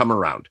things can come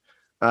around.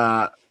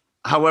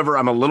 However,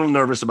 I'm a little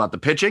nervous about the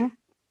pitching,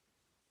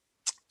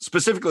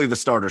 specifically the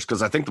starters,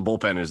 because I think the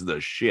bullpen is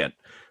the shit.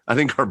 I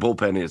think our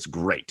bullpen is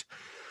great.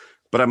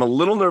 But I'm a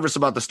little nervous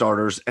about the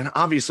starters, and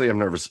obviously I'm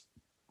nervous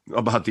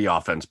about the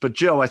offense. But,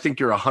 Joe, I think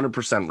you're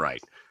 100%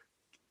 right.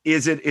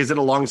 Is it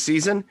a long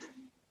season?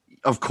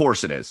 Of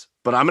course it is.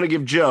 But I'm going to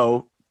give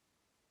Joe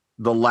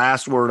the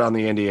last word on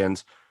the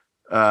Indians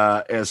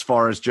as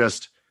far as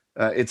just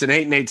it's an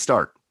 8-8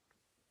 start.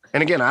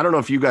 And, again, I don't know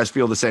if you guys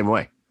feel the same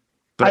way.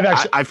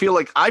 But I feel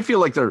like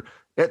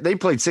they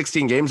played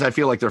 16 games. I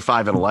feel like they're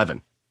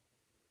 5-11.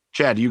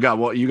 Chad, you got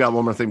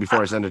one more thing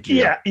before I send it to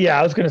you. Yeah.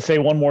 I was going to say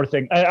one more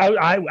thing.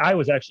 I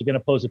was actually going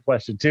to pose a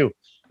question too.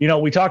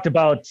 We talked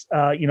about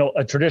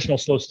a traditional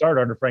slow start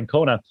under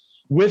Francona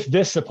with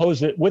this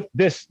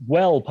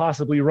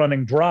possibly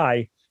running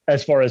dry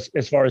as far as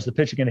the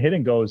pitching and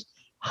hitting goes.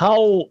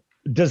 How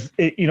does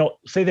it,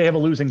 say they have a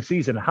losing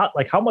season?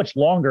 How much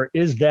longer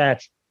is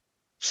that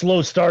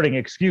slow starting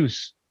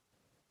excuse?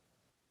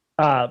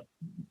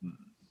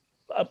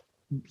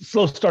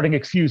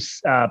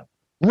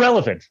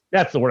 Relevant.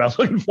 That's the word I was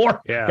looking for.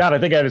 Yeah. God, I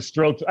think I had a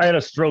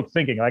stroke.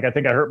 thinking. I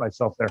think I hurt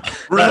myself there.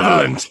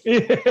 Relevant.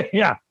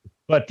 Yeah.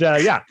 But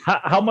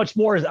how much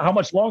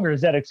longer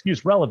is that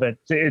excuse relevant?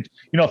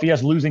 If he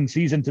has losing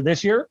season to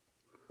this year,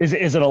 is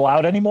it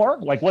allowed anymore?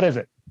 What is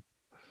it?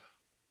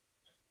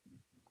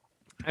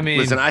 I mean,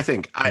 listen, I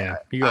think,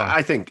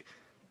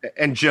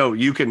 and Joe,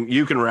 you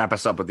can wrap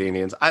us up with the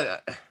Indians.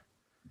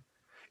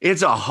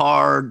 It's a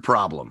hard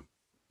problem.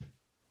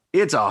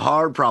 It's a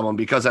hard problem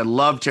because I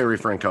love Terry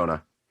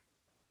Francona.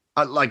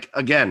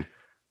 Again,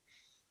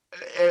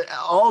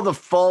 all the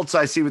faults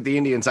I see with the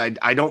Indians,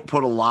 I don't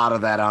put a lot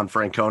of that on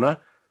Francona.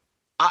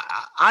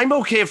 I'm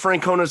okay if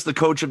Francona's the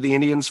coach of the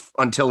Indians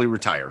until he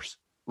retires.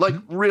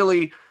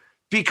 Really,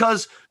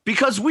 because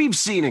we've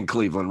seen in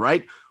Cleveland,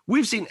 right?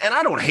 We've seen, and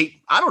I don't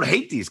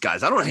hate these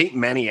guys. I don't hate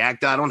Manny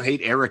Acta. I don't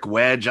hate Eric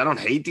Wedge. I don't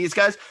hate these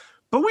guys.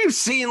 But we've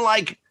seen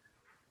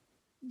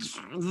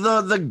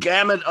the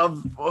gamut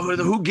of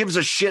who gives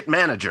a shit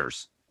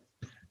managers.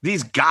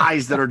 These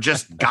guys that are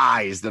just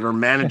guys that are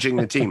managing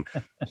the team.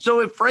 So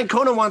if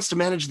Francona wants to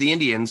manage the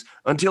Indians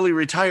until he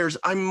retires,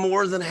 I'm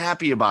more than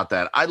happy about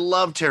that. I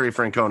love Terry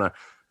Francona.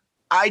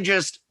 I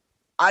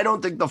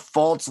don't think the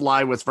faults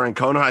lie with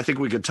Francona. I think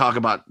we could talk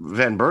about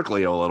Van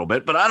Berkeley a little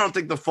bit, but I don't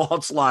think the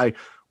faults lie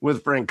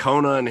with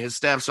Francona and his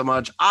staff so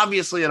much.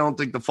 Obviously, I don't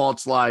think the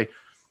faults lie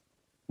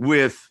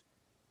with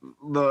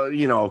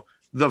the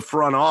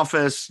front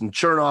office and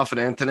Chernoff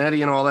and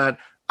Antonetti and all that.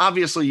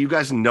 Obviously, you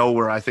guys know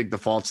where I think the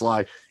faults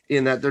lie,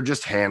 in that they're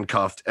just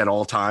handcuffed at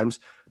all times.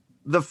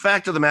 The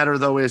fact of the matter,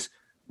 though, is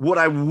what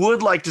I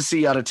would like to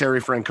see out of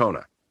Terry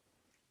Francona,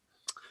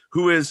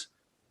 who is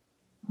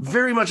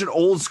very much an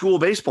old school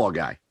baseball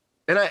guy.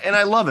 And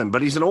I love him,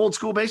 but he's an old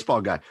school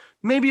baseball guy.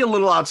 Maybe a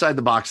little outside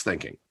the box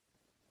thinking.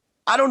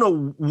 I don't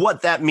know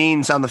what that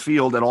means on the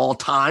field at all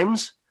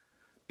times,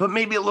 but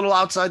maybe a little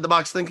outside the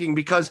box thinking,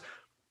 because,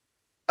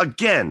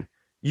 again,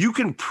 you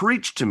can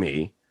preach to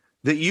me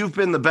that you've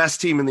been the best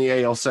team in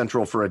the AL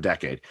Central for a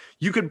decade.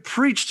 You could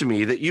preach to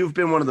me that you've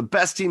been one of the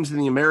best teams in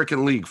the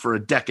American League for a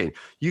decade.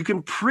 You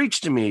can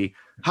preach to me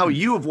how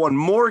you have won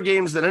more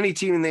games than any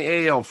team in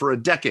the AL for a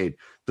decade.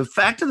 The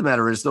fact of the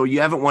matter is, though,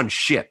 you haven't won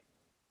shit.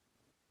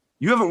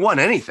 You haven't won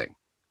anything.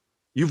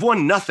 You've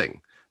won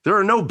nothing. There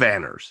are no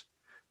banners.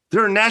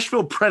 There are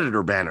Nashville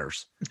Predator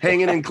banners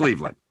hanging in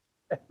Cleveland.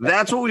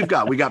 That's what we've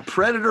got. We got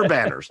Predator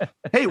banners.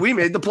 Hey, we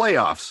made the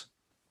playoffs.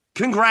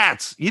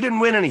 Congrats. You didn't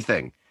win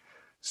anything.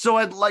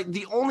 So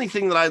the only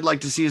thing that I'd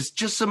like to see is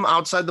just some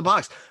outside the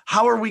box.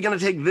 How are we going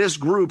to take this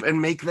group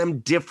and make them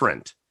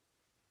different?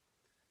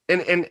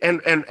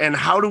 And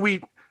how do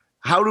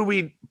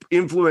we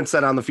influence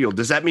that on the field?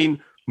 Does that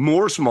mean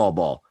more small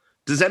ball?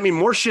 Does that mean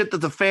more shit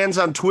that the fans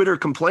on Twitter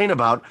complain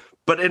about,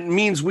 but it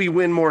means we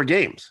win more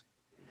games?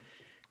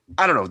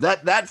 I don't know.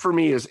 That for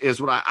me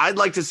is what I'd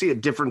like to see, a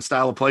different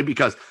style of play,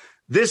 because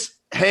this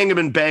hang 'em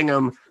and bang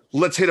 'em,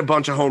 let's hit a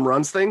bunch of home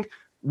runs thing.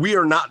 We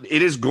are not.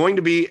 It is going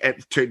to be,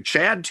 to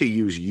Chad, to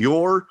use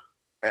your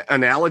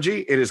analogy,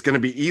 it is going to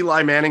be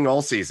Eli Manning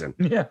all season.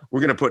 Yeah. We're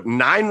going to put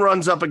 9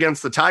 runs up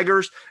against the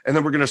Tigers, and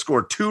then we're going to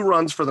score 2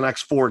 runs for the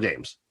next 4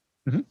 games.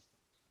 Mm-hmm.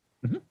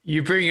 Mm-hmm.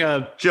 You bring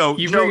up Joe.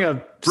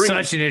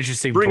 Such an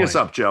interesting bring point. us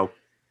up, Joe.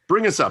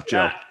 Bring us up,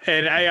 Joe.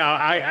 And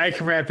I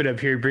can wrap it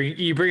up here.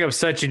 You bring up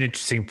such an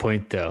interesting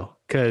point, though,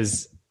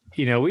 because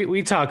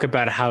we talk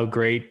about how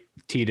great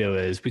Tito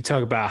is. We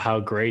talk about how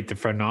great the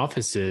front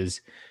office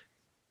is.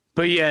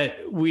 But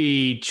yet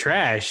we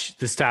trash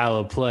the style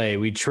of play.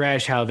 We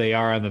trash how they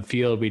are on the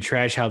field. We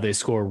trash how they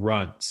score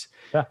runs.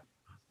 Yeah.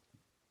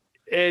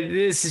 And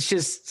this is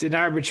just an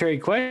arbitrary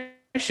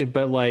question,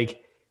 but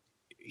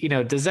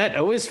does that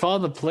always fall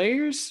on the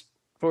players?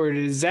 Or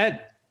is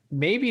that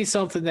maybe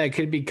something that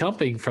could be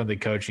coming from the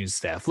coaching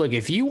staff? Look,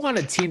 if you want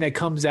a team that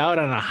comes out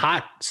on a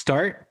hot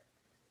start,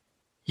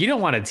 you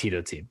don't want a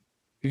Tito team.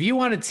 If you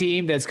want a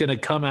team that's going to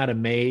come out of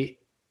May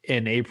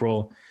and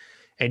April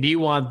and you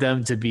want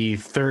them to be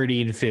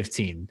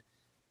 30-15,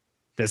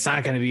 that's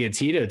not going to be a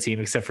Tito team,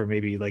 except for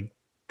maybe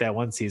that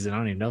one season. I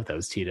don't even know if that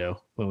was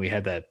Tito when we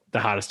had the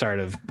hottest start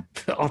of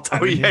all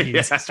time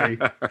Indians history.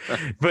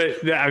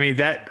 But I mean,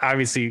 that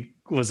obviously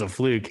was a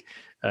fluke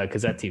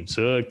because that team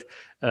sucked.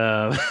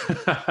 Look,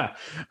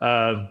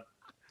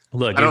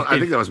 I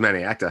think that was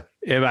Manny Acta.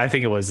 I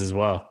think it was as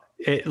well.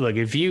 Look,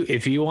 if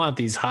you want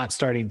these hot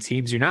starting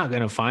teams, you're not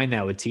going to find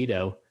that with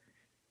Tito.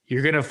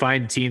 You're going to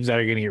find teams that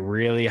are going to get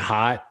really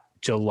hot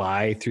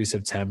July through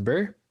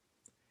September.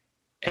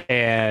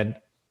 And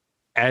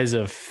as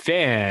a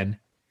fan,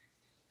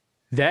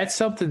 that's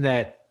something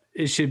that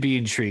it should be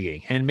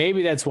intriguing. And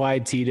maybe that's why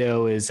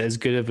Tito is as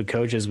good of a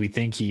coach as we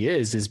think he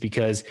is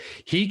because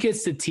he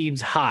gets the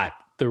teams hot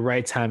the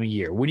right time of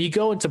year. When you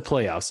go into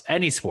playoffs,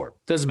 any sport,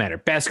 doesn't matter,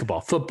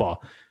 basketball,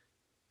 football,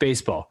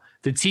 baseball,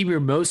 the team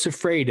you're most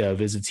afraid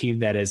of is a team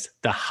that is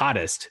the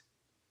hottest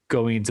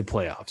going into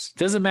playoffs.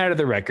 Doesn't matter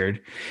the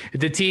record. If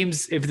the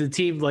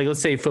team, like let's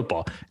say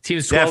football,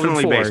 team's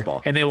 12-4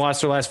 baseball. And they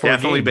lost their last 4 games.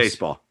 Definitely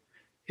baseball.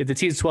 If the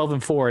team's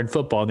 12-4 in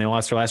football and they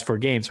lost their last 4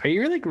 games, are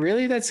you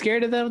really that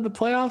scared of them in the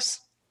playoffs?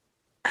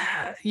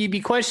 You'd be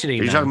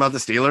questioning. Are you talking about the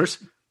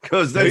Steelers?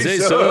 Because they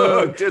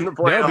sucked in the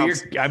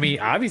playoffs. No, but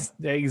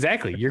obviously,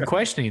 exactly. You're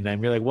questioning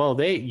them. You're like, well,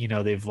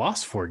 they've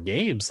lost 4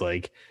 games.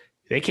 Like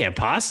they can't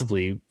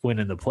possibly win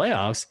in the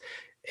playoffs.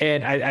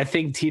 And I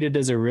think Tito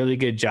does a really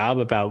good job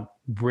about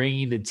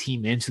bringing the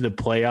team into the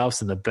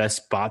playoffs in the best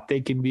spot they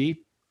can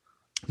be.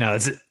 Now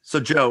that's it. So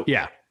Joe,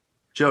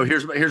 Joe,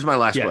 here's my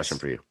last question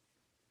for you.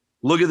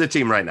 Look at the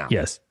team right now.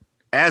 Yes.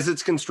 As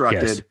it's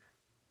constructed. Yes.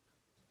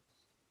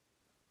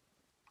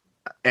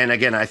 And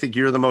again, I think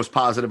you're the most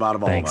positive out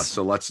of all Thanks.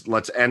 of us. So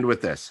let's end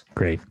with this.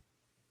 Great.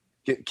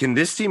 Can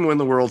this team win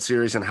the World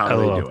Series, and how do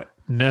they do it?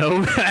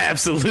 No,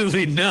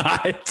 absolutely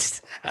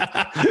not.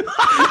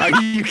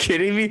 Are you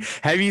kidding me?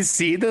 Have you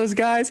seen those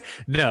guys?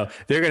 No,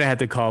 they're going to have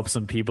to call up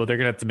some people. They're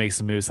going to have to make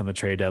some moves on the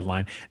trade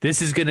deadline.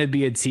 This is going to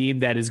be a team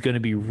that is going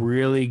to be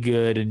really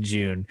good in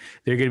June.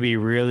 They're going to be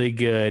really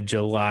good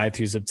July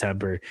through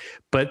September.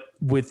 But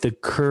with the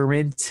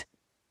current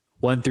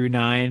 1 through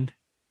 9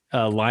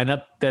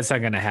 lineup, that's not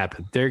going to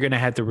happen. They're going to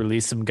have to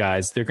release some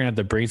guys. They're going to have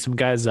to bring some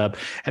guys up,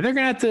 and they're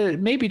going to have to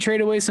maybe trade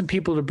away some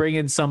people to bring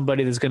in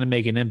somebody that's going to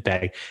make an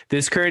impact.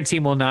 This current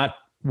team will not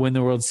win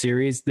the World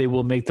Series. They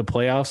will make the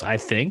playoffs, I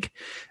think,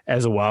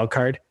 as a wild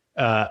card,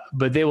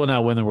 but they will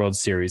not win the World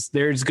Series.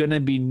 There's going to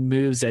be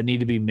moves that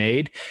need to be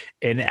made,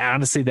 and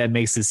honestly, that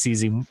makes the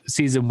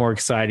season more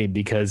exciting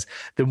because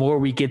the more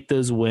we get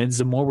those wins,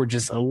 the more we're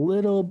just a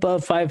little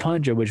above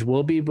 500, which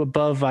will be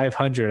above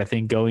 500, I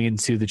think, going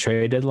into the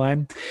trade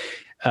deadline.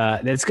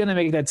 That's going to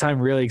make that time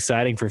really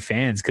exciting for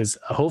fans because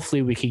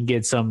hopefully we can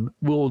get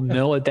we'll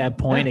know at that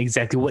point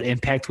exactly what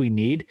impact we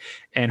need,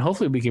 and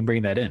hopefully we can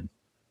bring that in.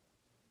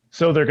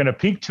 So they're going to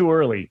peak too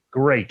early.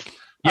 Great.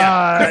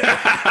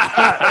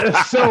 Yeah.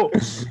 So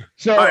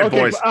right, okay.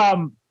 boys.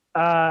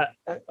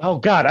 Oh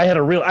God, I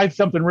had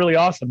something really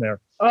awesome there.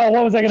 Oh,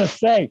 what was I going to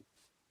say?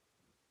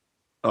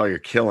 Oh, you're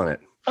killing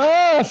it.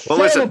 Oh, well,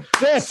 listen.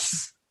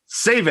 This.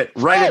 Save it.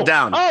 Write it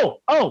down.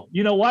 Oh!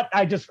 You know what?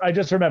 I just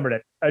remembered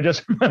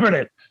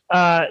it.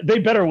 They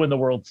better win the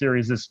World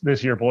Series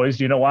this year, boys.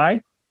 Do you know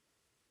why?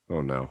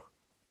 Oh no.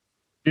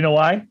 Do you know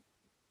why?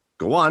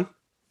 Go on.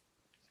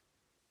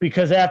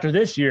 Because after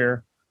this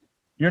year,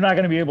 you're not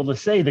going to be able to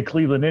say the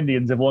Cleveland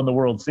Indians have won the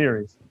World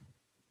Series.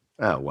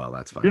 Oh well,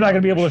 that's fine. You're not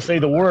going to be able to say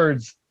the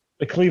words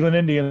the Cleveland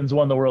Indians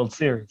won the World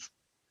Series.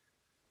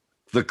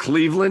 The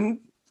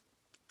Cleveland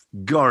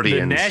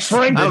Guardians. The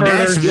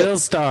Nashville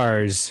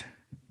Stars.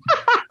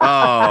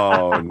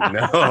 Oh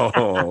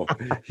no,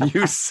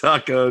 you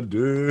sucker,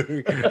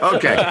 dude.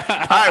 Okay.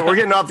 All right, we're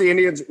getting off the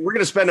Indians. We're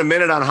going to spend a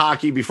minute on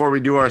hockey before we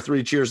do our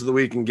 3 cheers of the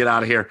week and get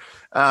out of here.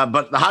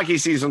 But the hockey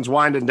season's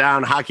winding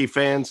down, hockey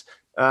fans,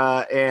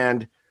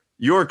 and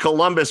your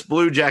Columbus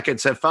Blue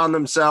Jackets have found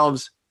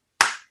themselves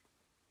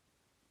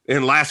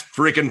in last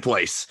freaking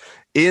place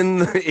in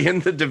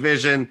the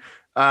division.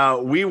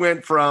 We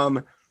went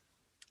from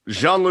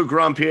Jean-Luc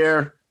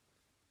Grandpierre,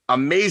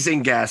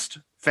 amazing guest,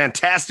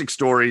 fantastic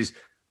stories,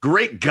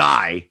 great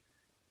guy,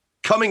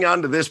 coming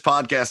onto this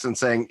podcast and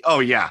saying, oh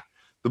yeah,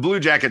 the Blue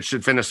Jackets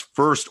should finish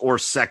first or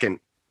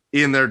second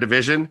in their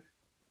division.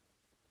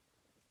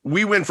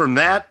 We went from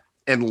that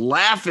and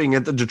laughing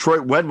at the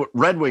Detroit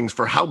Red Wings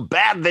for how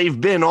bad they've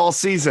been all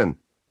season.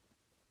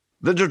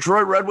 The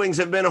Detroit Red Wings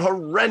have been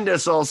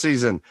horrendous all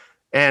season.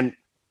 And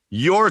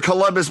Your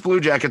Columbus Blue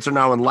Jackets are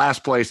now in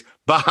last place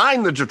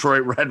behind the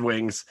Detroit Red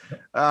Wings.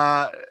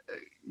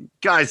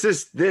 Guys,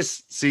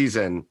 this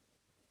season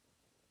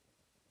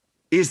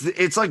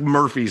it's like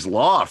Murphy's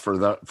Law for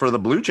the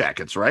Blue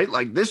Jackets, right?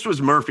 Like this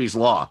was Murphy's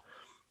Law.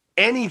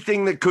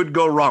 Anything that could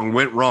go wrong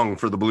went wrong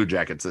for the Blue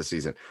Jackets this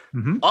season.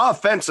 Mm-hmm.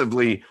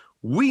 Offensively,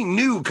 we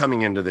knew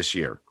coming into this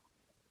year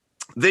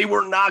they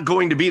were not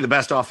going to be the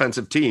best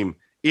offensive team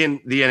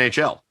in the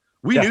NHL.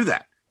 We knew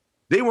that.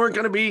 They weren't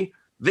going to be,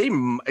 they'd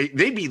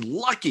be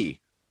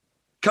lucky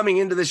coming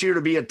into this year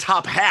to be a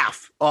top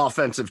half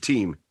offensive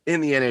team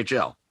in the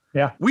NHL.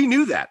 Yeah. We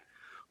knew that.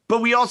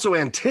 But we also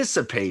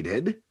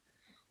anticipated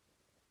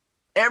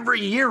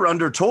every year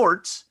under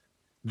Torts,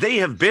 they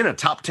have been a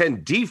top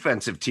 10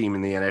 defensive team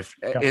in the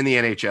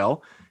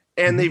NHL,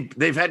 and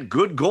they've had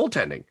good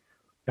goaltending.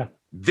 Yeah.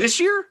 This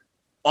year,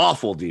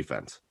 awful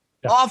defense.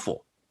 Yeah.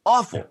 Awful.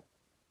 Yeah.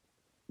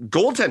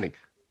 Goaltending,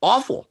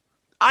 awful.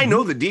 I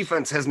know the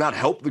defense has not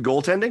helped the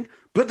goaltending,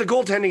 but the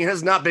goaltending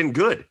has not been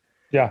good.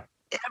 Yeah.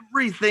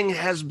 Everything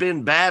has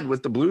been bad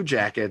with the Blue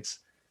Jackets,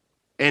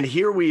 and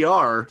here we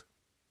are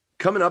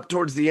coming up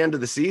towards the end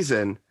of the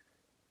season,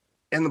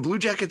 and the Blue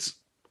Jackets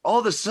all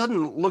of a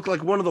sudden look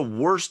like one of the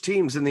worst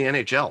teams in the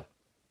NHL.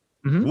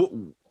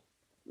 Mm-hmm.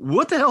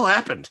 What the hell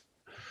happened?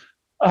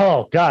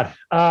 Oh, God.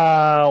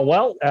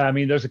 Well, I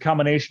mean, there's a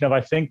combination of,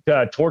 I think,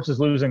 Torts is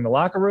losing the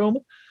locker room.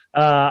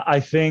 I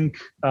think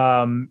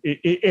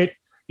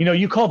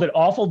you called it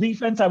awful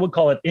defense. I would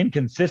call it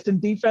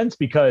inconsistent defense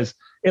because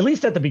at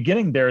least at the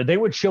beginning there, they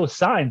would show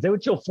signs, they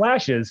would show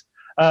flashes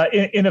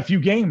in a few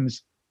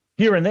games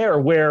here and there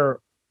where,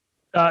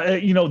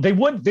 they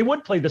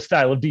would play the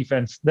style of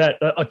defense that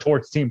a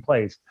Torts team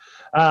plays.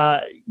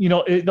 The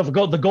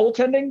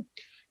goaltending,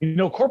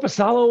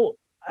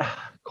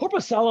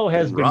 Korpisalo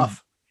has been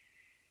rough.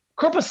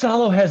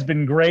 Korpisalo has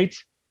been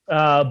great,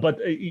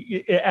 but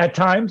at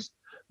times,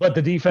 but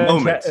the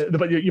defense,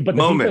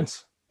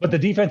 the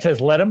defense has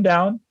let him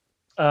down.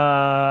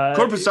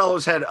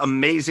 Korpisalo's had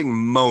amazing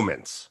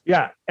moments.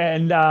 Yeah,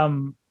 and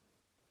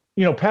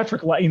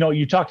Patrick,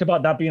 you talked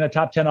about not being a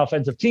top 10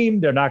 offensive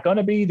team. They're not going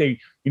to be. They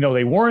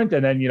weren't.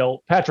 And then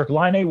Patrick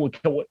Laine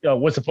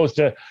was supposed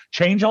to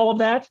change all of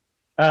that.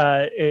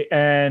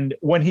 And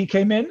when he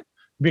came in,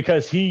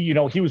 because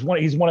he's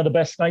one of the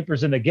best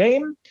snipers in the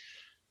game.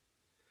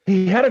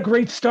 He had a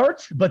great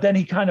start, but then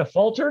he kind of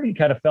faltered. He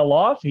kind of fell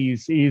off.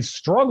 He's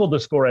struggled to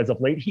score as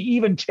of late. He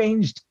even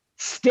changed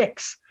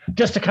sticks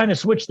just to kind of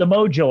switch the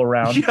mojo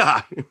around.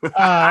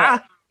 Yeah.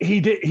 He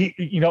did.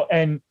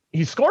 And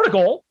he scored a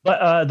goal,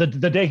 but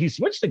the day he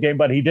switched the game,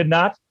 but he did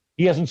not.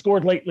 He hasn't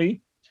scored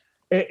lately.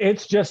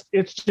 It's just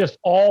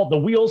all the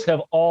wheels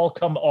have all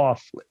come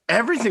off.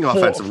 Everything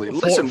offensively.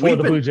 Listen, for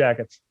the Blue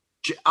Jackets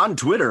on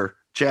Twitter,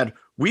 Chad.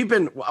 I've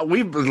been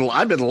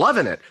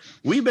loving it.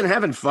 We've been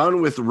having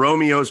fun with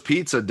Romeo's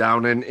Pizza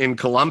down in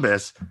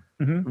Columbus.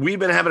 Mm-hmm. We've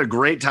been having a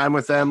great time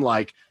with them.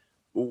 Like,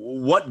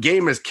 what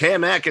game is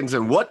Cam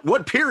Atkinson?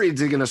 What period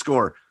is he going to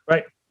score?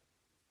 Right.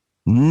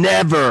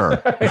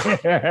 Never.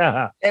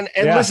 And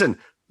listen,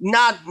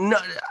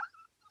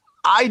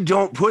 I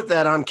don't put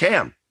that on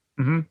Cam.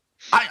 Mm-hmm.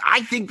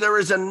 I think there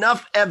is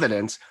enough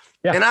evidence,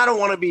 and I don't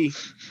want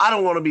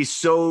to be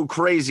so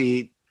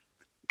crazy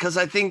because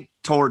I think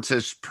Torts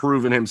has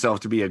proven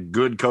himself to be a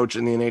good coach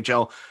in the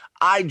NHL.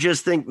 I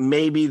just think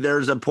maybe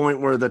there's a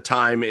point where the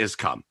time is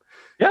come.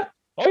 Yeah.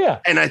 Oh, yeah.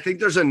 And I think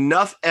there's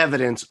enough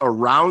evidence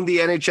around the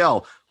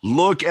NHL.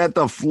 Look at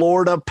the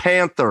Florida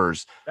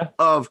Panthers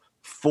of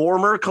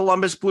former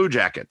Columbus Blue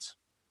Jackets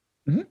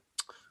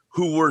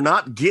who were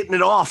not getting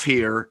it off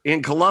here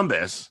in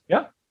Columbus.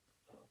 Yeah.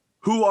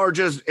 Who are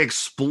just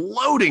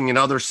exploding in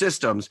other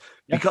systems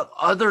because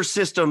other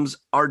systems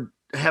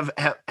have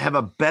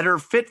a better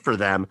fit for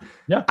them.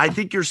 Yeah. I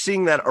think you're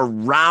seeing that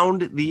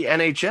around the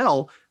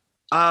NHL.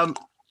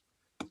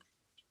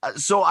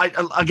 So I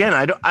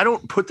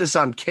don't put this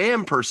on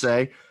Cam per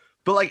se,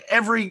 but like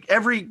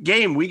every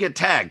game we get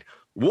tagged.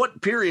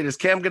 What period is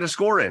Cam going to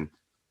score in?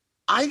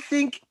 I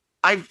think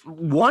we've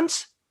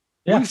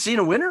seen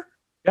a winner.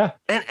 Yeah.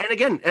 And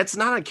again, it's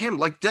not on Cam.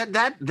 Like that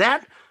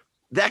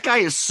guy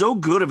is so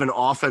good of an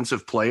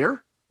offensive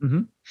player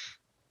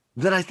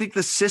that I think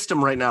the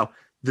system right now,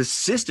 the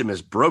system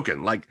is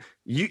broken. Like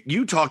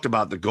you talked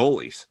about the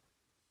goalies,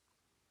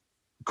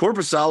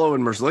 Korpisalo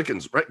and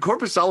Merzlikins, right?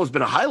 Korpisalo's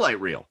been a highlight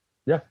reel.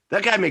 Yeah.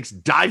 That guy makes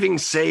diving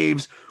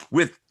saves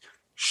with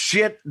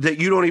shit that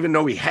you don't even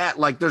know he had.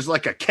 Like there's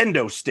like a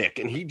kendo stick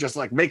and he just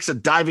like makes a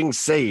diving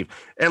save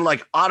and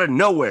like out of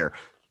nowhere.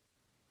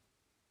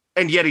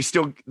 And yet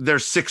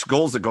there's 6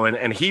 goals that go in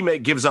and he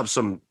gives up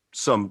some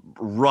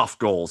rough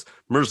goals.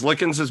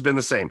 Merzlikins has been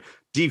the same.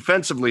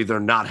 Defensively, they're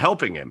not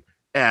helping him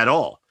at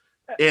all.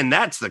 And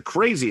that's the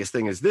craziest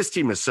thing is this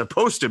team is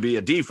supposed to be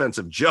a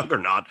defensive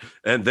juggernaut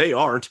and they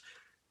aren't.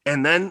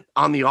 And then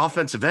on the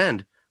offensive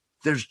end,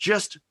 there's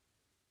just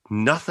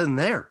nothing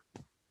there.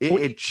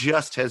 It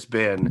just has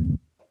been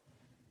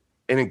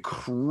an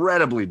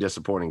incredibly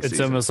disappointing season.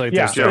 It's almost like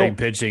their starting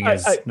pitching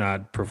is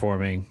not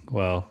performing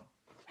well.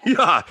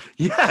 Yeah.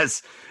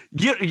 Yes.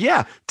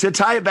 Yeah. To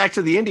tie it back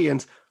to the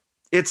Indians,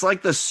 it's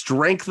like the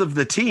strength of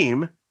the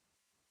team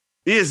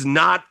is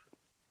not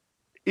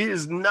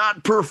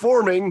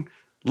performing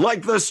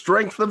like the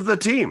strength of the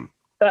team.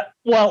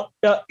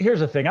 Here's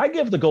the thing. I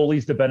give the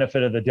goalies the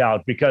benefit of the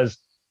doubt because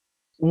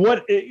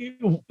what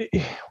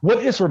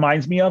this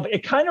reminds me of,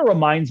 it kind of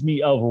reminds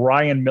me of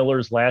Ryan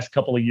Miller's last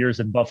couple of years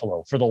in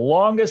Buffalo. For the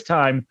longest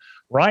time,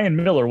 Ryan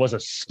Miller was a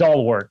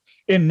stalwart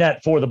in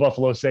net for the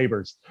Buffalo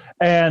Sabres.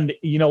 And,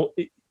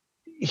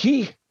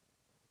 he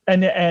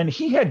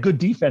had good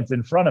defense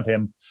in front of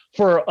him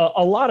for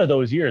a lot of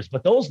those years.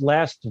 But those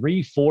last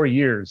 3-4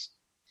 years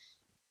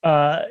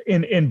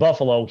in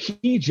Buffalo,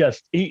 he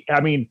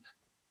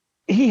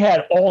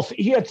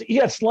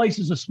had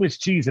slices of Swiss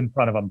cheese in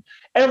front of him.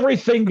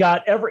 Everything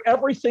got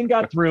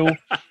through,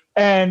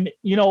 and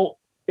you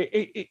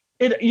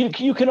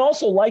can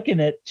also liken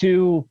it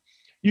to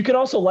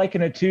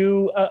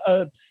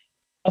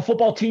a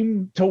football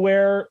team to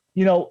where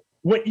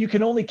what you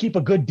can only keep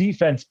a good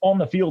defense on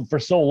the field for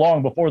so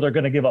long before they're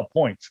going to give up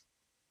points.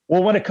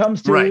 Well, when it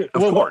comes to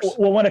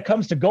when it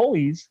comes to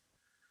goalies,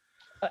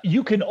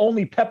 you can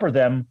only pepper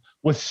them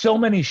with so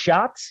many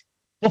shots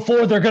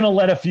before they're going to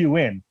let a few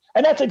in.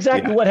 And that's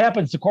exactly what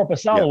happens to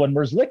Korpisalo and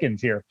Merzlikins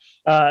here,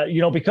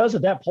 because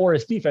of that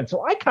porous defense.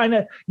 So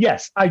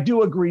I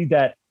do agree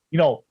that,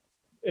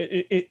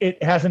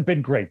 it hasn't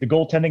been great. The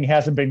goaltending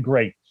hasn't been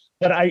great,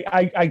 but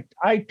I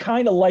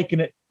kind of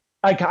liken it.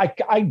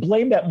 I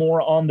blame that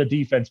more on the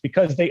defense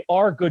because they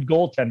are good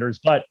goaltenders,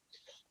 but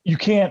you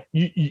can't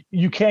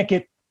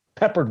get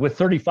peppered with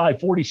 35,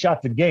 40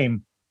 shots a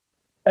game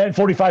and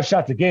 45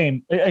 shots a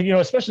game,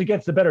 especially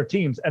against the better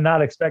teams, and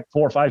not expect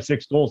 4, 5,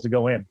 6 goals to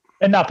go in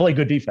and not play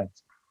good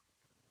defense.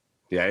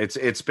 Yeah,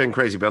 it's been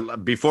crazy.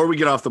 But before we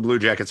get off the Blue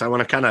Jackets, I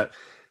want to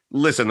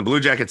listen. The Blue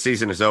Jackets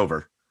season is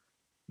over.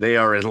 They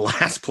are in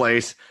last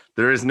place.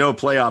 There is no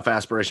playoff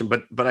aspiration.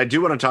 But I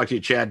do want to talk to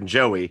you, Chad and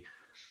Joey,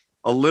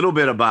 a little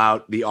bit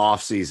about the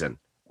offseason.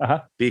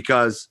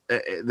 Because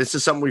this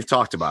is something we've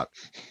talked about.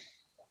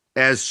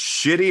 As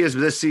shitty as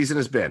this season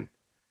has been,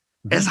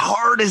 as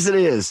hard as it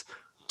is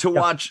to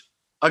watch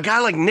a guy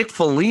like Nick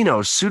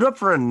Foligno suit up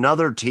for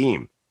another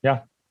team.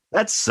 Yeah.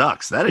 That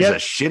sucks. That is a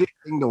shitty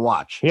thing to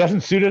watch. He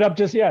hasn't suited up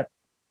just yet.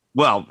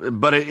 Well,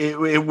 but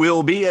it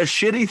will be a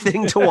shitty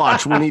thing to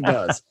watch when he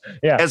does.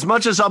 As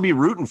much as I'll be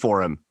rooting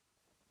for him,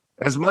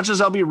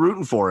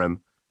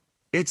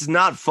 it's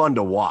not fun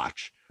to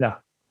watch. No.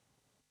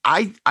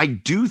 I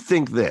do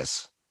think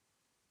this,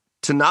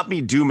 to not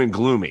be doom and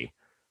gloomy,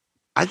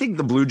 I think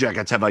the Blue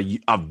Jackets have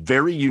a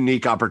very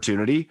unique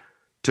opportunity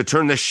to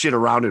turn this shit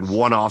around in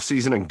one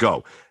offseason and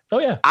go. Oh,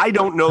 yeah. I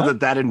don't know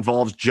that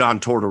involves John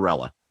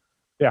Tortorella.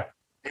 Yeah.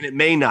 And it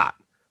may not.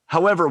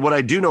 However, what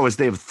I do know is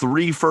they have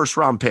 3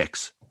 first-round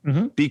picks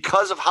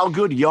because of how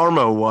good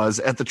Yarmo was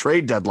at the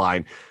trade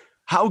deadline,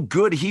 how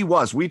good he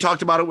was. We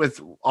talked about it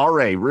with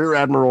R.A., Rear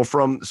Admiral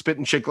from Spit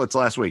and Chicklets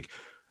last week.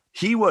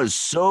 He was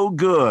so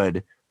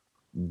good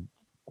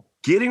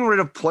getting rid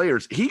of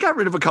players. He got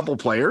rid of a couple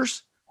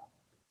players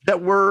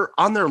that were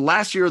on their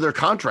last year of their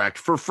contract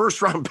for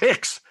first-round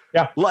picks.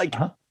 Yeah. What?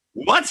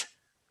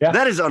 Yeah.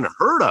 That is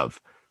unheard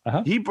of.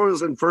 He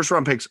was in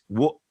first-round picks.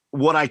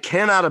 What I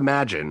cannot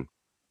imagine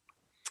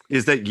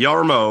is that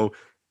Yarmo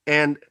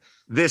and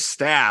this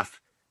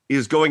staff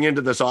is going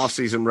into this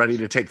offseason ready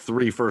to take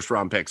 3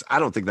 first-round picks. I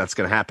don't think that's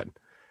going to happen.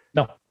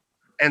 No.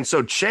 And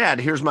so, Chad,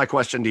 here's my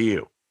question to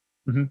you.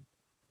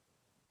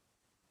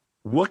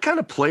 What kind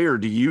of player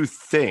do you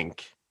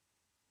think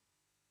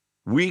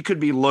we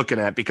could be looking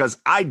at? Because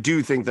I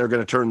do think they're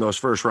going to turn those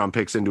first-round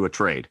picks into a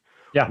trade.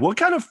 Yeah. What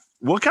kind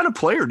of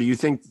player do you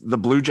think the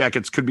Blue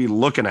Jackets could be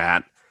looking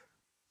at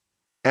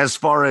as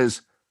far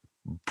as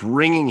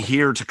bringing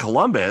here to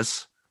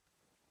Columbus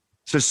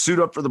to suit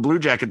up for the Blue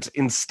Jackets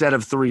instead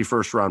of 3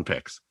 first-round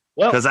picks?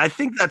 Well, because I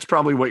think that's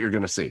probably what you're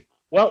going to see.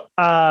 Well,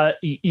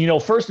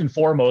 first and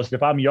foremost,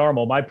 if I'm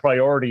Yarmo, my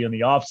priority in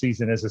the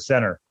offseason is a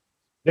center.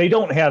 They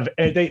don't have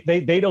they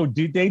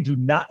do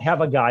not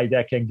have a guy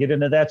that can get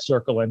into that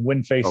circle and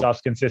win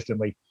faceoffs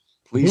consistently.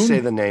 Please say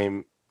the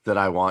name that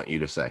I want you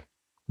to say.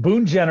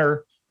 Boone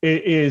Jenner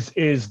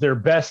is their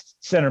best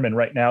centerman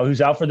right now,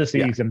 who's out for the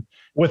season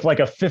with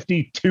like a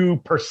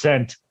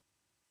 52%,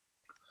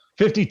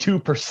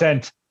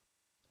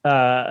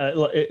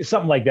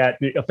 something like that,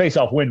 a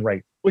faceoff win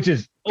rate, which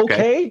is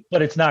okay,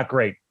 but it's not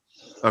great.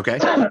 Okay.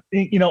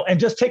 And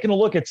just taking a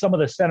look at some of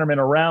the centermen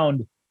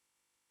around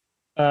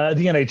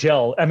the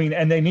NHL, I mean,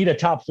 and they need a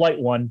top flight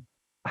one.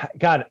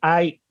 God,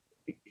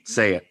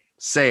 say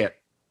it.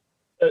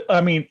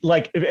 I mean,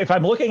 like if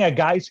I'm looking at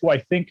guys who I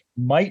think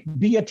might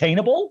be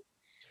attainable,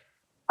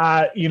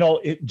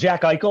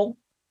 Jack Eichel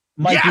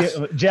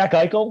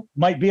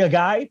might be a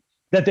guy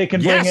that they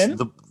can bring in.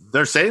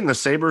 They're saying the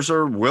Sabres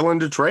are willing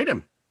to trade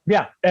him.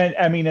 Yeah, and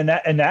I mean,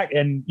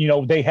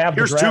 they have.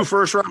 Here's 2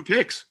 first-round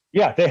picks.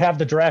 Yeah, they have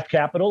the draft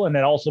capital, and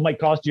that also might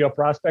cost you a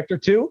prospect or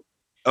 2.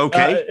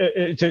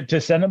 Okay,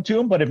 to send them to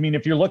him. But I mean,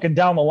 if you're looking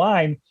down the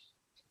line,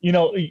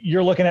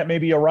 you're looking at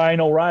maybe a Ryan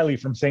O'Reilly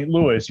from St.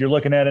 Louis. You're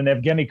looking at an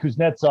Evgeny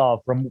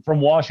Kuznetsov from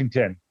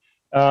Washington.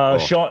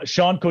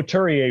 Sean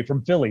Couturier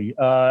from Philly,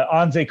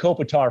 Anze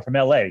Kopitar from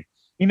LA.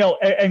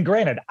 And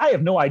granted, I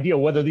have no idea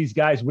whether these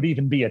guys would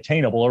even be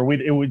attainable, or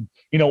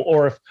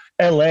or if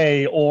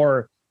LA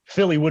or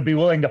Philly would be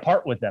willing to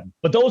part with them.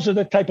 But those are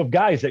the type of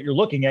guys that you're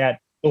looking at,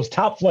 those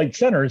top flight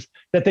centers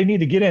that they need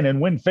to get in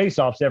and win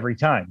faceoffs every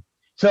time.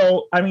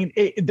 So, I mean,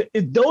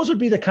 those would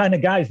be the kind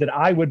of guys that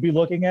I would be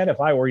looking at if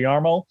I were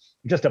Yarmo,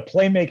 just a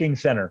playmaking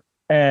center.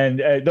 And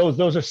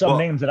those are some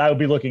names that I would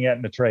be looking at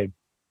in the trade.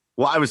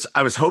 Well, I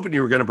was hoping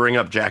you were going to bring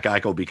up Jack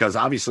Eichel, because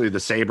obviously the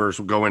Sabres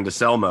will go into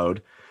sell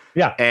mode.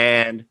 Yeah.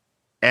 And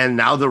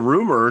now the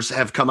rumors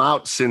have come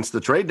out since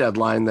the trade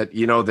deadline that,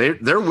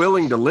 they're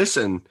willing to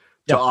listen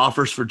to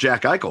offers for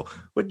Jack Eichel.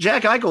 But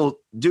Jack Eichel,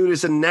 dude,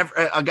 is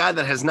a guy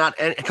that has not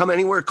come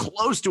anywhere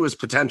close to his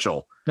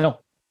potential. No.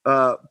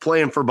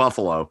 Playing for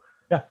Buffalo.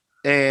 Yeah.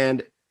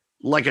 And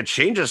like a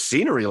change of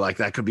scenery like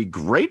that could be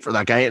great for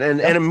that guy. And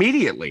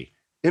immediately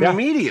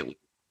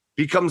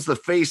becomes the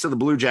face of the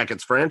Blue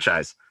Jackets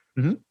franchise.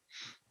 Mm-hmm.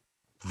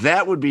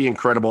 That would be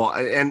incredible.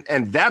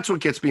 And that's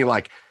what gets me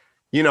like,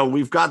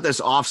 we've got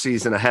this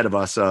offseason ahead of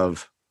us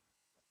of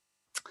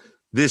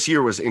this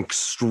year was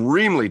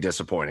extremely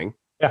disappointing.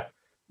 Yeah.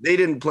 They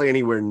didn't play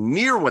anywhere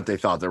near what they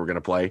thought they were going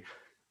to play.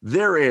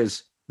 There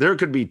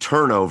could be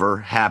turnover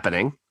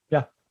happening.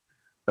 Yeah.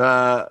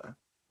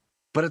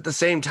 But at the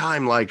same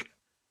time, like,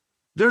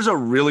 there's a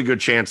really good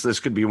chance this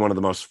could be one of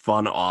the most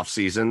fun off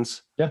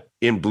seasons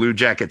in Blue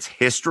Jackets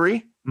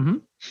history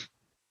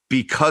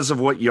because of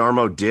what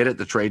Yarmo did at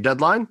the trade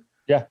deadline.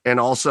 Yeah. And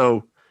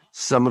also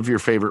some of your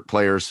favorite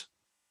players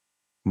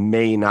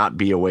may not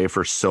be away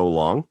for so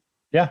long.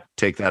 Yeah.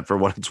 Take that for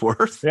what it's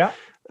worth. Yeah.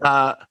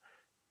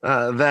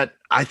 That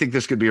I think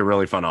this could be a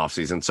really fun off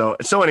season. So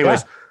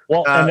anyways. Yeah.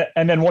 Well,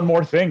 and then one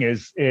more thing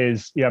is,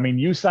 I mean,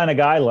 you sign a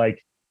guy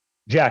like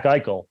Jack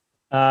Eichel,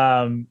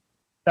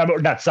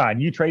 not sign,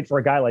 you trade for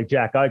a guy like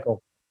Jack Eichel.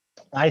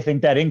 I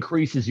think that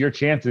increases your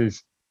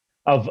chances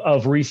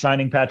of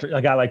re-signing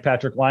a guy like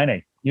Patrick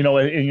Laine.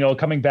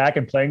 Coming back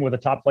and playing with a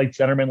top flight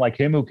centerman like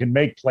him who can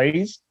make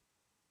plays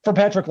for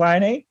Patrick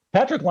Laine.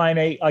 Patrick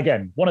Laine,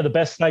 again, one of the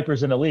best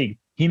snipers in the league.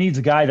 He needs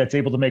a guy that's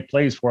able to make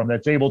plays for him,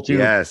 that's able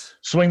to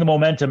swing the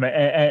momentum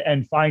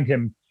and find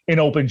him in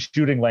open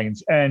shooting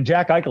lanes. And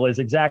Jack Eichel is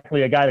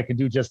exactly a guy that can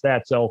do just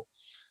that. So,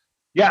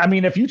 yeah, I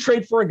mean, if you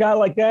trade for a guy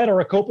like that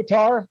or a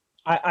Kopitar,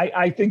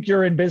 I think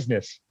you're in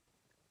business.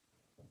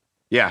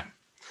 Yeah.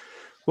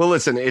 Well,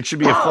 listen, it should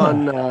be a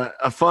fun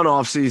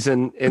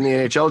offseason in the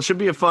NHL. It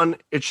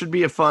should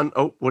be a fun.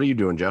 Oh, what are you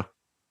doing, Joe?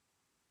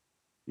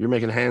 You're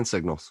making hand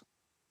signals.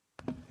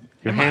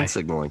 You're hand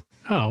signaling.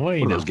 Oh, what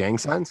are those gang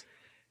signs?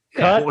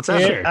 Cut what's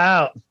that? It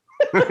out.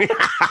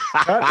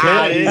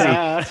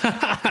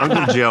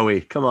 Uncle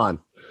Joey, come on.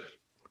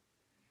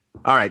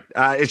 All right.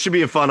 It should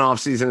be a fun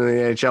offseason in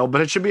the NHL,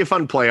 but it should be a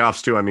fun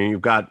playoffs too. I mean,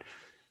 you've got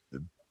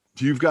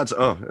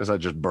as I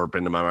just burp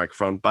into my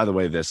microphone. By the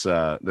way, this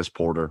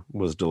porter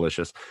was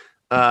delicious.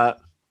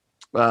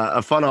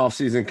 A fun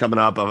offseason coming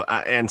up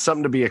and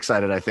something to be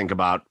excited, I think,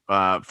 about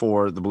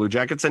for the Blue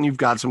Jackets. And you've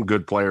got some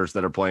good players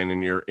that are playing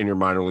in your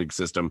minor league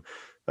system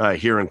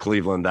here in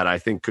Cleveland that I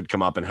think could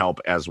come up and help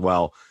as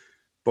well.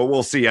 But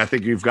we'll see. I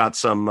think you've got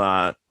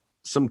some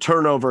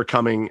turnover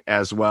coming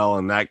as well,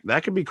 and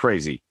that could be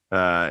crazy.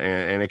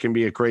 And it can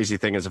be a crazy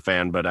thing as a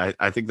fan, but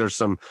I think there's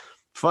some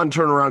fun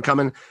turnaround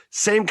coming.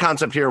 Same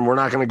concept here, and we're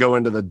not going to go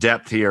into the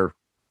depth here,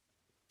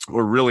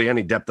 or really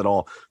any depth at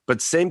all.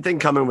 But same thing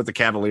coming with the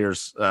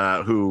Cavaliers,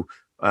 who,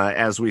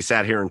 as we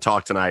sat here and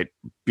talked tonight,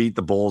 beat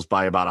the Bulls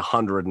by about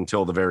 100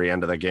 until the very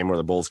end of that game where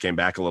the Bulls came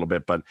back a little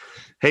bit. But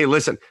hey,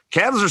 listen,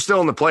 Cavs are still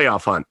in the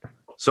playoff hunt,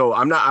 so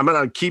I'm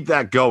going to keep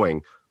that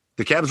going.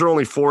 The Cavs are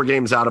only 4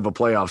 games out of a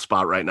playoff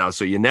spot right now,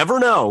 so you never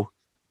know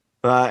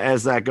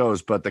as that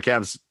goes. But the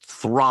Cavs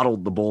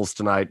throttled the Bulls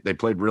tonight. They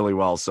played really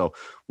well, so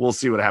we'll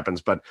see what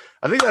happens. But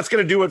I think that's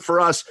going to do it for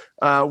us.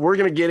 We're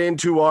going to get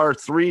into our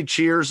 3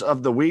 cheers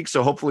of the week,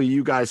 so hopefully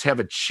you guys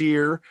have a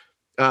cheer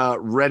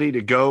ready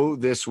to go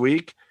this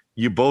week.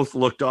 You both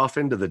looked off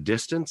into the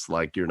distance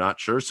like you're not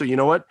sure, so you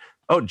know what?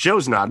 Oh,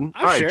 Joe's nodding.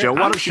 All right, Joe,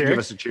 why don't you give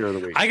us a cheer of the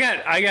week? I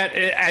got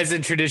as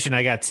in tradition,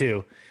 I got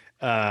 2.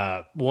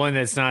 One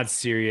that's not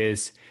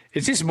serious.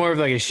 It's just more of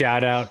like a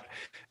shout out.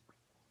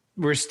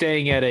 We're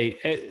staying at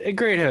a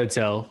great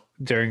hotel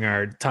during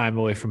our time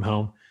away from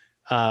home.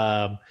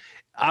 I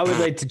would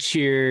like to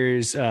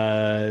cheers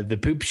the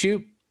poop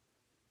shoot.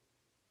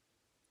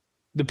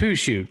 The poo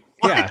shoot.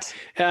 What?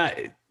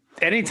 Yeah.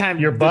 Anytime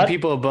Your butt? the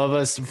people above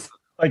us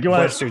Like you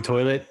flush their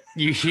toilet,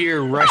 you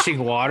hear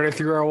rushing water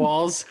through our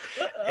walls.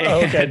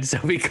 And so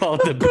we call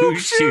it the poo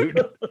shoot.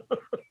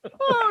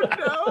 Oh,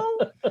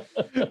 no.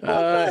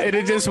 And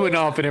it just went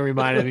off and it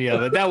reminded me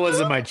of it. That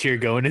wasn't my cheer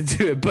going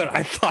into it, but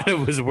I thought it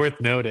was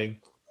worth noting.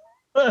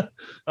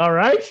 All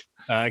right.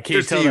 Can't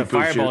you tell that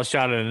fireball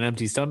shot at an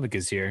empty stomach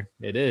is here?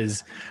 It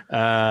is.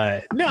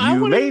 I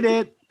made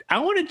it. I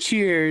want to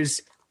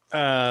cheers.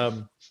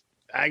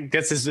 I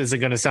guess this isn't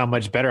going to sound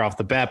much better off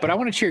the bat, but I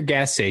want to cheer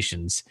gas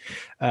stations.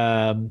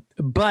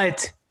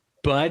 But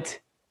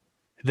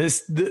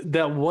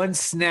That one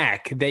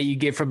snack that you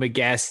get from a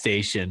gas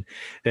station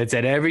that's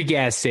at every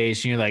gas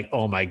station, you're like,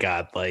 oh my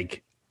God,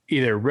 like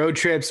either road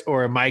trips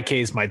or in my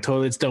case, my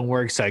toilets don't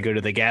work. So I go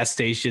to the gas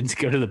station to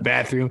go to the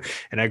bathroom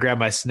and I grab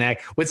my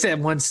snack. What's that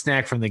one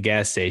snack from the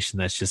gas station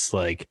that's just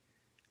like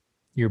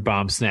your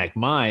bomb snack?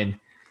 Mine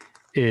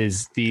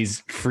is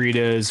these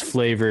Fritos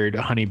flavored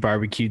honey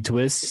barbecue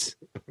twists.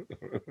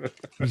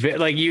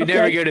 Like you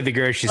never go to the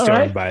grocery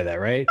store and buy that,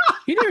 right?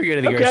 You never go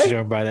to the grocery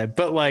store and buy that.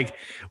 But like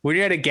when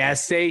you're at a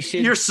gas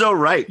station, you're so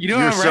right. You know,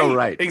 you're what I'm so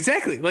right.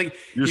 Exactly. Like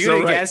you go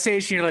to a gas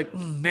station, you're like,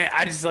 man,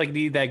 I just like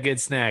need that good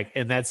snack,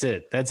 and that's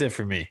it. That's it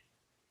for me.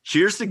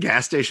 Cheers to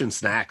gas station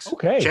snacks.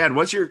 Okay, Chad,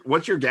 what's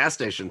your gas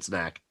station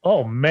snack?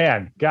 Oh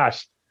man,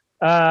 gosh,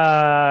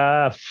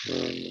 wow,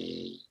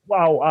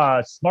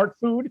 Smart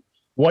Food.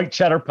 White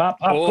cheddar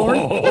popcorn.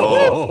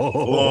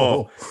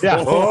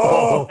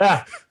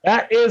 Yeah.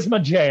 That is my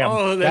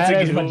jam.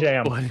 That is my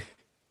jam.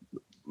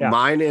 Yeah.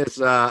 Mine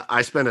is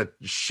I spend a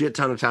shit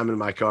ton of time in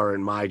my car,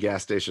 and my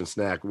gas station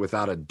snack,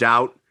 without a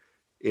doubt,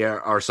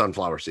 are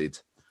sunflower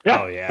seeds.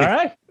 Yeah. Oh, yeah. All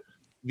right.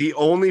 The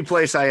only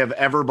place I have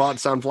ever bought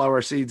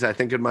sunflower seeds, I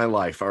think, in my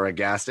life are at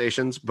gas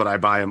stations, but I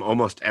buy them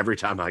almost every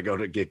time I go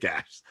to get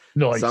gas.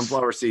 Nice.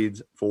 Sunflower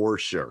seeds for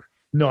sure.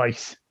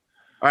 Nice.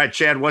 All right,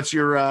 Chad, what's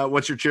your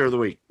cheer of the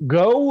week?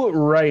 Go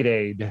Rite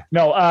Aid.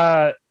 No,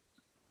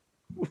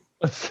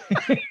 let's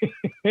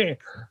see.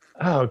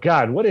 Oh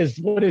God, what is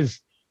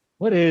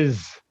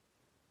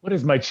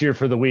my cheer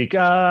for the week?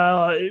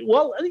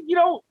 Well, you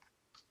know,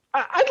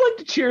 I'd like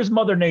to cheers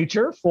Mother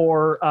Nature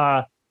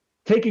for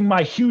taking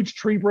my huge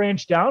tree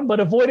branch down, but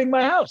avoiding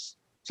my house.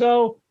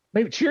 So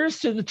maybe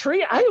cheers to the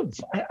tree. I don't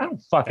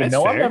fucking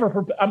know. Fair.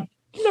 I'm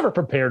never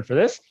prepared for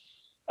this.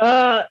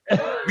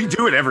 We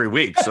do it every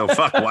week, so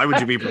fuck. Why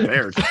would you be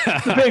prepared?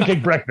 The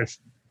pancake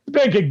breakfast.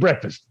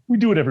 We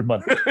do it every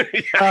month.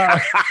 Yeah.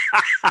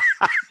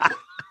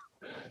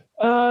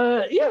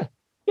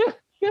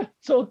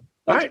 So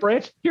that's right.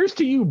 Branch. Here's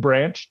to you,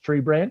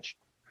 Tree Branch.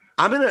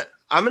 I'm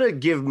gonna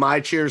give my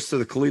cheers to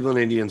the Cleveland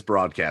Indians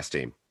broadcast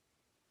team.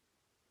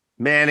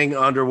 Manning,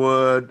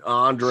 Underwood,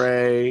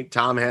 Andre,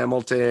 Tom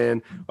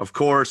Hamilton, of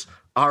course,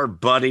 our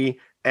buddy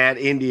at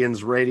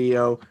Indians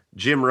Radio,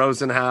 Jim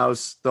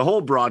Rosenhaus, the whole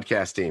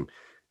broadcast team.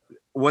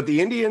 What the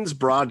Indians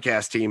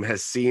broadcast team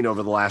has seen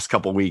over the last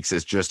couple of weeks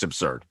is just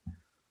absurd.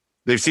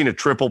 They've seen a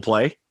triple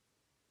play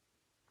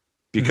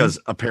because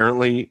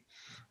apparently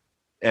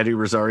Eddie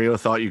Rosario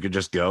thought you could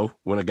just go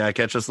when a guy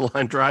catches the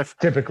line drive.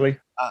 Typically.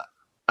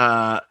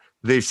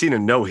 They've seen a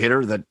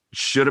no-hitter that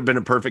should have been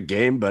a perfect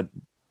game, but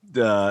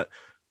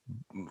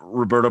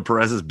Roberto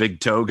Perez's big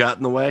toe got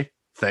in the way,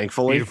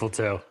 thankfully. Beautiful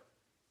toe.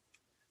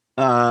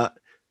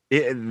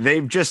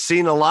 They've just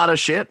seen a lot of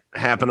shit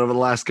happen over the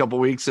last couple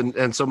of weeks.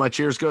 And so my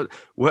cheers go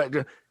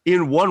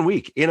in 1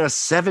 week, in a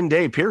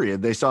 7-day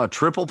period, they saw a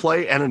triple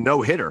play and a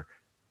no hitter.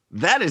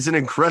 That is an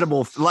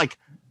incredible, like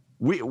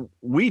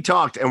we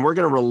talked, and we're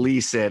going to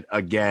release it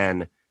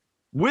again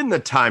when the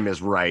time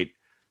is right.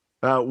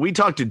 We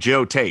talked to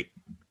Joe Tate,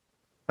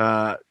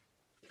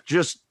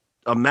 just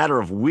a matter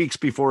of weeks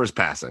before his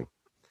passing.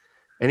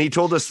 And he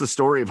told us the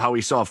story of how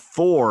he saw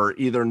 4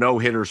 either no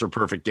hitters or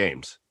perfect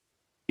games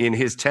in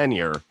his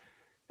tenure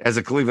as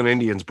a Cleveland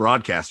Indians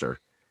broadcaster.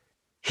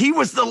 He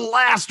was the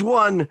last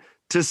one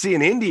to see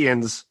an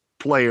Indians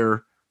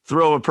player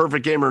throw a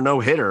perfect game or no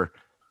hitter.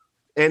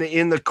 And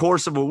in the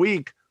course of a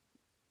week,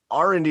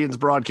 our Indians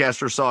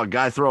broadcaster saw a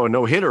guy throw a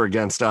no hitter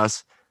against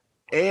us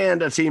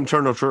and a team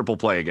turn a triple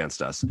play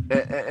against us.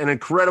 An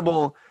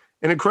incredible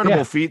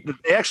feat.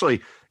 They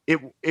actually,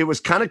 it was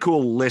kind of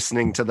cool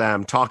listening to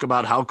them talk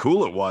about how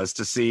cool it was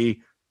to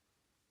see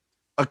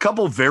a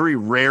couple very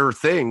rare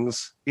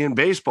things in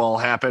baseball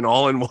happen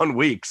all in 1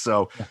 week.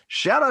 So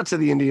shout out to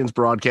the Indians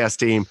broadcast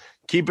team,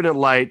 keeping it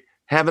light,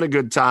 having a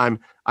good time.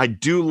 I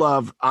do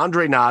love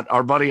Andre Knott,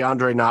 our buddy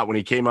Andre Knott. When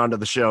he came onto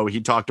the show,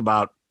 he talked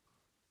about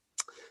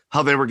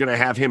how they were going to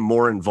have him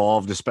more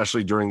involved,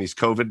 especially during these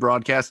COVID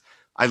broadcasts.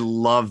 I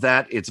love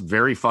that. It's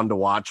very fun to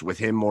watch with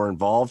him more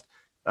involved.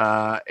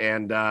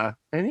 And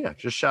yeah,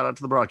 just shout out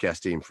to the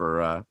broadcast team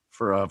for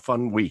a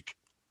fun week.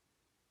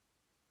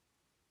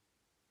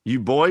 You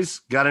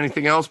boys got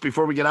anything else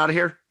before we get out of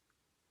here?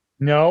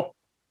 Nope.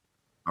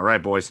 All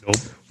right, boys. Nope.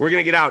 We're going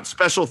to get out.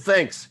 Special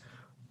thanks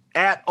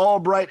at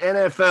Allbright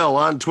NFL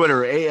on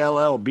Twitter,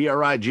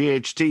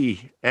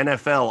 ALLBRIGHT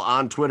NFL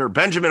on Twitter.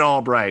 Benjamin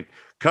Allbright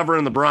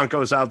covering the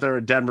Broncos out there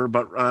at Denver,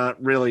 but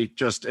really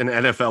just an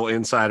NFL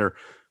insider.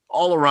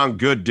 All around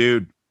good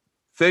dude.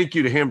 Thank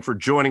you to him for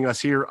joining us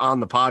here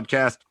on the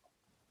podcast.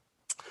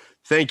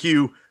 Thank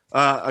you.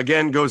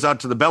 Again, goes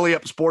out to the Belly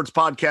Up Sports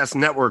Podcast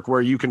Network,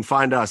 where you can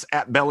find us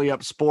at Belly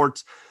Up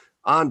Sports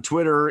on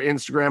Twitter,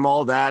 Instagram,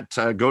 all that.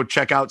 Go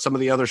check out some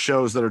of the other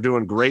shows that are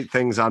doing great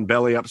things on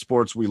Belly Up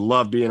Sports. We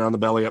love being on the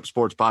Belly Up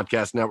Sports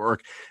Podcast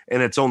Network,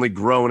 and it's only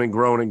grown and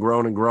grown and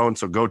grown and grown.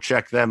 So go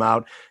check them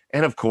out.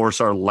 And of course,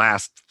 our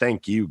last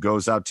thank you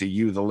goes out to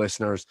you, the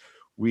listeners.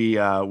 We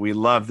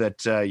love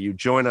that you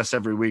join us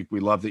every week. We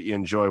love that you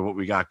enjoy what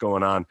we got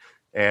going on.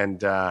 And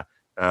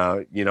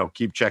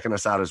keep checking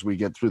us out as we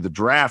get through the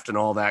draft and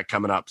all that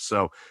coming up.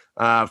 So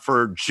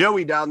for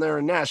Joey down there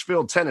in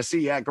Nashville,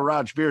 Tennessee at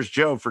Garage Beers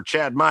Joe, for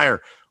Chad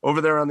Meyer over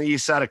there on the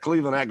east side of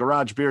Cleveland at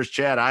Garage Beers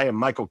Chad, I am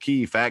Michael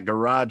Keefe at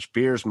Garage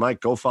Beers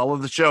Mike. Go follow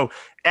the show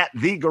at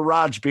The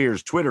Garage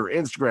Beers, Twitter,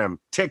 Instagram,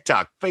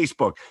 TikTok,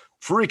 Facebook,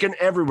 freaking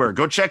everywhere.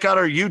 Go check out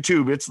our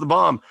YouTube. It's the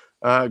bomb.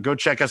 Go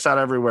check us out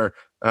everywhere.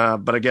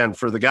 But again,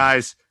 for the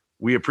guys,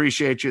 we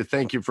appreciate you.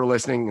 Thank you for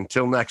listening.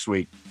 Until next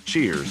week,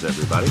 cheers,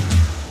 everybody.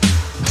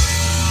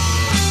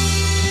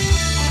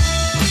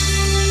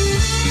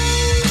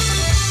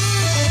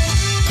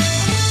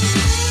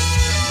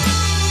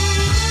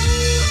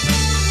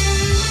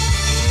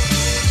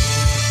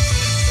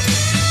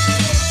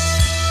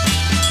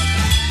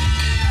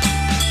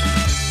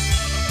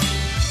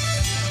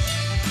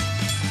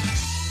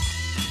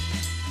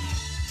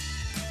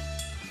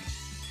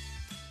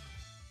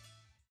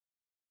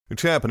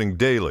 It's happening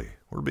daily.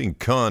 We're being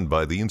conned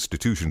by the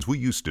institutions we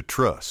used to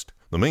trust.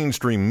 The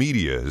mainstream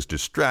media is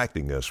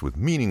distracting us with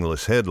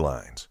meaningless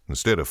headlines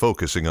instead of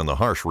focusing on the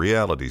harsh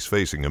realities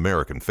facing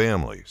American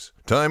families.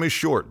 Time is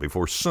short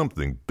before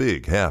something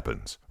big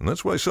happens, and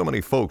that's why so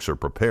many folks are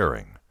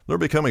preparing. They're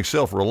becoming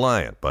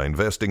self-reliant by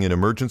investing in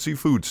emergency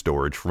food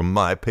storage from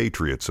My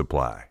Patriot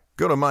Supply.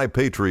 Go to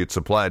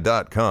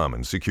MyPatriotSupply.com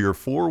and secure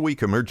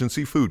 4-week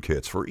emergency food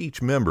kits for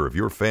each member of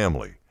your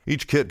family.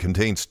 Each kit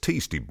contains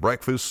tasty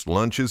breakfasts,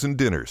 lunches, and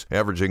dinners,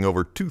 averaging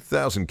over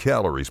 2,000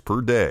 calories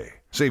per day.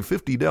 Save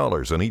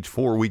 $50 on each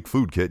 4-week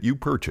food kit you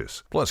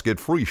purchase, plus get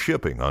free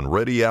shipping on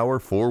Ready Hour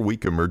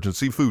 4-week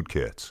emergency food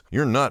kits.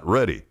 You're not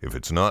ready if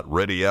it's not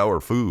Ready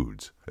Hour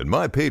foods. At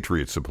My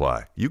Patriot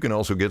Supply, you can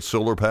also get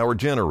solar power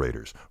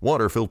generators,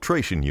 water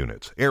filtration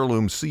units,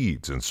 heirloom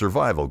seeds, and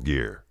survival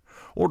gear.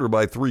 Order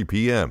by 3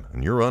 p.m.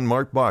 and your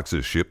unmarked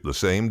boxes ship the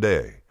same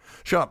day.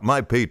 Shop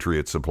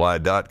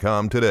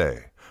MyPatriotSupply.com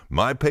today.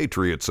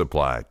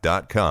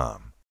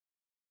 MyPatriotSupply.com.